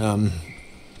missed,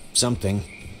 something.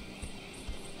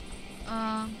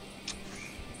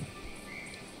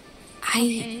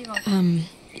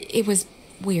 It was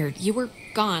weird. You were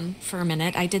gone for a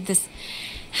minute. I did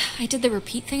the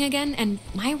repeat thing again, and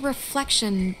my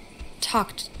reflection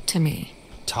talked to me.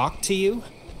 Talked to you?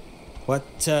 What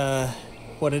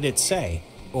did it say?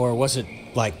 Or was it,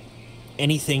 like,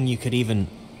 anything you could even...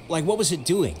 Like, what was it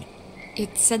doing?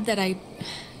 It said that I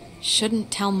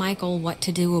shouldn't tell Michael what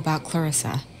to do about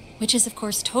Clarissa. Which is, of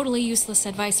course, totally useless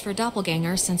advice for a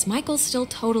doppelganger, since Michael's still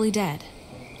totally dead.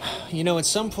 You know, at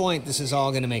some point, this is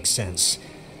all gonna make sense.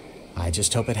 I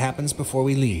just hope it happens before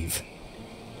we leave.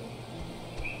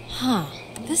 Huh.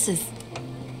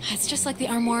 It's just like the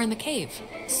armoire in the cave.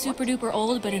 Super duper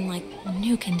old, but in, like,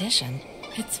 new condition.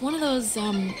 It's one of those,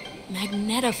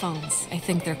 magnetophones, I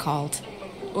think they're called.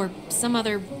 Or some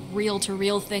other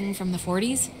reel-to-reel thing from the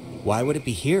 40s. Why would it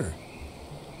be here?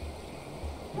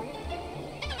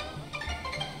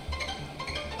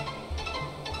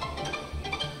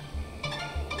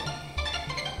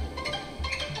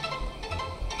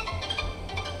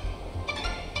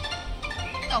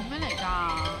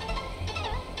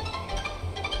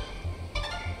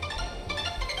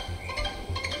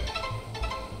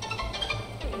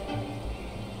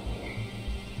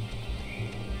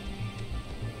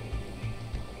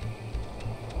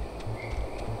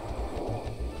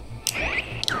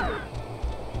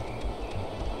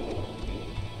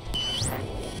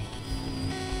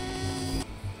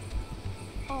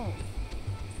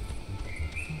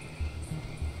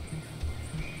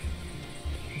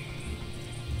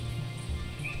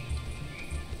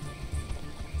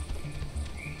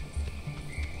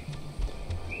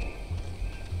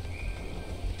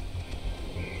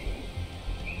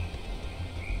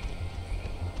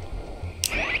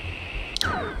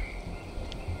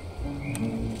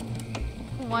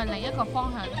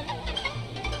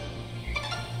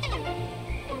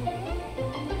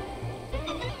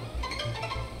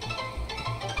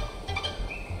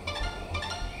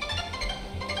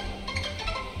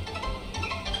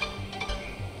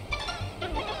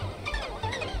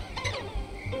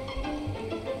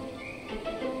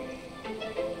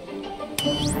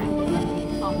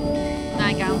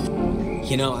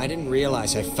 You know, I didn't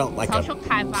realize I felt like a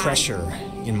pressure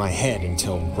in my head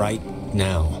until right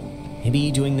now.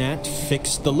 Maybe doing that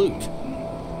fixed the loop.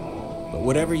 But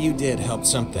whatever you did helped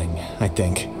something, I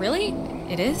think. Really?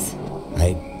 It is?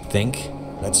 I think.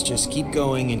 Let's just keep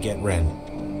going and get Ren.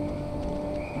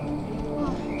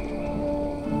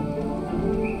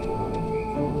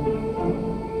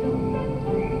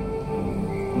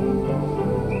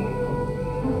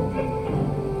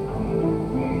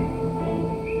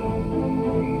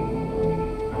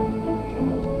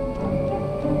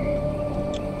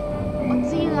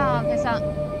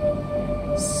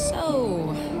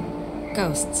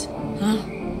 Ghosts, huh?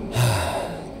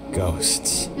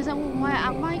 Ghosts.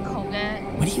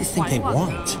 What do you think they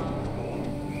want?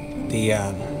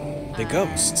 The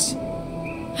ghosts.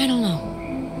 I don't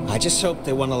know. I just hope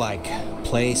they want to, like,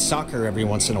 play soccer every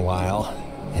once in a while,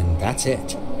 and that's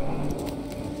it.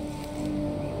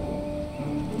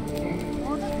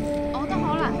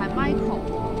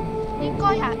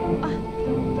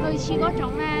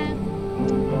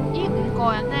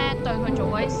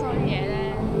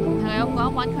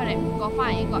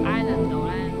 island 度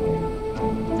咧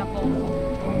就報復。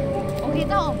我記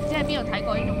得我唔知喺邊度睇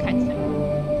過呢種劇情。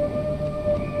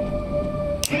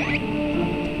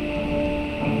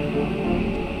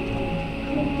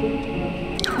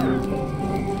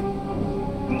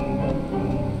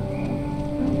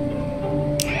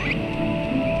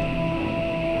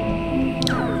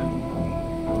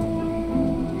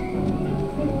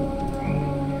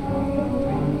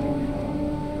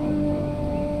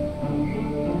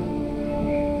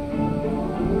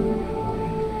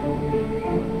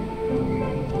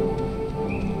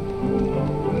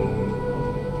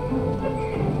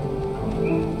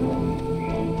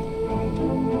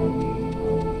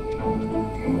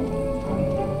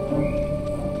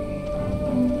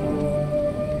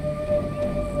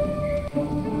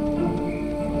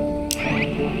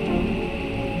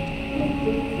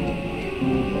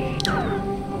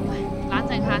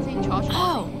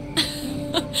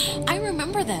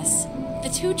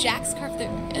two Jacks carved their...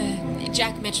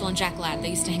 Jack Mitchell and Jack Ladd, they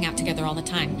used to hang out together all the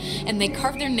time. And they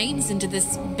carved their names into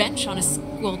this bench on a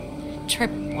school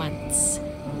trip once.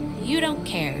 You don't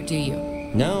care, do you?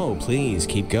 No, please,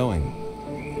 keep going.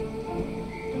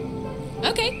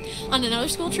 Okay, on another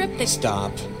school trip, they...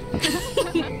 Stop.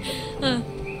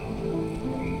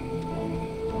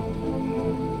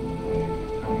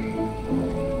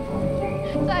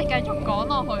 真係繼續講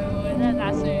落去喎，真係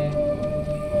打算。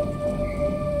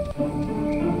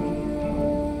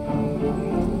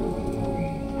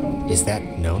Is that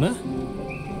Nona?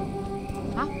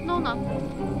 嚇 Nona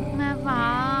咩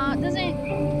話？等先，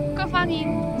佢塊面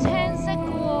青色嘅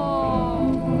喎。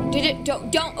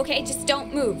Don't, okay? Just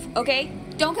don't move, okay?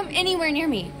 Don't come anywhere near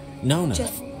me. Nona.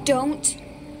 Just don't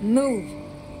move.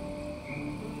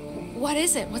 What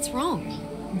is it? What's wrong?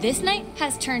 This night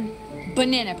has turned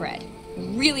banana bread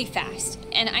really fast,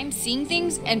 and I'm seeing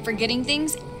things and forgetting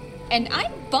things, and I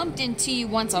bumped into you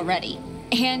once already,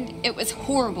 and it was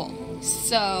horrible.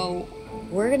 So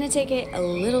we're gonna take it a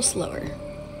little slower.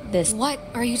 What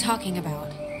are you talking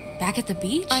about? Back at the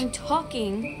beach? I'm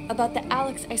talking about the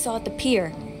Alex I saw at the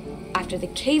pier. After the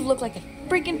cave looked like the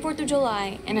freaking 4th of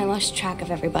July, and I lost track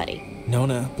of everybody.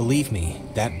 Nona, believe me,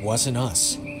 that wasn't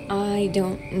us. I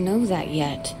don't know that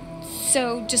yet.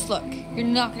 So just look, you're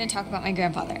not gonna talk about my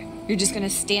grandfather. You're just gonna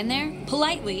stand there,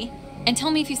 politely, and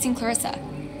tell me if you've seen Clarissa.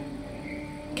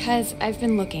 'Cause I've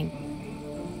been looking.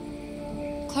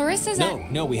 Clarissa's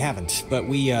No, we haven't. But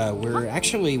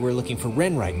we're looking for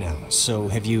Ren right now. So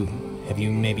have you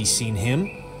maybe seen him?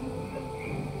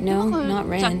 No, not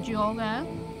Ren.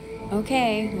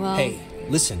 Okay, well... Hey,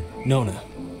 listen, Nona.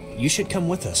 You should come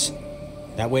with us.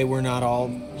 That way we're not all,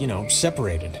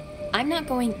 separated. I'm not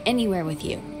going anywhere with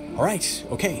you. All right,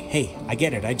 okay. Hey, I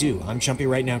get it, I do. I'm jumpy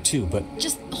right now too, but...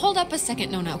 Just hold up a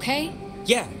second, Nona, okay?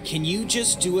 Yeah, can you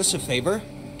just do us a favor?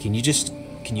 Can you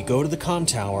go to the comm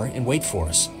tower and wait for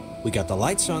us? We got the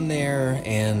lights on there,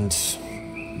 and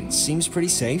it seems pretty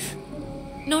safe.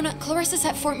 Nona, Clarissa's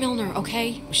at Fort Milner,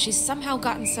 okay? She's somehow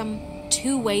gotten some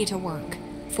two-way to work.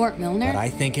 Fort Milner? But I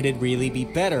think it'd really be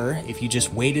better if you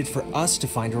just waited for us to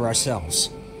find her ourselves.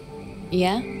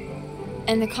 Yeah?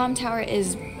 And the comm tower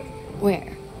is...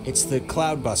 where? It's the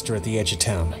Cloudbuster at the edge of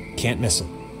town. Can't miss it.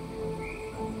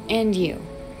 And you.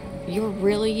 You're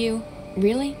really you?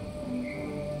 Really?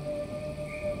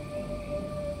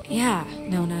 Yeah,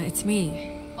 Nona, it's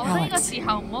me. Alex.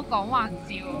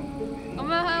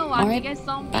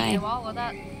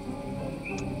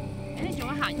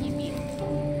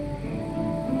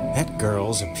 That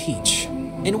girl's a peach.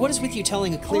 And what is with you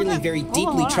telling a clearly very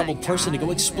deeply troubled person to go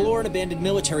explore an abandoned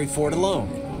military fort alone?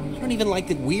 I don't even like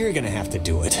that we're gonna have to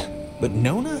do it. But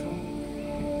Nona?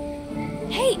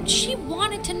 Hey, she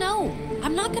wanted to know.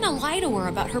 I'm not gonna lie to her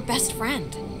about her best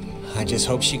friend. I just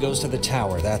hope she goes to the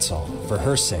tower, that's all. For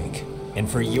her sake. And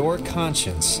for your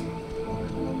conscience.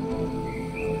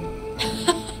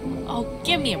 Oh,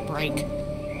 give me a break.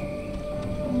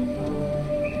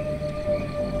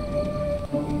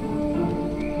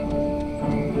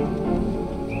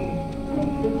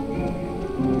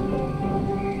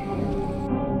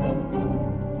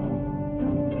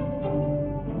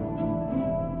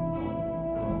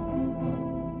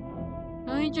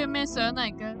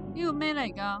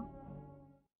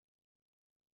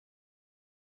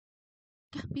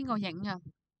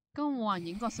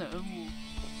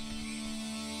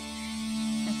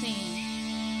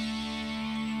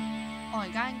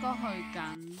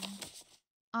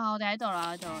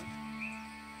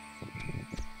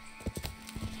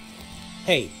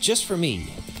 Hey, just for me,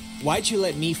 why'd you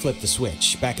let me flip the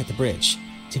switch back at the bridge?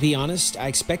 To be honest, I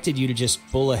expected you to just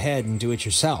bull ahead and do it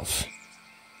yourself.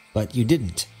 But you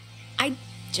didn't. I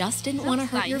just didn't want to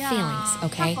hurt your feelings,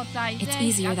 okay? It's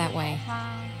easier that way.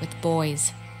 With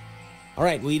boys.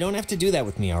 Alright, well you don't have to do that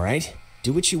with me, alright?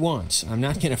 Do what you want. I'm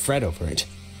not gonna fret over it.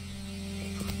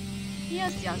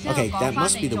 Okay, that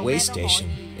must be the way station.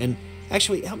 And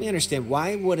actually, help me understand,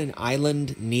 why would an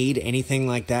island need anything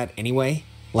like that anyway?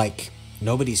 Like,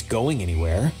 nobody's going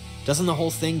anywhere. Doesn't the whole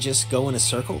thing just go in a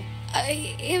circle?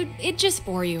 It just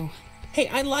bore you. Hey,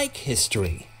 I like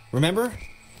history. Remember?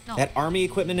 No. That army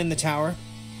equipment in the tower?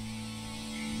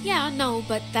 Yeah, no,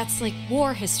 but that's like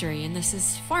war history, and this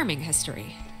is farming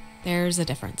history. There's a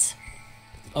difference.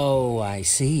 Oh, I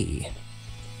see.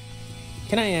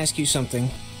 Can I ask you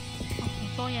something?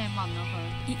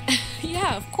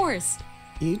 Yeah, of course.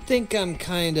 You think I'm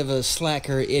kind of a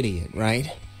slacker idiot,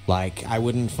 right? Like, I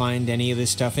wouldn't find any of this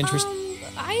stuff interesting?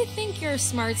 I think your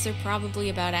smarts are probably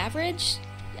about average.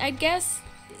 I guess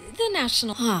the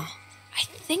national... I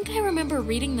think I remember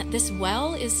reading that this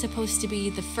well is supposed to be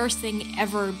the first thing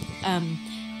ever,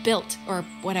 built, or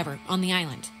whatever, on the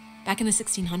island, back in the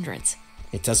 1600s.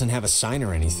 It doesn't have a sign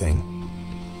or anything.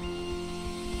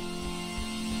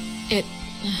 It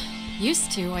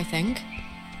used to, I think.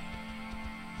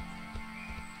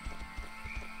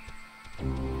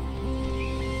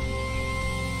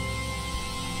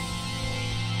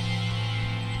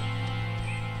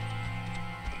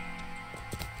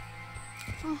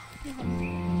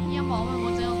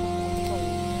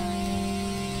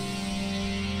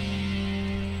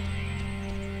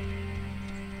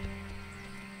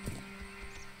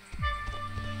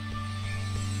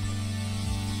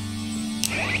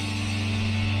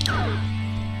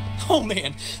 Oh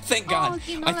man, thank God.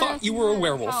 I thought you were a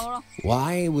werewolf.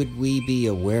 Why would we be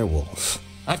a werewolf?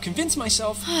 I've convinced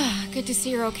myself. Good to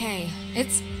see you're okay.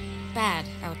 It's bad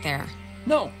out there.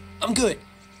 No, I'm good.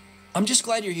 I'm just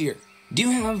glad you're here. Do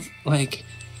you have, like,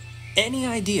 any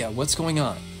idea what's going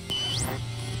on?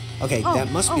 Okay,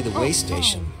 that must be the way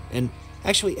station. And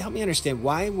actually, help me understand,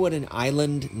 why would an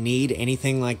island need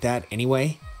anything like that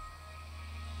anyway?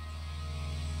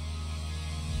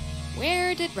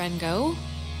 Where did Ren go?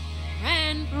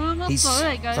 Ren! He's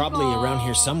probably around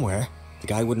here somewhere. The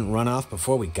guy wouldn't run off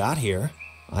before we got here.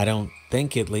 I don't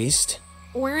think, at least.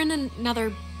 We're in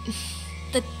another...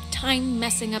 The time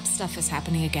messing up stuff is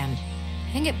happening again.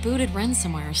 I think it booted Ren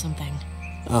somewhere or something.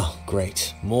 Oh,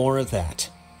 great. More of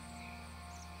that.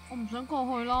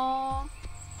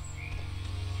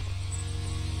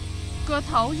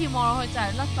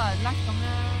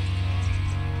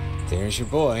 There's your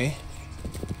boy.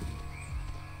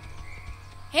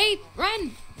 Hey,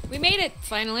 Ren! We made it,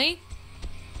 finally.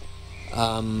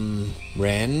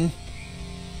 Ren?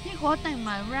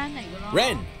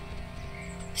 Ren!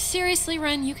 Seriously,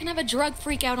 Ren, you can have a drug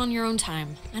freak out on your own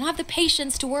time. I don't have the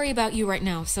patience to worry about you right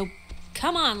now, so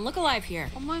come on, look alive here.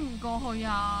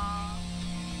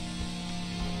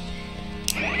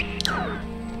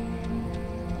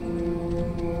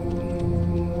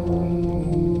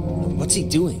 What's he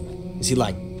doing? Is he,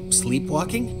 like,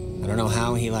 sleepwalking? I don't know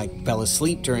how he, like, fell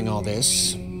asleep during all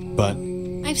this, but...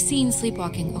 I've seen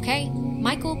sleepwalking, okay?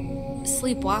 Michael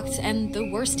sleepwalked, and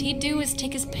the worst he'd do is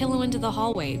take his pillow into the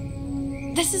hallway.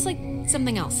 This is like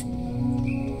something else.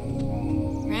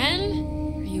 Ren?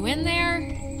 Are you in there?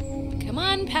 Come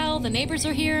on, pal, the neighbors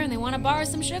are here and they want to borrow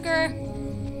some sugar.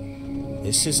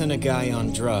 This isn't a guy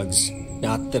on drugs.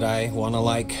 Not that I want to,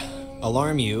 like,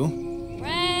 alarm you.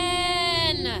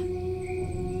 Ren!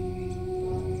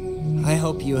 I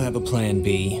hope you have a plan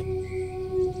B.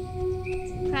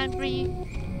 Plan B?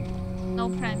 No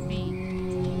plan B.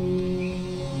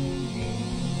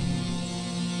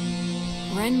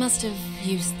 Ren must have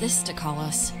used this to call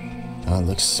us. Oh, it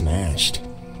looks smashed.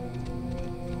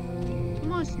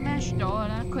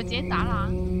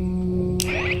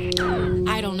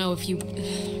 I don't know if you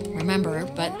remember,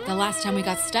 but the last time we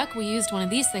got stuck, we used one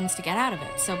of these things to get out of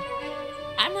it, so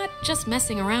I'm not just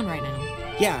messing around right now.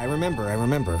 Yeah, I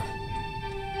remember.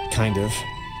 Kind of.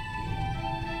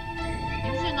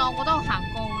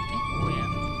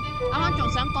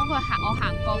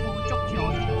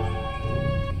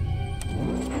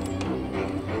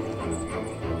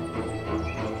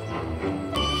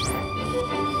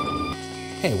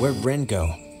 Hey, where'd Ren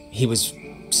go? He was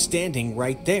standing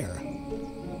right there.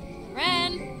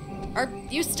 Ren, are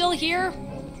you still here?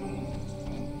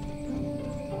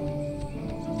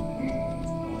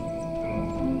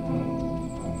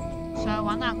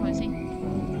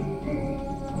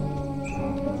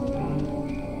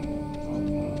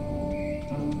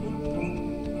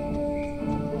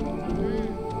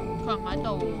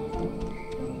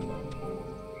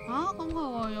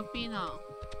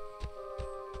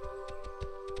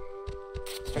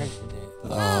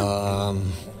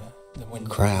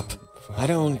 Crap. I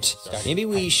don't... Maybe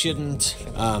we shouldn't,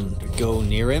 go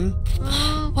near him?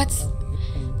 What's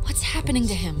happening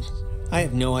to him? I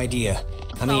have no idea.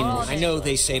 I mean, I know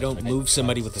they say don't move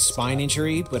somebody with a spine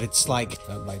injury, but it's like,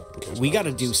 we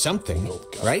gotta do something,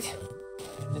 right?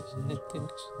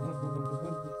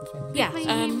 Yeah,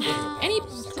 any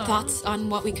thoughts on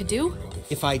what we could do?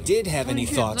 If I did have any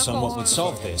thoughts on what would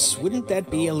solve this, wouldn't that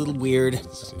be a little weird?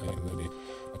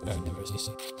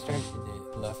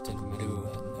 Left in blue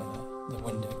and the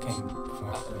window came from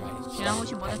the right.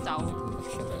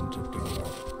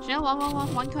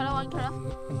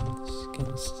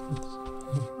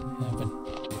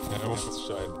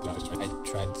 I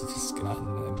tried to scan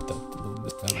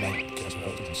the light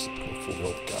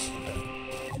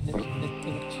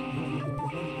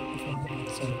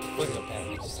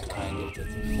just kind of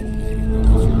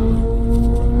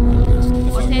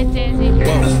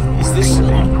Whoa,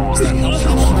 is that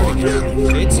helping?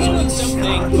 It's doing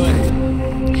something, but...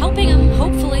 Helping him,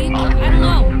 hopefully.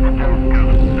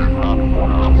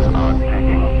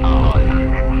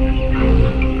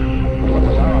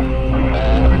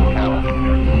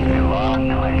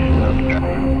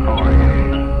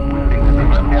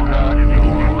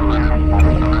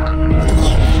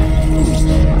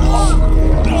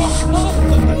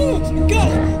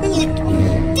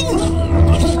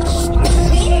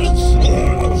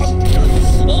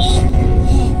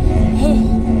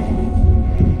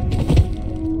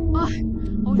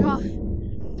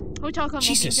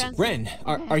 Jesus, Ren,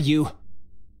 are you...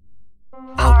 Oh,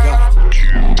 God.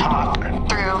 Talk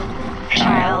through,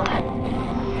 child.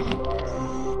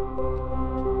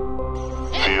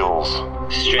 Feels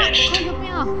stretched.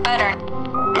 Better.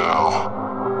 now.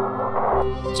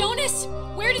 Jonas,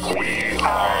 where did you... We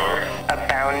are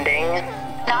abounding.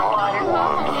 Not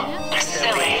one.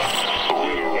 Silly.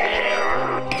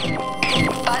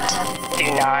 But do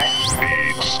not Be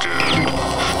still.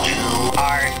 You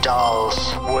our dolls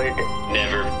would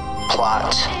never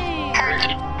plot. Hurt.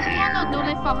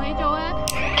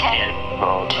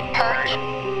 cannot Hurt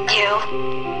you.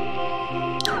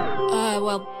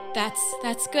 Well,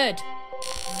 that's good.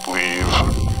 leave.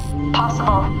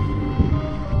 Possible.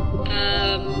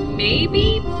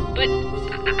 Maybe, but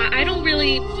I don't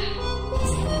really...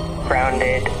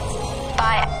 Grounded.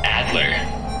 By Adler.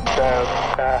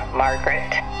 the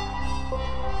Margaret.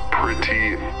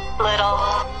 Pretty. Little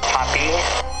Poppy.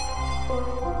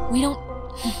 We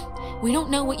don't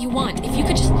know what you want. If you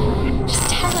could just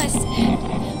tell us,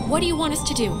 what do you want us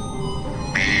to do?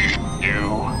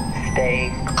 You.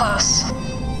 Stay close.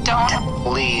 Don't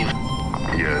Leave.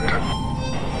 Yet.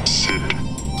 Sit.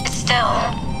 still.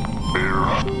 Bear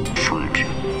fruit.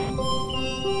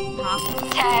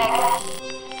 Tag.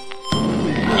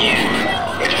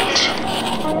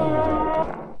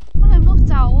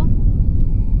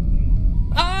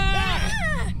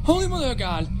 Holy mother of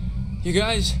God. You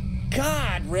guys...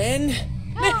 God, Ren!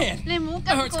 Man!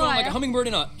 My heart's going like a hummingbird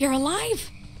in a... You're alive.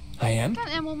 I am?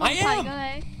 I am!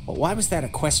 Well, why was that a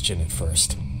question at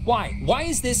first? Why? Why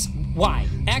is this... Why?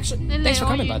 Actually, thanks for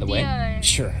coming, by the way.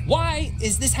 Sure. Why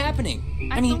is this happening?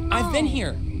 I mean, I've been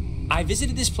here. I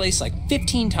visited this place like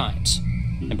 15 times.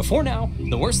 And before now,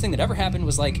 the worst thing that ever happened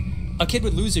was like a kid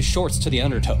would lose his shorts to the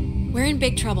undertow. We're in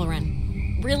big trouble,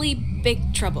 Ren. Really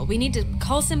big trouble. We need to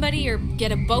call somebody or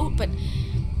get a boat, but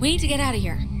we need to get out of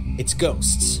here. It's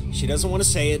ghosts. She doesn't want to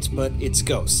say it, but it's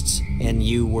ghosts. And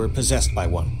you were possessed by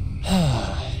one.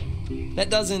 That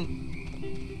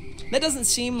doesn't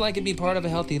seem like it'd be part of a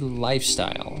healthy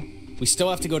lifestyle. We still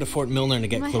have to go to Fort Milner to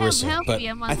get Clarissa, but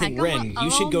I think, Ren, you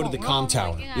should go to the comm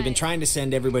tower. We've been trying to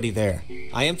send everybody there.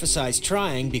 I emphasize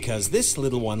trying because this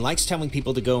little one likes telling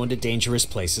people to go into dangerous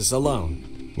places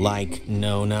alone. Like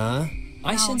Nona.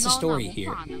 I sense a story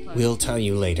here. We'll tell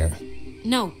you later.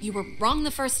 No, you were wrong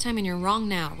the first time and you're wrong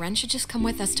now. Ren should just come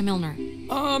with us to Milner.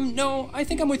 No, I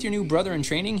think I'm with your new brother in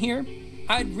training here.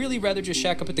 I'd really rather just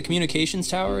shack up at the communications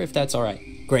tower if that's all right.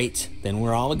 Great, then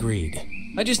we're all agreed.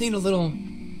 I just need a little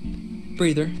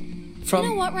breather from... You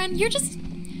know what, Ren?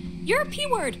 You're a P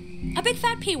word. A big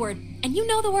fat P word. And you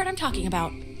know the word I'm talking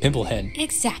about. Pimplehead.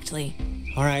 Exactly.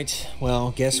 All right,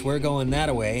 well, guess we're going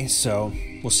that way, so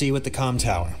we'll see you at the comm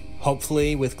tower.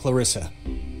 Hopefully with Clarissa.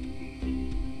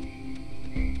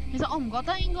 其實我唔覺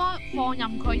得應該放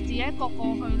任佢自己一個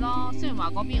過去咯，雖然話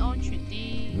嗰邊安全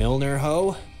啲。Milner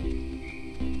Ho?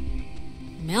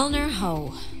 Milner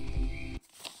Ho.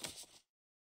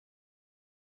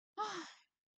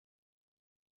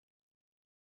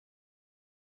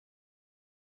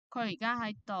 佢而家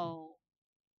喺度。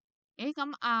咦？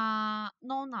咁阿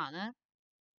Nona 呢？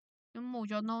咁冇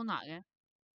咗 Nona 嘅？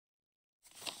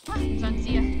唔想知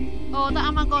啊！我覺得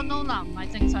啱啱嗰個 Nona 唔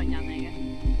係正常人嚟嘅。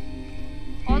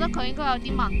我覺得佢應該有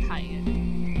啲問題嘅。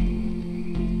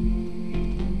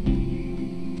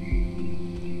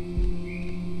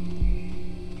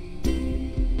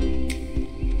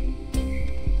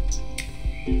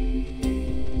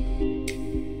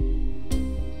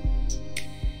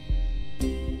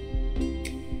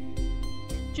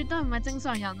絕對唔係正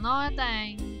常人咯，一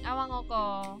定啱啱嗰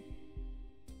個。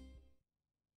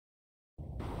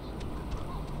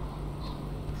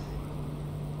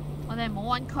我哋唔好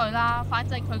揾佢啦，反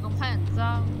正佢咁乞人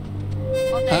憎。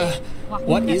我哋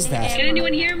What is that? Can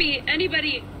anyone hear me?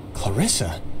 Anybody?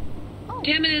 Clarissa?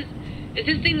 Damn it, is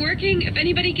this thing working? If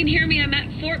anybody can hear me, I'm at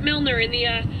Fort Milner in the,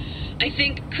 I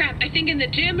think in the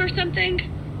gym or something?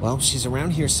 Well, she's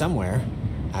around here somewhere.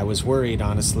 I was worried,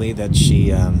 honestly, that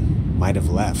she, might have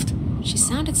left. She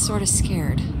sounded sort of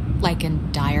scared. Like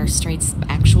in dire straits,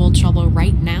 actual trouble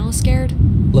right now scared?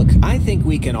 Look, I think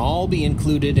we can all be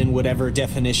included in whatever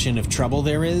definition of trouble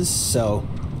there is, so...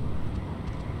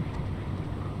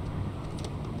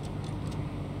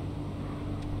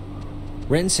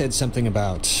 Ren said something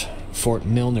about Fort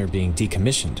Milner being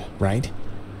decommissioned, right?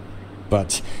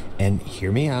 But, and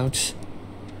hear me out,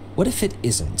 what if it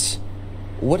isn't?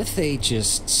 What if they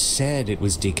just said it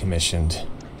was decommissioned?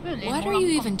 What are you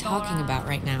even talking about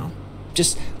right now?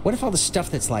 Just, what if all the stuff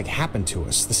that's, like, happened to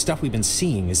us, the stuff we've been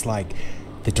seeing, is, like,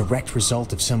 the direct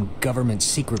result of some government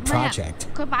secret project.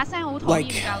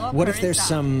 Like, what if there's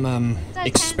some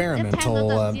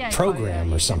experimental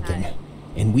program or something?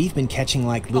 And we've been catching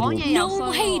like little... No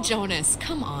way, Jonas.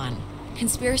 Come on.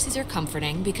 Conspiracies are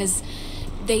comforting because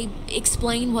they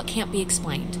explain what can't be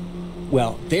explained.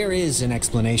 Well, there is an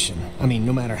explanation. I mean,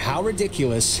 no matter how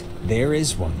ridiculous, there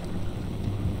is one.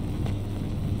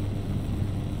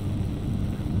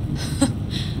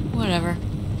 Whatever.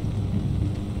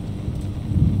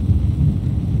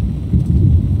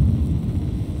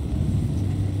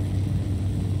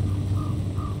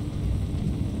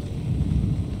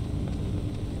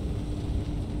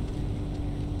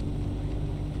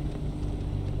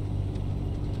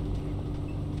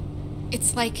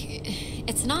 It's like,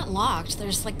 it's not locked.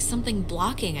 There's like something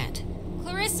blocking it.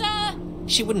 Clarissa!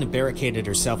 She wouldn't have barricaded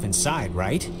herself inside,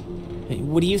 right?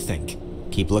 What do you think?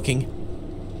 Keep looking?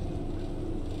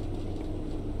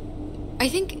 I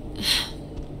think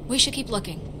we should keep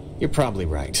looking. You're probably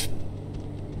right.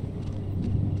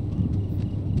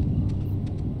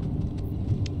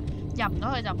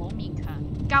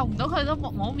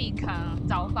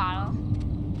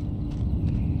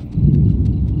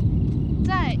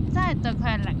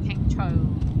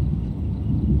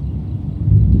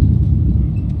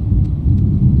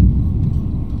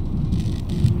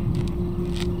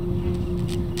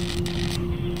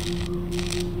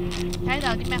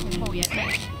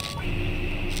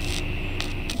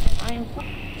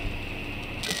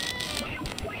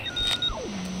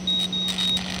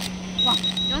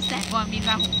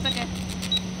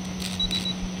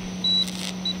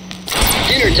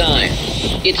 Dinner time.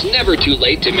 It's never too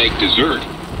late to make dessert.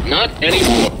 Not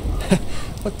anymore.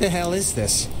 What the hell is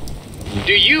this?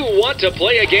 Do you want to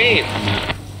play a game?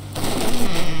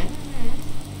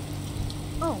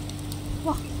 Oh.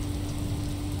 Wow.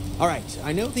 Alright,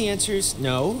 I know the answer's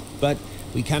no, but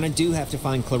we kind of do have to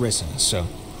find Clarissa, so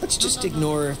let's just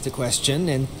ignore the question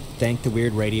and thank the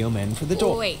weird radio men for the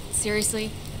door. Wait,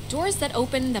 seriously? Doors that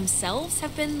open themselves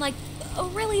have been, like, a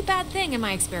really bad thing in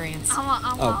my experience.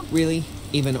 Oh, really?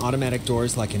 Even automatic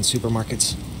doors like in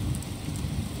supermarkets?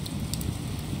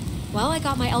 Well, I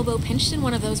got my elbow pinched in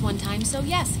one of those one time, so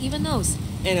yes, even those.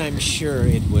 And I'm sure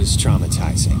it was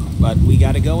traumatizing, but we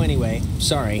gotta go anyway.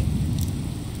 Sorry.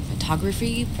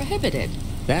 Photography prohibited.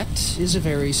 That is a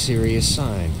very serious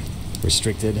sign.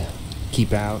 Restricted.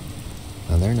 Keep out.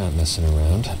 Well, they're not messing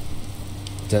around.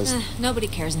 Nobody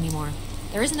cares anymore.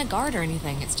 There isn't a guard or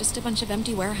anything. It's just a bunch of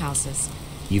empty warehouses.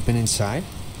 You've been inside?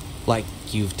 Like,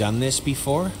 you've done this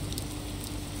before?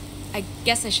 I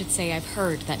guess I should say I've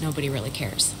heard that nobody really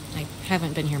cares. I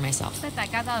haven't been here myself.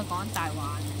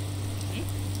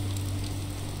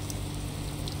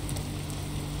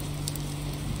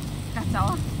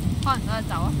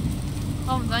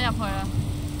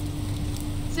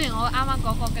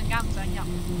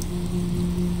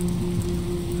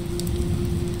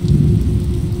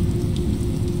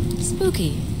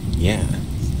 Spooky. Yeah.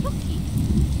 Spooky.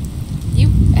 You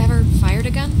ever fired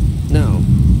a gun? No.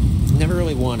 Never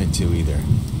really wanted to either.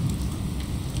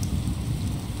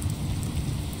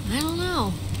 I don't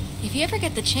know. If you ever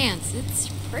get the chance, it's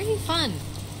pretty fun.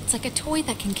 It's like a toy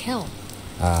that can kill.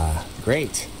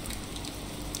 Great.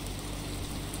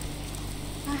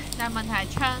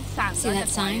 See that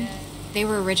sign? They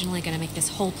were originally going to make this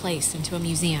whole place into a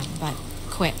museum, but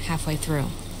quit halfway through.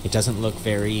 It doesn't look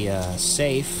very,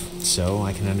 safe, so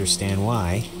I can understand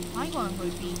why. OK，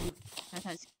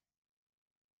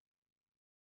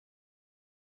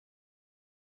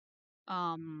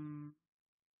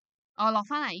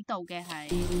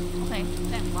 即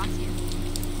係唔關事。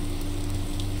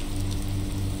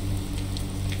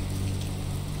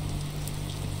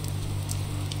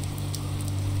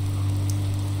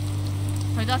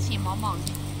去多次望一望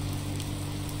先。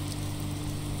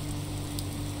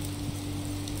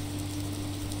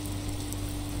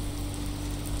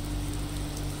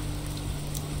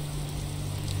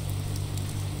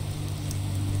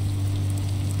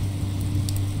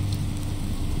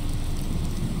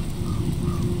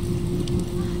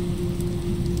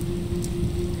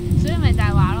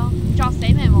作死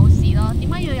咪冇事咯，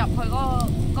點解要入去嗰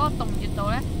個洞穴度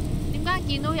咧？點解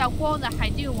見到有光就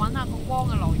係都要揾下個光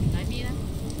嘅來源喺邊咧？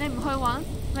你唔去揾，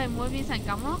咪唔會變成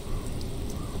咁咯。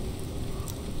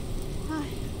唉。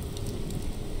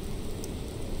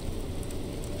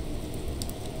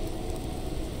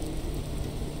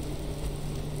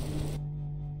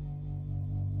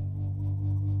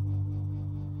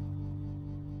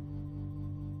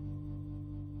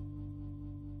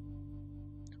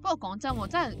不過講真喎，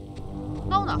真係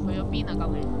Lona 去咗邊啊？究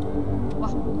竟？哇，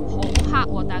好黑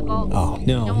喎，大哥。Oh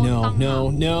no no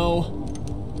no no!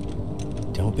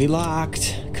 Don't be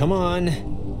locked. Come on.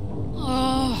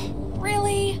 Oh,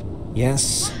 really?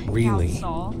 Yes, really.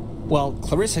 Well,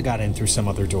 Clarissa got in through some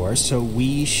other door, so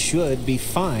we should be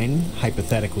fine,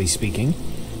 hypothetically speaking.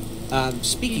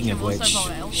 Speaking of which,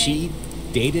 she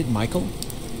dated Michael?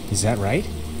 Is that right?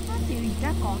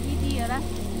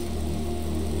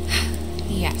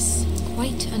 Yes,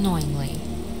 quite annoyingly.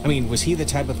 I mean, was he the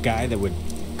type of guy that would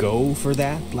go for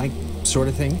that, like, sort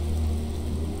of thing?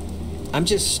 I'm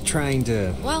just trying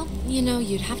to... Well, you know,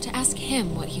 you'd have to ask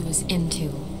him what he was into,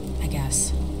 I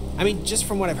guess. I mean, just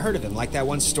from what I've heard of him, like that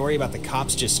one story about the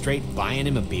cops just straight buying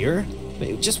him a beer?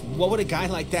 Just what would a guy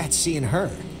like that see in her?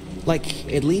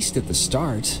 Like, at least at the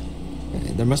start.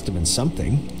 There must have been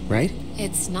something, right?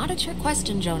 It's not a trick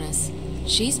question, Jonas.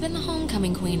 She's been the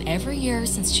homecoming queen every year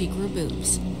since she grew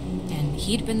boobs. And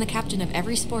he'd been the captain of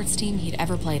every sports team he'd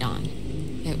ever played on.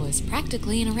 It was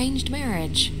practically an arranged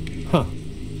marriage. Huh.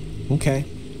 Okay.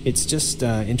 It's just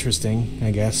interesting,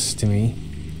 I guess, to me.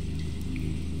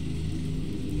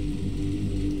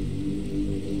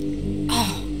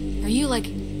 Oh, are you, like,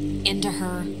 into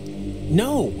her?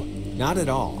 No, not at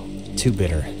all. Too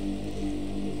bitter.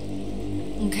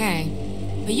 Okay.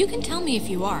 But you can tell me if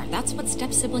you are. That's what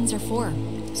step-siblings are for.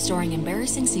 Storing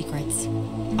embarrassing secrets.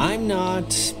 I'm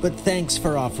not, but thanks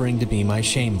for offering to be my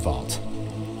shame vault.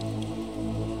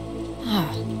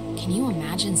 Can you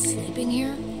imagine sleeping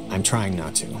here? I'm trying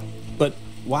not to. But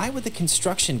why would the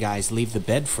construction guys leave the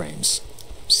bed frames?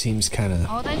 Seems kind of...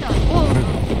 kind of morbid.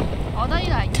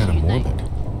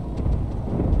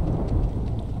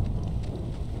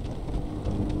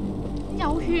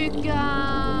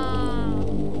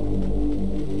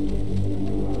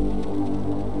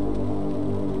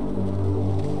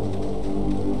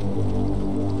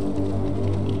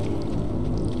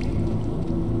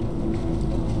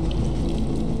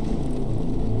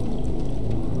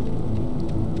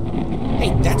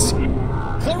 Hey, that's...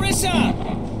 Clarissa!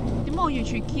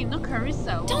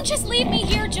 Don't just leave me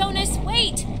here, Jonas.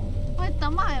 Wait!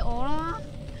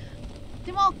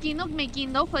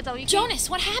 Jonas,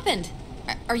 what happened?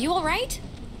 Are you all right?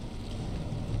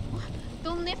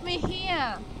 Don't leave me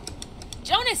here.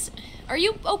 Jonas, are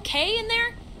you okay in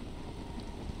there?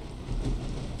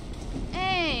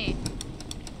 Hey.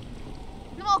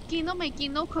 咁我見都未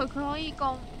見到佢，佢可以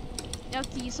咁有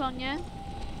自信嘅。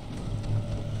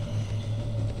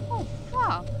Oh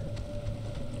fuck！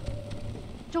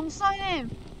 仲衰添，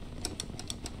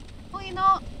我見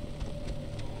到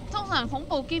通常恐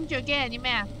怖game最驚係啲咩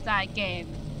啊？就係鏡。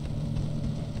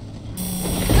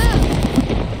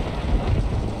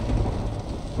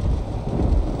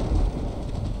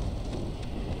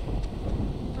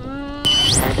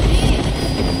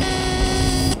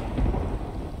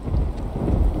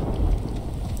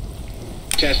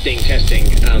Testing.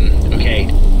 Okay.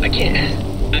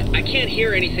 I can't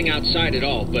hear anything outside at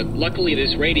all, but luckily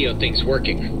this radio thing's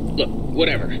working. Look,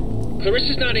 whatever.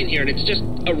 Clarissa's not in here, and it's just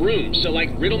a room, so,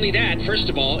 like, riddle me that, first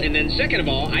of all, and then second of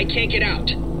all, I can't get out.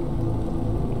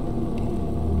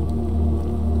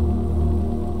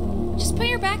 Just put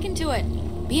your back into it.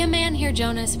 Be a man here,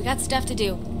 Jonas. We got stuff to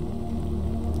do.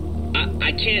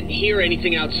 I can't hear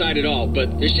anything outside at all,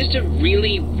 but there's just a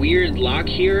really weird lock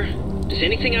here. Does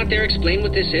anything out there explain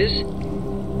what this is?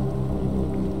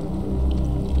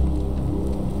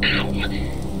 Ow.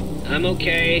 I'm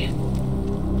okay.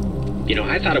 You know,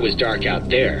 I thought it was dark out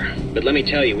there, but let me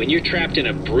tell you, when you're trapped in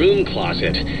a broom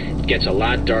closet, it gets a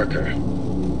lot darker.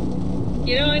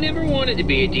 You know, I never wanted to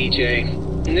be a DJ,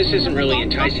 and this isn't really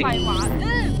enticing.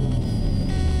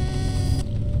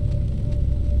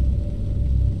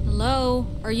 Hello?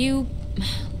 Are you...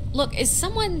 Look, is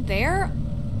someone there?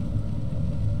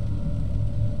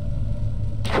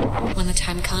 When the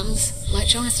time comes, let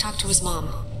Jonas talk to his mom.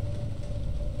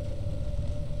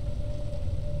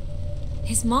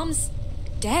 His mom's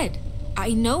dead.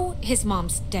 I know his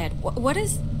mom's dead. What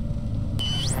is...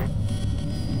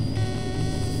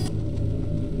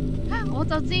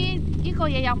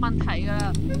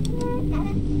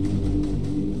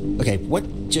 Okay,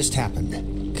 what just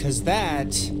happened? 'Cause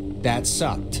that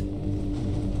sucked.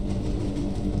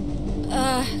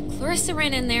 Clarissa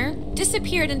ran in there,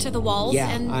 disappeared into the walls, yeah,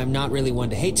 and... I'm not really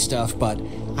one to hate stuff, but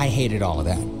I hated all of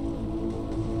that.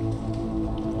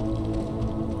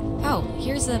 Oh,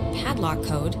 here's a padlock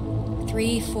code.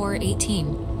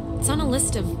 3418. It's on a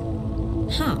list of...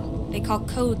 They call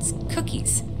codes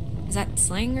cookies. Is that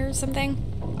slang or something?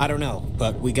 I don't know,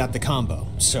 but we got the combo,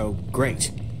 so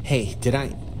great. Hey,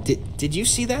 did you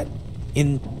see that?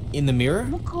 In the mirror?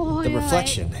 The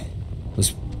reflection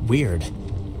was weird.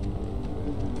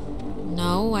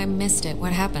 No, I missed it.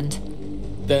 What happened?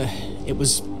 It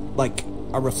was like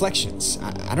a reflection.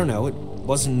 I don't know. It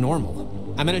wasn't normal.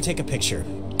 I'm gonna take a picture,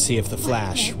 see if the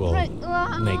flash will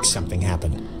make something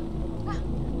happen.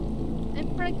 你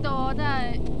break 到我真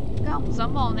係，我唔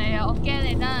想望你啊！我驚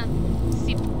你真係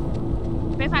攝，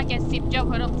俾塊鏡攝咗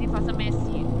入去都唔知發生咩事。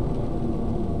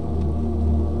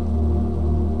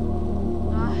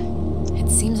It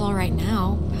seems all right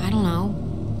now. I don't know.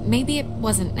 Maybe it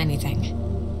wasn't anything.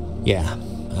 Yeah,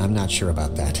 I'm not sure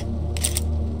about that.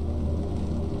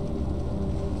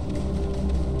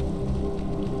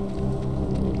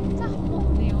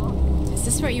 Is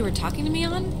this what you were talking to me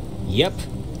on? Yep.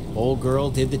 Old girl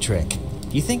did the trick.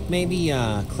 You think maybe,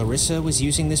 Clarissa was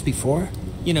using this before?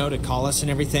 You know, to call us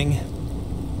and everything?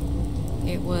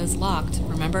 It was locked,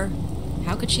 remember?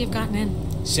 How could she have gotten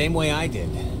in? Same way I did.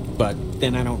 But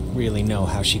then I don't really know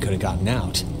how she could have gotten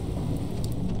out.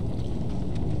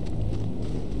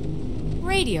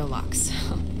 Radio locks.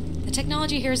 The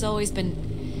technology here has always been...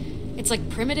 It's like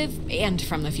primitive and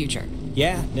from the future.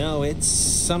 Yeah, no, it's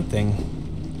something.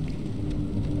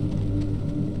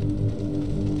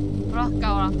 好啦，夠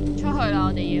啦，出去啦！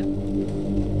我哋要，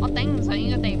我頂唔順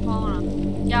呢個地方啦，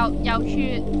又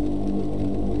血，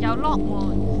又 lock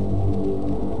門，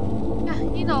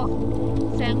呢度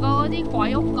成個嗰啲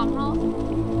鬼屋咁咯。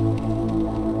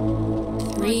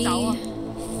3,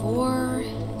 4,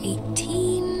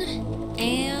 18,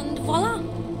 and voila!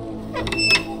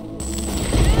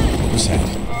 Who's that?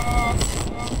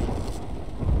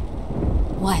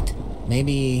 What?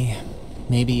 Maybe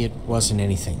it wasn't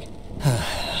anything.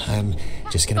 I'm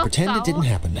just gonna pretend it didn't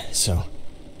happen, so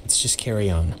let's just carry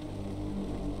on.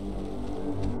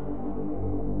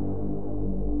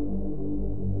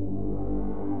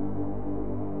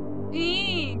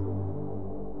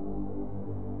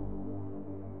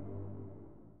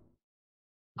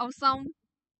 Awesome.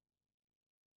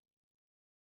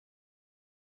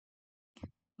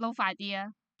 撈快啲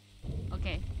啊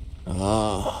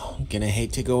 ！OK。Oh, gonna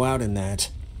hate to go out in that.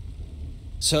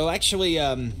 So actually,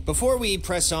 before we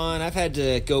press on, I've had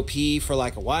to go pee for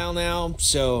like a while now,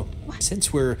 so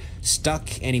since we're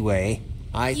stuck anyway,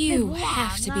 You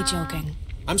have to be joking.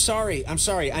 I'm sorry.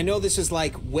 I know this is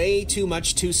like way too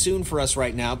much too soon for us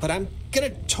right now, but I'm gonna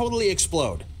totally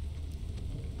explode.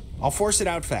 I'll force it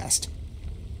out fast.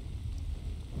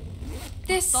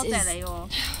 This is...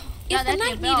 If the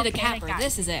night needed a capper,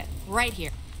 this is it. Right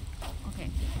here.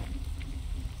 OK。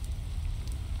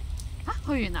嚇，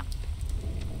去完啦！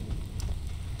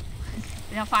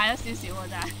又快咗少少喎，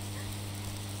真係。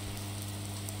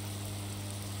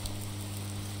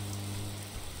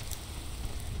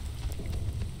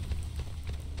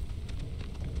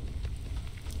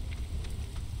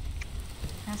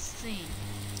Let's see.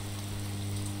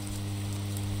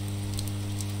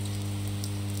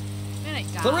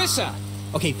 Clarissa!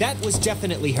 Okay, that was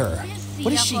definitely her.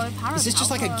 What is she? Is this just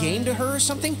like a game to her or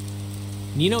something?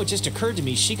 You know, it just occurred to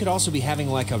me she could also be having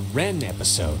like a Ren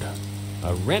episode.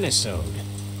 A Renisode.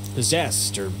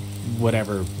 Possessed, or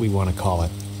whatever we want to call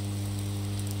it.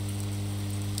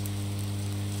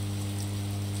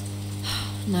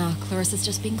 No, Clarissa's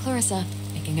just being Clarissa,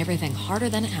 making everything harder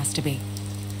than it has to be.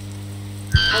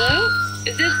 Hello?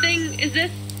 Is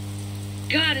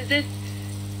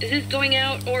this going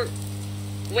out, or...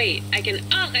 Wait, I can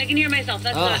hear myself,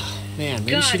 that's not... Man,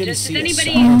 maybe she didn't see us.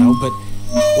 Anybody... I don't know, but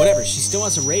whatever, she still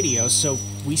has a radio, so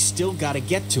we still gotta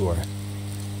get to her.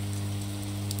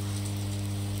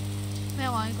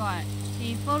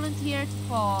 He volunteered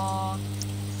for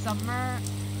summer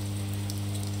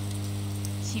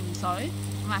潛水，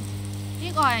唔係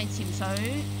呢個係潛水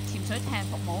艇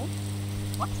服務。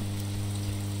What？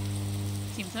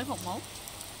 潛水服務？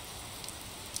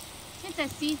一隻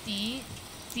獅子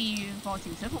自願課潛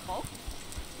水服務？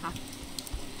嚇！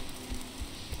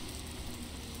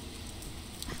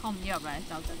我唔要入嚟，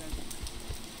走。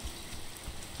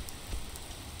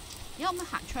而家可唔可以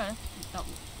行出去咧？唔得。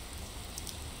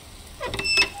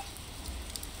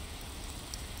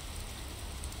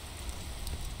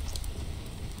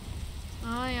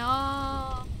哎呀，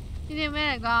呢啲係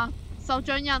咩嚟㗎？手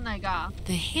掌印嚟㗎。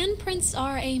The handprints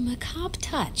are a macabre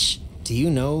touch. Do you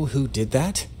know who did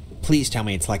that? Please tell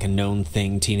me it's like a known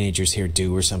thing teenagers here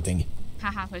do or something.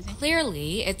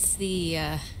 Clearly, it's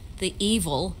the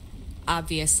evil,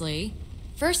 obviously.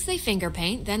 First they finger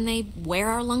paint, then they wear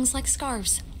our lungs like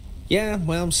scarves. Yeah,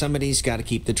 well, somebody's got to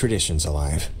keep the traditions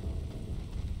alive.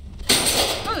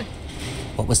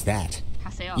 What was that?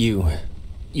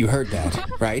 You heard that,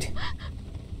 right?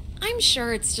 I'm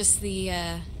sure it's just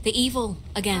the evil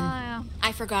again.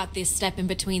 I forgot this step in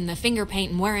between the finger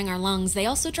paint and wearing our lungs. They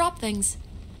also drop things.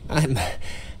 I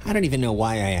don't even know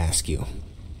why I ask you.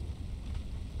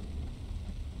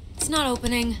 It's not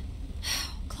opening.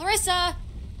 Clarissa!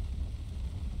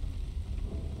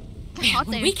 Man,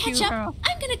 when we catch up,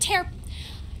 I'm gonna tear...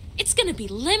 It's gonna be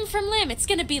limb from limb. It's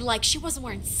gonna be like she wasn't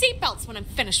wearing seatbelts when I'm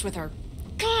finished with her.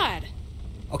 God.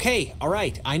 Okay, all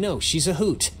right, I know, she's a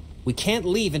hoot. We can't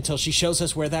leave until she shows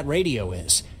us where that radio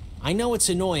is. I know it's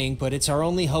annoying, but it's our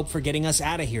only hope for getting us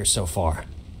out of here so far.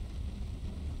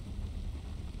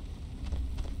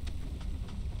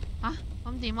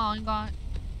 咁點啊？我應該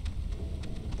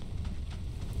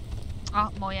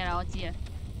冇嘢啦，我知啊。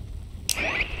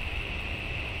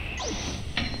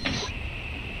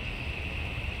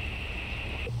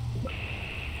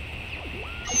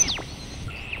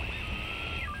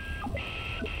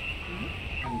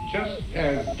Just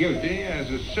as guilty as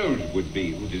a soldier would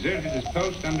be who deserted his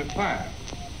post under fire.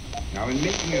 Now, in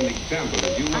making an example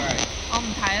of you,我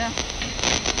唔睇啦，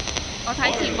我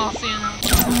睇字幕算啦。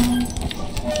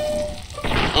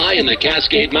High in the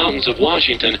Cascade Mountains of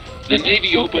Washington, the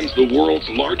Navy opens the world's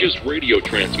largest radio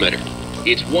transmitter.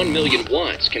 Its 1 million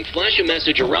watts can flash a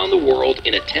message around the world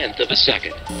in a tenth of a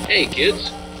second. Hey,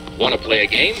 kids, want to play a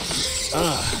game?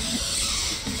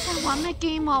 玩咩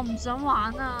game 啊？我唔想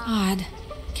玩啊。God,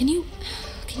 can you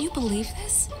believe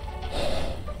this?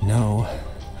 No,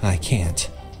 I can't.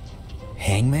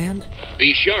 Hangman?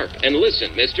 Be sharp and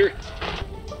listen, mister.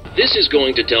 This is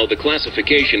going to tell the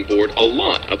classification board a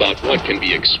lot about what can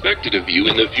be expected of you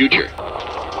in the future.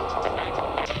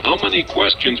 How many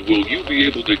questions will you be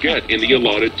able to get in the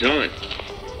allotted time?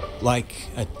 Like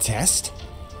a test?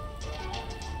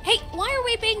 Hey, why are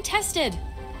we being tested?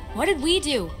 What did we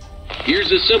do?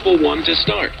 Here's a simple one to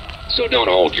start, so don't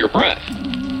hold your breath.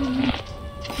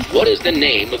 What is the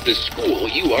name of the school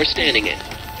you are standing in?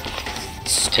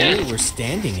 School 10. We're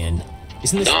standing in?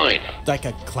 Isn't this 9. like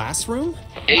a classroom?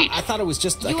 8. I thought it was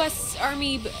just like... U.S.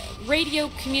 Army Radio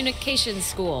Communications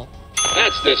School.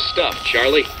 That's the stuff,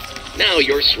 Charlie. Now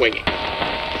you're swinging.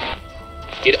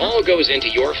 It all goes into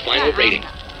your final rating.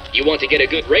 You want to get a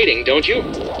good rating, don't you?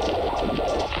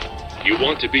 You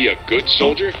want to be a good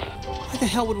soldier? Why the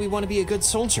hell would we want to be a good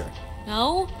soldier?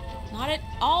 No, not at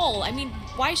all. I mean,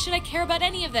 why should I care about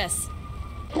any of this?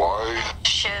 Why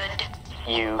should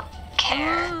you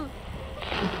care?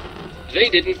 They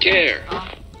didn't care.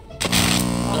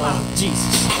 Oh,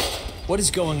 Jesus. What is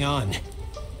going on?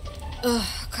 Ugh,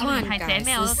 come on, guys.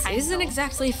 This isn't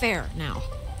exactly fair now.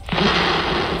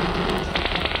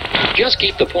 Just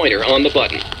keep the pointer on the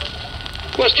button.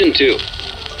 Question 2.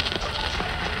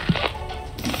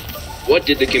 What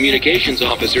did the communications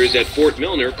officers at Fort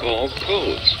Milner call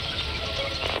codes?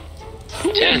 Who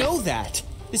would 10. know that?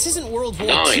 This isn't World War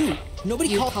 9. II.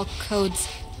 Nobody call codes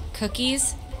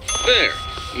cookies? There.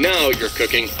 Now you're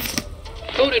cooking.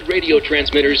 Coded radio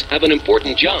transmitters have an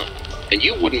important job, and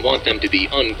you wouldn't want them to be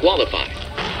unqualified.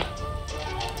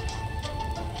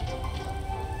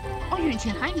 我完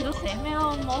全睇唔到寫咩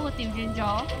咯，摸個調轉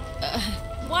咗。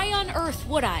Why on earth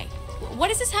would I? What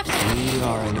does this have to do? We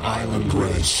are an island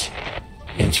race,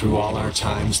 and through all our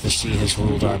times, the sea has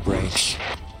ruled our brakes.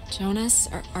 Jonas,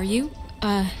 are you,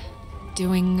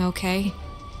 doing okay?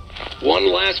 One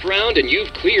last round and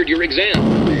you've cleared your exam.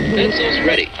 Pencils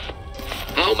ready.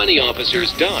 How many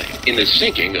officers died in the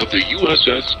sinking of the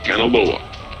USS Kanaloa?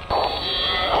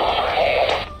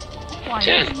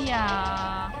 10.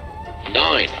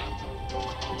 9.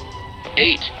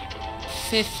 8.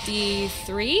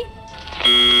 53?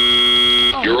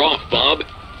 You're off, Bob.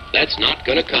 That's not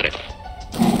gonna cut it.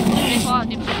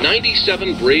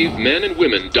 97 brave men and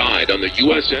women died on the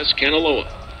USS Kanaloa.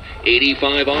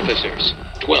 85 officers,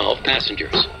 12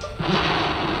 passengers.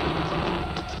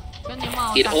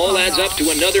 It all adds up to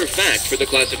another fact for the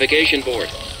classification board.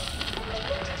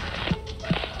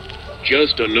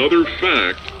 Just another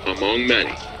fact among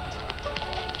many.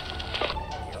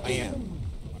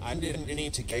 I didn't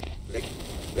need to get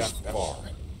that far.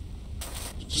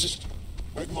 Just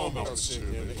my mom out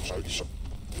sitting there and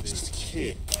this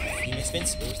kid. You miss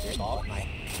Vince? My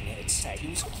it's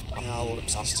now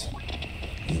obsessed.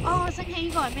 哦，我醒起呢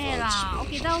個係咩啦？我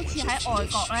記得好似喺外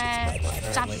國咧，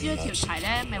集書嗰條題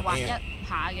咧，咪畫一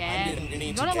下嘅。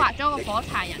如果你畫咗個火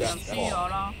柴人，就輸咗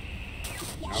咯。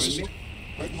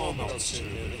My mom out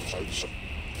sitting there and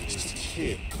this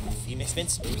kid. You miss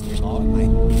Vince? My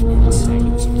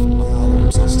it's now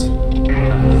obsessed.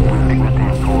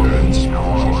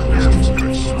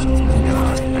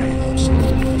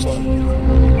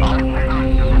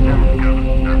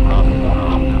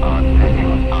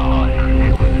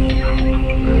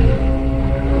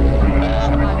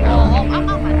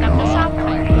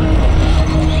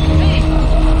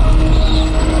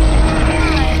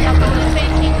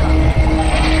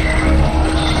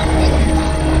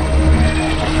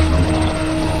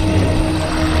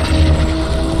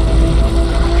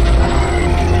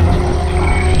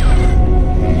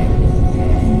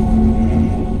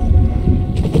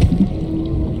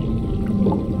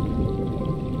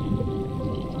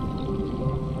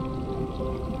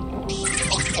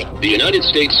 The United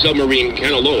States submarine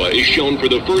Kanaloa is shown for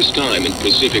the first time in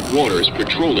Pacific waters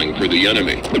patrolling for the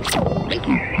enemy.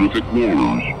 Pacific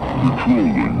waters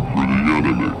patrolling for the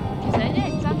enemy.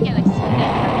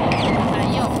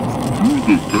 Through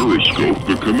the periscope,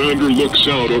 the commander looks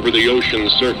out over the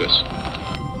ocean's surface.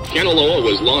 Kanaloa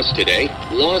was lost today,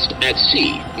 lost at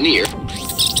sea, near...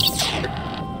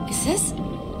 Is this...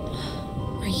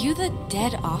 Are you the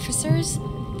dead officers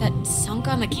that sunk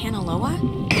on the Kanaloa?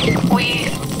 We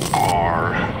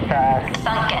are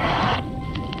sunken.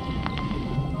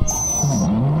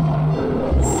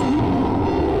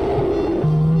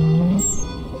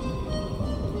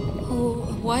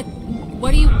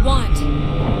 What do you want?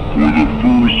 For the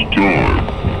first time.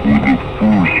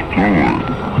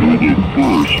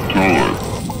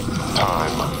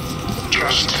 Time.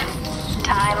 Just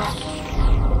time.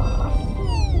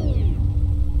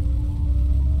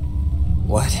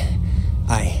 What?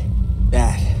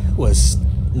 That was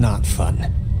not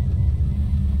fun.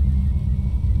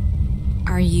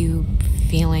 Are you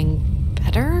feeling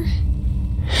better?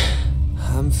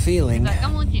 I'm feeling...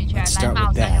 Let's start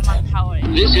with that.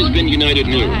 This has been United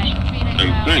News,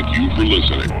 and thank you for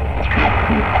listening.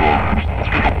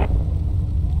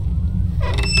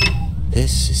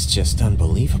 This is just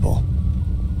unbelievable.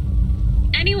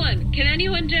 Can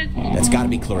anyone just... That's gotta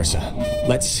be Clarissa.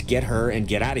 Let's get her and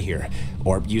get out of here.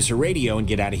 Or use her radio and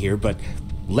get out of here, but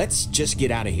let's just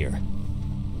get out of here.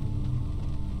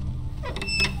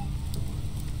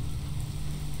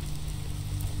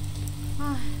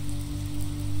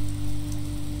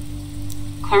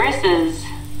 Clarissa's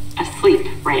asleep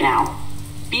right now.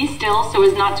 Be still so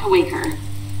as not to wake her.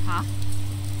 Huh?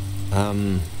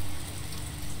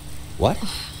 What?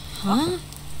 Huh?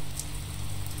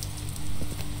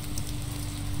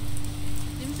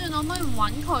 點算？可唔可以唔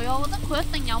揾佢啊？我覺得佢一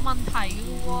定有問題嘅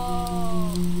喎，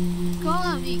佢可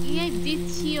能已經唔知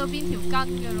黐咗邊條筋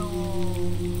嘅咯。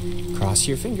Cross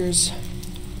your fingers.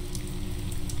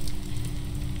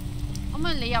 可唔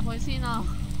可以你入去先啊？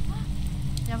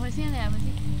入去先，你入去先，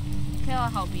企我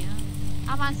後邊啊！啱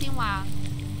啱先話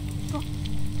go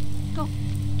go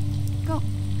go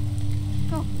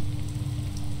go。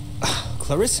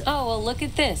 Clarissa. Oh, well, look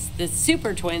at this. The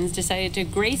super twins decided to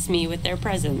grace me with their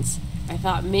presence. I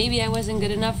thought maybe I wasn't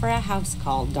good enough for a house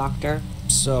call, Doctor.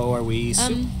 So are we...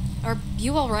 Are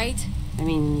you all right? I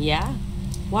mean, yeah.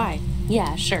 Why?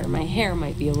 Yeah, sure, my hair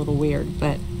might be a little weird,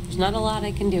 but there's not a lot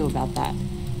I can do about that.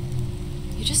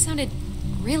 You just sounded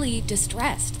really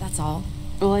distressed, that's all.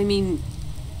 Well, I mean,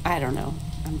 I don't know.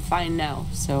 I'm fine now,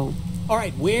 so... All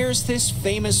right, where's this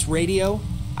famous radio?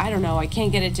 I don't know. I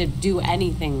can't get it to do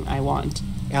anything I want.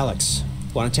 Alex,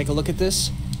 want to take a look at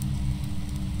this?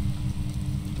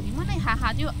 點解你下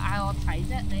下都要嗌我睇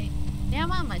啫？你啱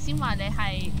啱唔係先話你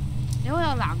好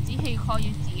有男子氣概，要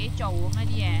自己做咁咩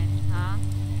啲嘢嚇？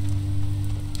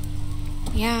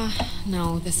 Yeah,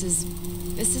 no, this is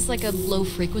like a low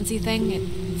frequency thing.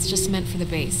 It's just meant for the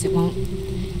bass. It won't...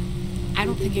 I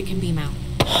don't think it can beam out.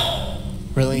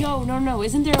 Really? No.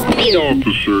 Isn't there a way...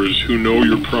 Officers who know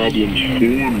your problems full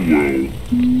and well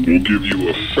will give you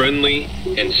a friendly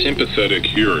and sympathetic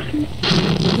hearing.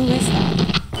 Who is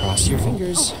that? Cross your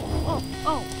fingers.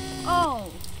 Oh.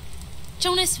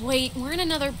 Jonas, wait. We're in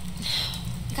another...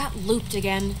 Got looped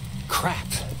again. Crap.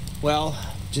 Well,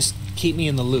 just keep me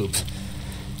in the loop.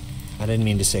 I didn't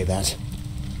mean to say that.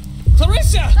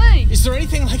 Clarissa! Hey! Is there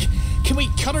anything like... Can we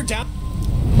cut her down?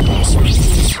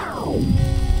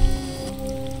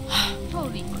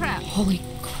 Holy crap. Holy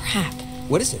crap.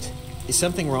 What is it? Is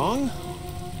something wrong?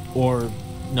 Or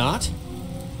not?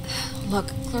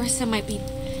 Look, Clarissa might be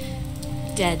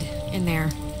dead in there.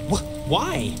 What?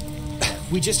 Why?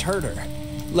 We just heard her.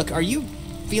 Look, are you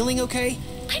feeling okay?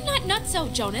 I'm not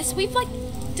nutso, Jonas. We've,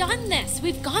 done this.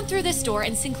 We've gone through this door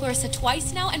and seen Clarissa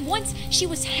twice now, and once she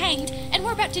was hanged, and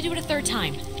we're about to do it a third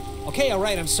time. Okay, all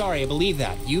right, I'm sorry. I believe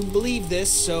that. You believe this,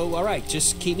 so all right,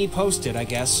 just keep me posted, I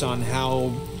guess, on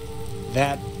how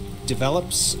that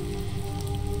develops.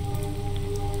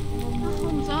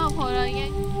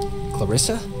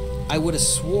 Clarissa? I would have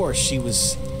swore she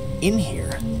was in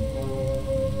here.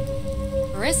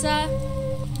 Clarissa?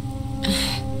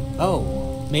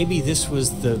 Oh, maybe this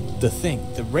was the thing,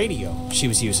 the radio she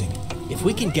was using. If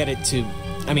we can get it to...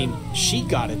 I mean, she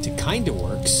got it to kind of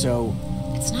work, so...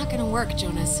 It's not gonna work,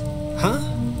 Jonas. Huh?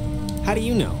 How do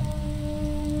you know?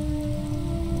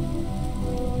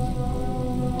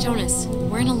 Jonas,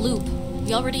 we're in a loop.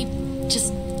 We already...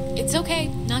 Just... It's okay.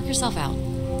 Knock yourself out.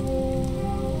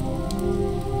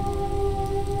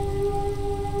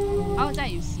 Oh,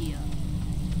 that you see.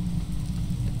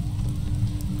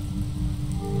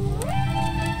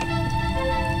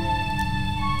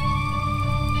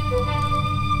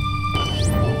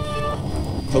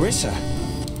 Clarissa.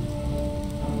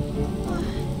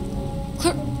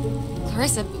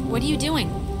 Clarissa, what are you doing?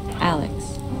 Alex,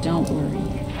 don't worry.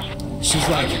 She's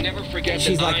like... Never forget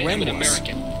she's that like I am Ren an was.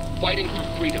 American, fighting for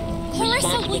freedom, Clarissa,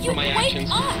 responsible will you for my wake actions,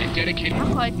 up? and dedicated...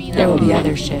 There will be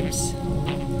other ships.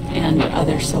 And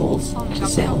other souls to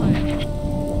sail.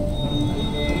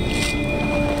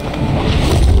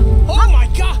 Oh my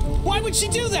god! Why would she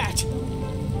do that?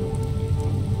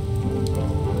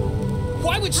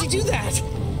 Why would she do that?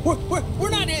 We're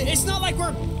not... It's not like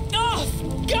we're... Oh,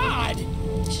 God!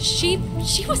 She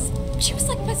was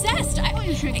like possessed.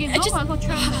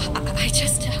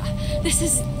 This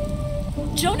is...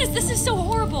 Jonas, this is so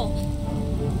horrible.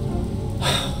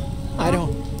 I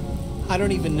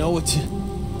don't even know what to...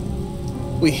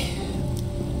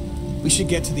 We should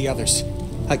get to the others.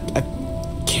 I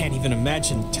can't even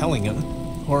imagine telling them.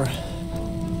 Or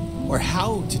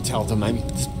how to tell them. I mean...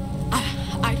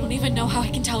 I don't even know how I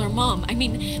can tell her mom. I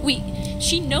mean,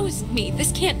 she knows me.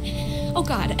 This can't... Oh,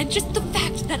 God. And just the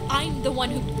fact that I'm the one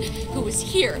who was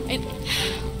here. And...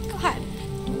 God.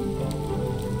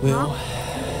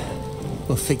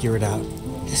 We'll figure it out.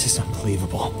 This is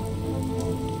unbelievable.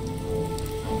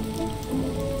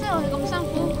 即係我哋咁辛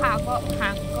苦行過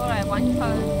嚟揾佢，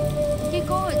結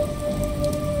果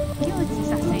自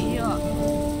殺死咗。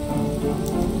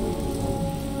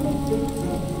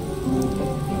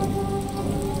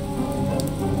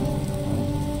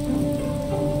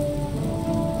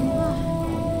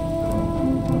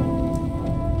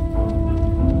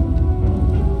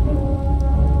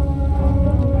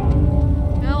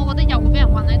我覺得又會俾人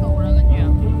困喺度啦，跟住。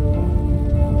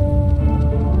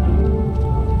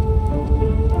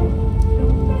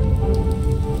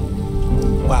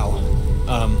Wow.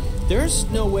 There's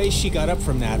no way she got up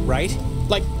from that, right?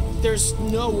 Like, there's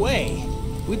no way.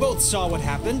 We both saw what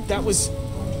happened. That was...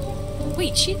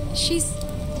 Wait, she's...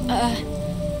 I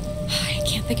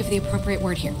can't think of the appropriate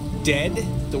word here. Dead?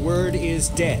 The word is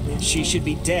dead. She should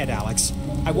be dead, Alex.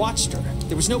 I watched her.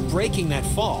 There was no breaking that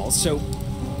fall, so...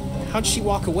 How'd she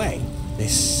walk away?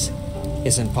 This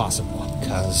isn't possible,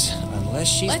 because unless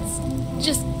she's... Let's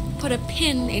just put a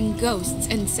pin in ghosts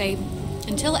and say,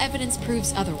 until evidence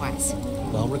proves otherwise.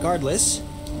 Well, regardless,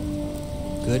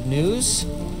 good news?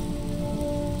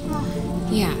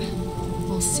 Yeah,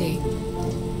 we'll see.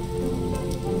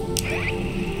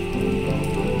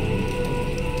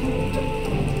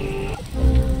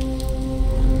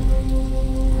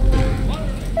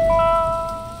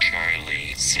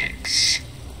 Charlie 6.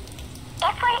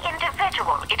 Every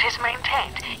individual, it is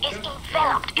maintained, is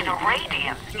enveloped in a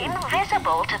radiance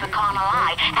invisible to the carnal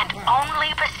eye and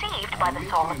only perceived by the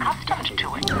soul accustomed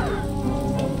to it.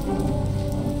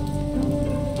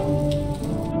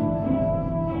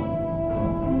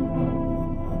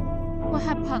 What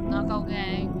happened 啊？究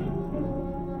竟？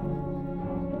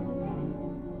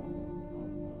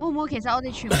會唔會其實我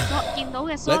哋全部見到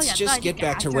嘅所有人 Let's 都係 just get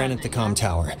back to Ren at the comm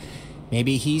tower.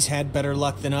 Maybe he's had better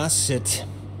luck than us at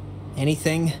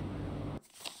anything.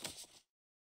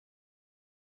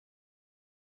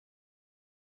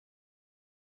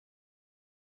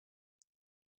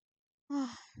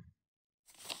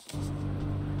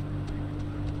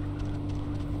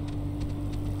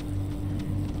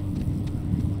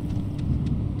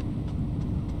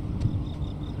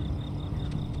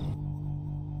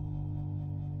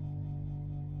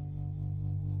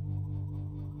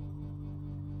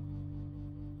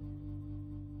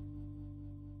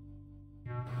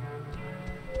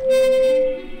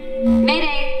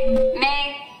 Mayday!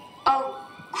 May! Oh,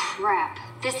 crap.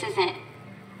 This isn't...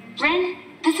 Ren,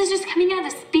 this is just coming out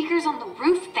of the speakers on the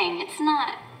roof thing. It's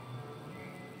not...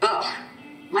 Ugh.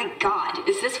 My god,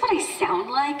 is this what I sound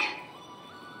like?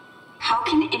 How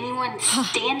can anyone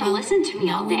stand to listen to me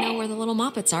all day? Now we know where the little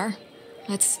Moppets are.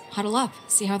 Let's huddle up,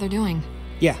 see how they're doing.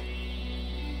 Yeah.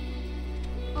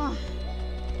 Oh.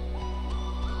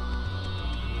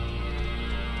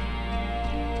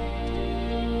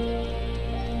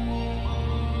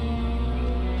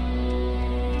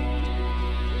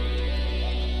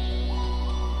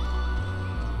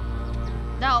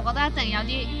 但係我覺得一定有啲，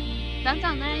等陣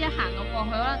咧一行到過去，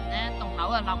可能咧棟樓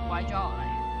就冧鬼咗落嚟。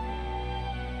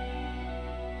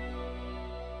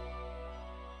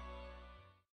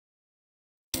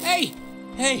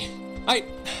Hey!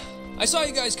 I saw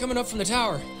you guys coming up from the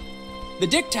tower. The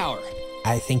Dick Tower.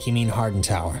 I think you mean Harden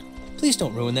Tower. Please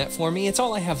don't ruin that for me. It's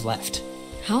all I have left.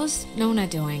 How's Nona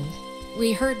doing?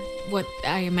 We heard what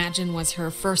I imagine was her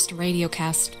first radio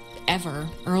cast ever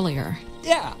earlier.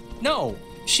 Yeah, no.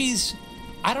 She's...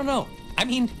 I don't know. I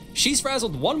mean, she's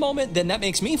frazzled one moment, then that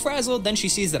makes me frazzled, then she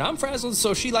sees that I'm frazzled,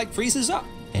 so she, like, freezes up.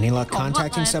 Any luck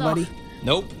contacting somebody?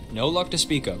 Nope, no luck to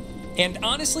speak of. And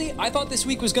honestly, I thought this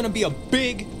week was gonna be a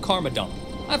big karma dump.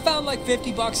 I found like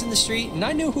 $50 in the street, and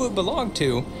I knew who it belonged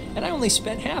to, and I only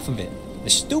spent half of it. The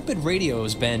stupid radio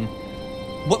has been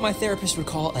what my therapist would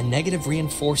call a negative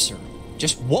reinforcer.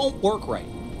 Just won't work right.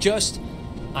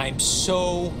 I'm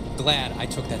so glad I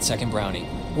took that second brownie.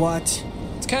 What?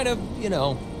 It's kind of,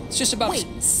 it's just about... Wait,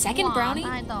 second brownie?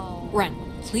 Ren,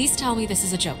 please tell me this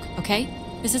is a joke, okay?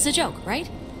 This is a joke, right?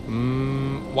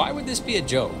 Why would this be a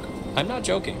joke? I'm not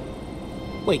joking.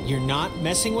 Wait, you're not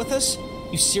messing with us?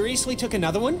 You seriously took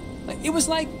another one? It was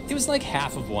like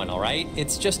half of one, all right?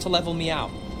 It's just to level me out.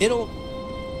 It'll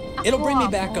bring me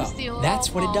back up.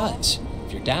 That's what it does.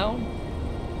 If you're down,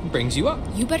 it brings you up.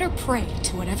 You better pray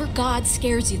to whatever God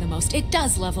scares you the most. It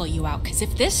does level you out, because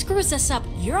if this screws us up,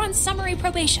 you're on summary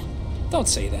probation. Don't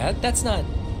say that. That's not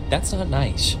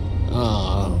nice.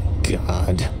 Oh,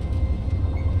 God.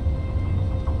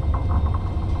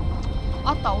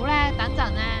 我賭咧，等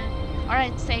陣咧，我哋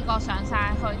4個上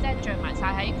晒去，即係聚埋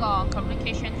晒喺個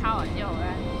communication tower 之後咧，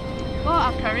嗰個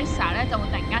阿 Carissa 咧就會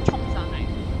突然間衝上嚟，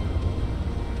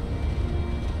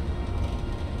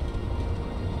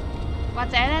或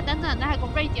者咧等陣咧喺個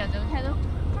radio 就會聽到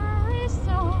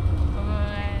Carissa 咁樣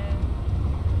咧。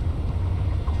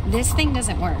This thing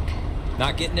doesn't work.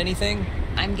 Not getting anything?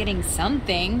 I'm getting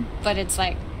something, but it's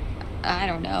like, I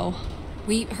don't know.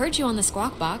 We heard you on the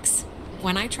squawk box.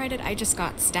 When I tried it, I just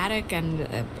got static and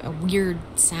a weird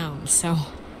sound, so...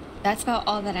 That's about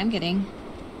all that I'm getting.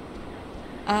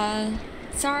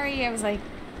 Sorry I was, like,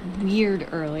 weird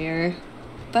earlier.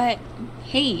 But,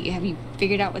 hey, have you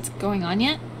figured out what's going on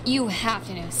yet? You have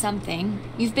to know something.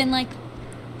 You've been, like,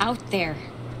 out there.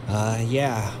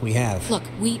 Yeah, we have. Look,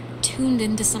 we tuned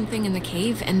into something in the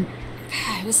cave, and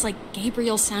it was like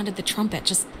Gabriel sounded the trumpet.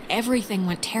 Just everything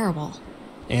went terrible.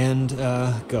 And,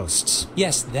 ghosts.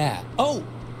 Yes, that. Oh,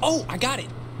 I got it.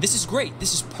 This is great.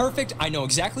 This is perfect. I know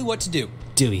exactly what to do.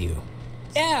 Do you?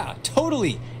 Yeah,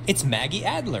 totally. It's Maggie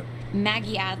Adler.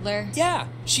 Maggie Adler? Yeah,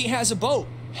 she has a boat.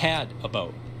 Had a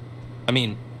boat. I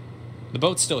mean, the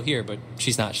boat's still here, but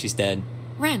she's not. She's dead.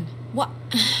 Ren, what?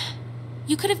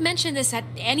 You could have mentioned this at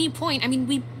any point. I mean,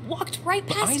 we walked right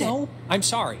past it. I know. I'm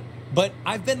sorry. But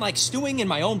I've been, like, stewing in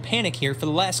my own panic here for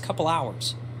the last couple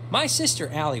hours. My sister,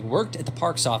 Allie, worked at the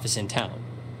parks office in town.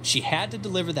 She had to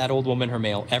deliver that old woman her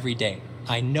mail every day.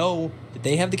 I know that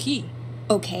they have the key.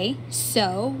 Okay,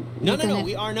 so... No,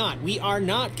 we are not. We are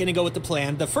not going to go with the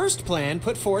plan. The first plan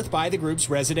put forth by the group's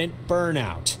resident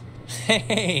Burnout.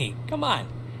 Hey, come on.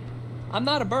 I'm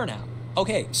not a burnout.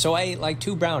 Okay, so I ate like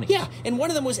 2 brownies. Yeah, and one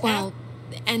of them was... Well,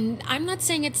 and I'm not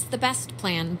saying it's the best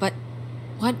plan, but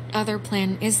what other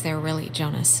plan is there really,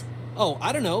 Jonas? Oh,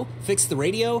 I don't know. Fix the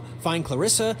radio, find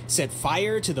Clarissa, set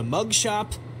fire to the mug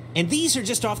shop. And these are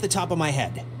just off the top of my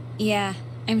head. Yeah,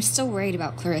 I'm still worried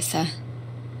about Clarissa.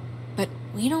 But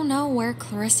we don't know where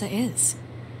Clarissa is.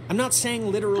 I'm not saying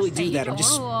literally do that. I'm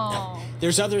just...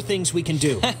 There's other things we can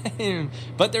do.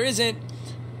 But there isn't.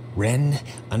 Ren,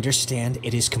 understand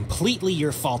it is completely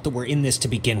your fault that we're in this to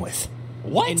begin with.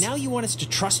 What? And now you want us to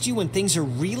trust you when things are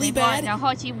really bad?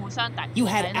 You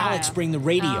had Alex bring the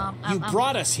radio. You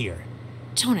brought us here.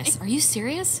 Jonas, are you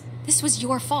serious? This was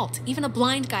your fault. Even a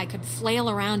blind guy could flail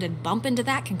around and bump into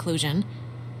that conclusion.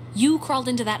 You crawled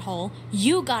into that hole.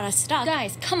 You got us stuck.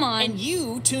 Guys, come on. And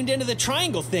you tuned into the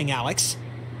triangle thing, Alex.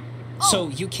 So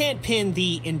you can't pin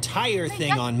the entire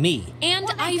thing on me. And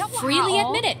I freely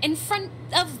admit it. In front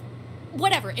of...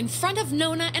 whatever. In front of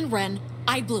Nona and Ren,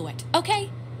 I blew it. Okay?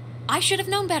 I should have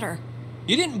known better.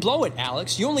 You didn't blow it,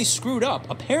 Alex. You only screwed up,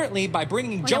 apparently by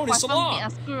bringing Jonas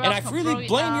along. And I freely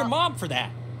blame your mom for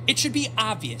that. It should be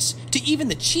obvious to even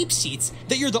the cheap seats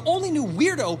that you're the only new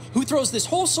weirdo who throws this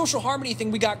whole social harmony thing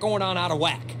we got going on out of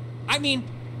whack. I mean,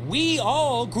 we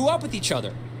all grew up with each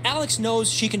other. Alex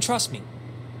knows she can trust me.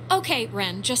 Okay,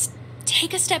 Ren, just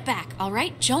take a step back, all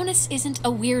right? Jonas isn't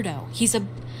a weirdo. He's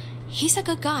a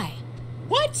good guy.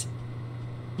 What?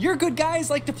 Your good guy is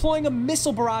like deploying a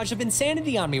missile barrage of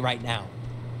insanity on me right now.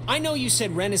 I know you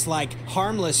said Ren is like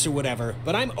harmless or whatever,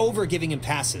 but I'm over giving him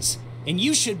passes. And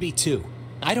you should be too.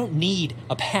 I don't need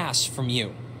a pass from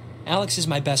you. Alex is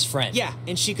my best friend. Yeah,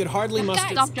 and she could hardly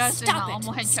muster... Stop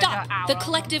it. Stop. The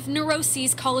collective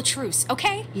neuroses call a truce,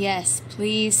 okay? Yes,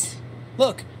 please.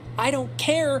 Look, I don't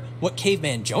care what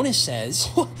Caveman Jonas says.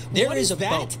 There is a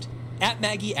boat at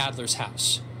Maggie Adler's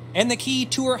house. And the key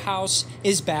to her house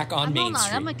is back on Main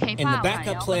Street. And the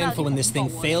backup plan for when this thing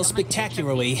fails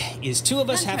spectacularly is 2 of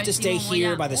us have to stay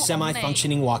here by the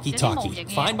semi-functioning walkie-talkie.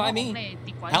 Fine by me.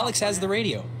 Alex has the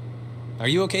radio. Are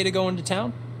you okay to go into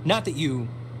town? Not that you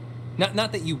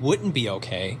wouldn't be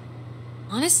okay.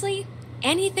 Honestly,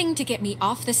 Anything to get me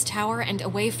off this tower and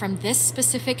away from this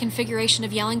specific configuration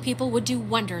of yelling people would do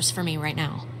wonders for me right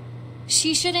now.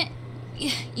 You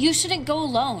shouldn't go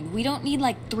alone. We don't need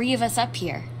like 3 of us up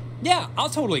here. Yeah, I'll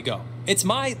totally go. It's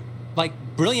my,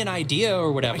 brilliant idea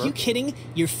or whatever. Are you kidding?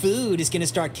 Your food is gonna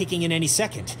start kicking in any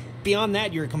second. Beyond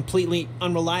that, you're a completely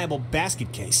unreliable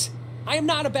basket case. I am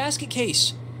not a basket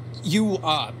case. You,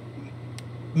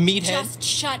 meathead. Just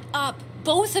shut up,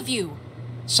 both of you.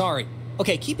 Sorry.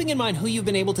 Okay, keeping in mind who you've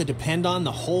been able to depend on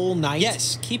the whole night.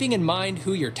 Yes, keeping in mind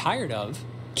who you're tired of.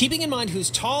 Keeping in mind who's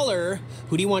taller,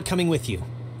 who do you want coming with you?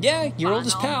 Yeah, your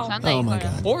oldest pal. Oh my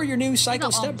god. Or your new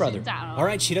psycho stepbrother.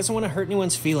 Alright, she doesn't want to hurt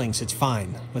anyone's feelings. It's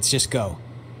fine. Let's just go.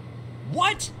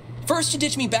 What? First you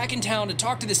ditch me back in town to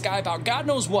talk to this guy about God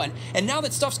knows what, and now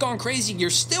that stuff's gone crazy,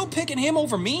 you're still picking him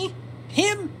over me?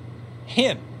 Him?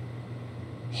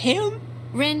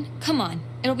 Ren, come on.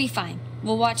 It'll be fine.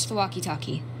 We'll watch the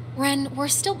walkie-talkie. Ren, we're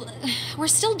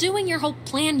still doing your whole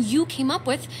plan you came up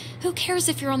with. Who cares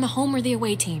if you're on the home or the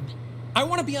away team? I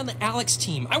want to be on the Alex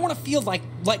team. I want to feel like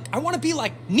I want to be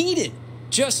needed.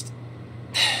 Just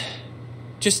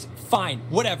fine.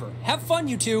 Whatever. Have fun,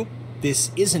 you two.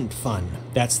 This isn't fun.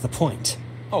 That's the point.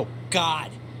 Oh, God.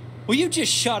 Will you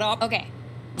just shut up? Okay.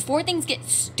 Before things get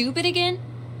stupid again,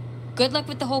 good luck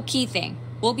with the whole key thing.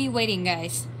 We'll be waiting,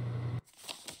 guys.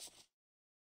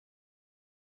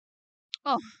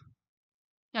 Oh.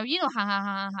 由呢度行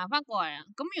翻過嚟啊！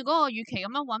咁如果我與其咁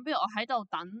樣揾，不如我喺度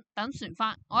等船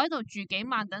翻，我喺度住幾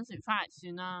晚等船翻嚟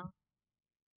算啦。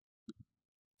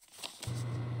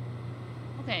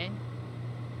OK。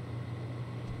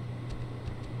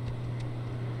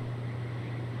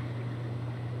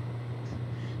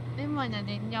你問人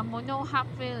哋有冇 no hard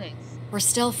feelings？ We're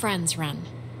still friends, Ren.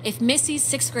 If Missy's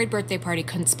 6th grade birthday party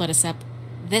couldn't split us up,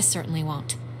 this certainly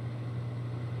won't.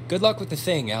 Good luck with the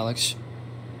thing, Alex.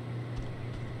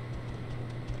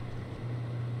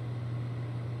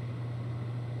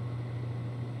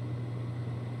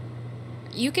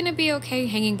 You gonna be okay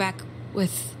hanging back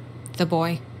with the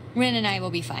boy? Ren and I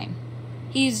will be fine.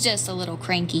 He's just a little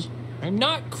cranky. I'm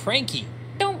not cranky.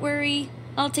 Don't worry.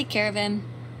 I'll take care of him.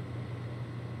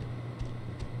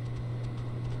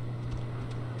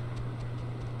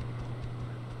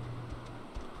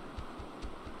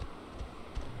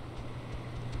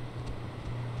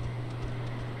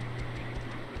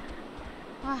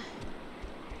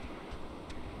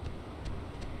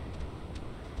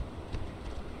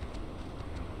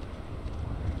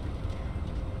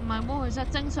其實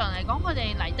正常嚟講，佢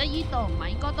哋嚟得依度唔係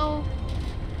應該都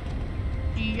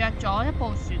預約咗一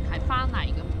部船係翻嚟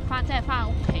嘅，即係翻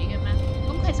屋企嘅咩？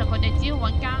咁其實佢哋只要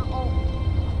揾間屋，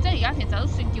即係而家其實都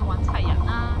算叫揾齊人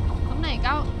啦。咁你而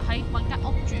家喺揾間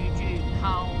屋住，然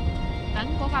後等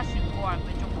嗰架船過嚟，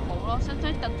咪仲好咯？使唔使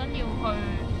特登要去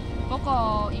嗰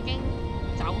個已經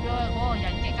走咗嘅嗰個人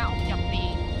嘅間屋入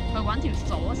邊去揾條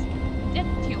鎖匙，一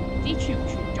條唔知存唔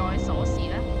存在嘅鎖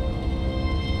匙咧？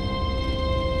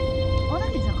我覺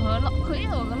得其實佢呢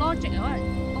度嘅 logic 可能，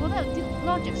我覺得有啲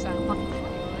logic 上問題喎，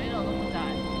呢度根本就係，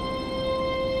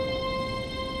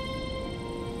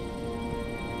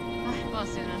唉，不過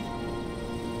算啦。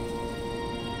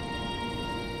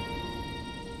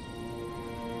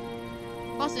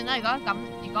不過算啦，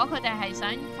如果佢哋係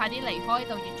想快啲離開呢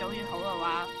度，越早越好嘅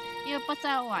話，呢個不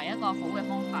真係為一個好嘅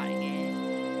方法嚟嘅，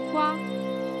啩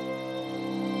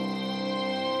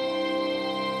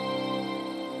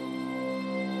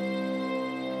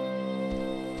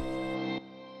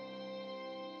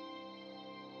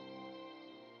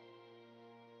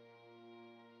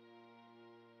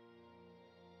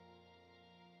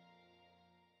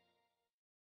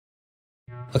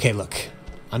？Okay, look.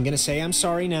 I'm gonna say I'm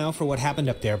sorry now for what happened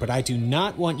up there, but I do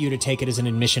not want you to take it as an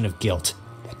admission of guilt.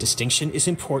 That distinction is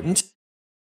important.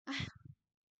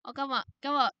 我今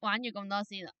日玩完咁多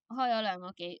先啦，開咗2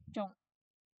個幾鐘。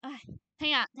唉，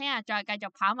聽日再繼續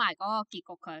跑埋嗰個結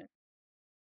局佢。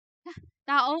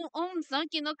但係我唔想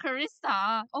見到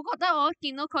Carissa， 我覺得我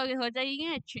見到佢就已經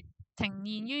係呈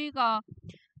現於呢個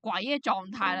鬼嘅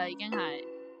狀態啦，已經係。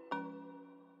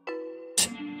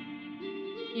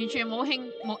完全冇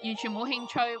興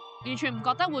趣，完全唔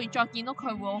覺得會再見到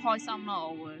佢會好開心咯，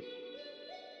我會。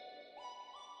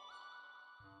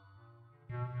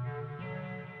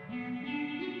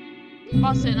不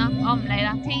過算啦，我唔理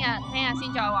啦，聽日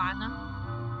先再玩啦。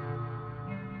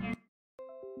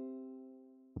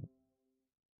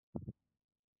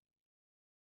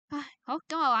唉，好，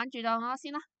今日玩住到我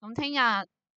先啦，咁聽日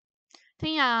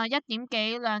1點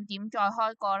幾2點再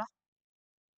開過啦。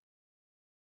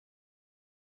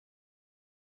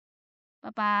拜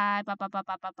拜。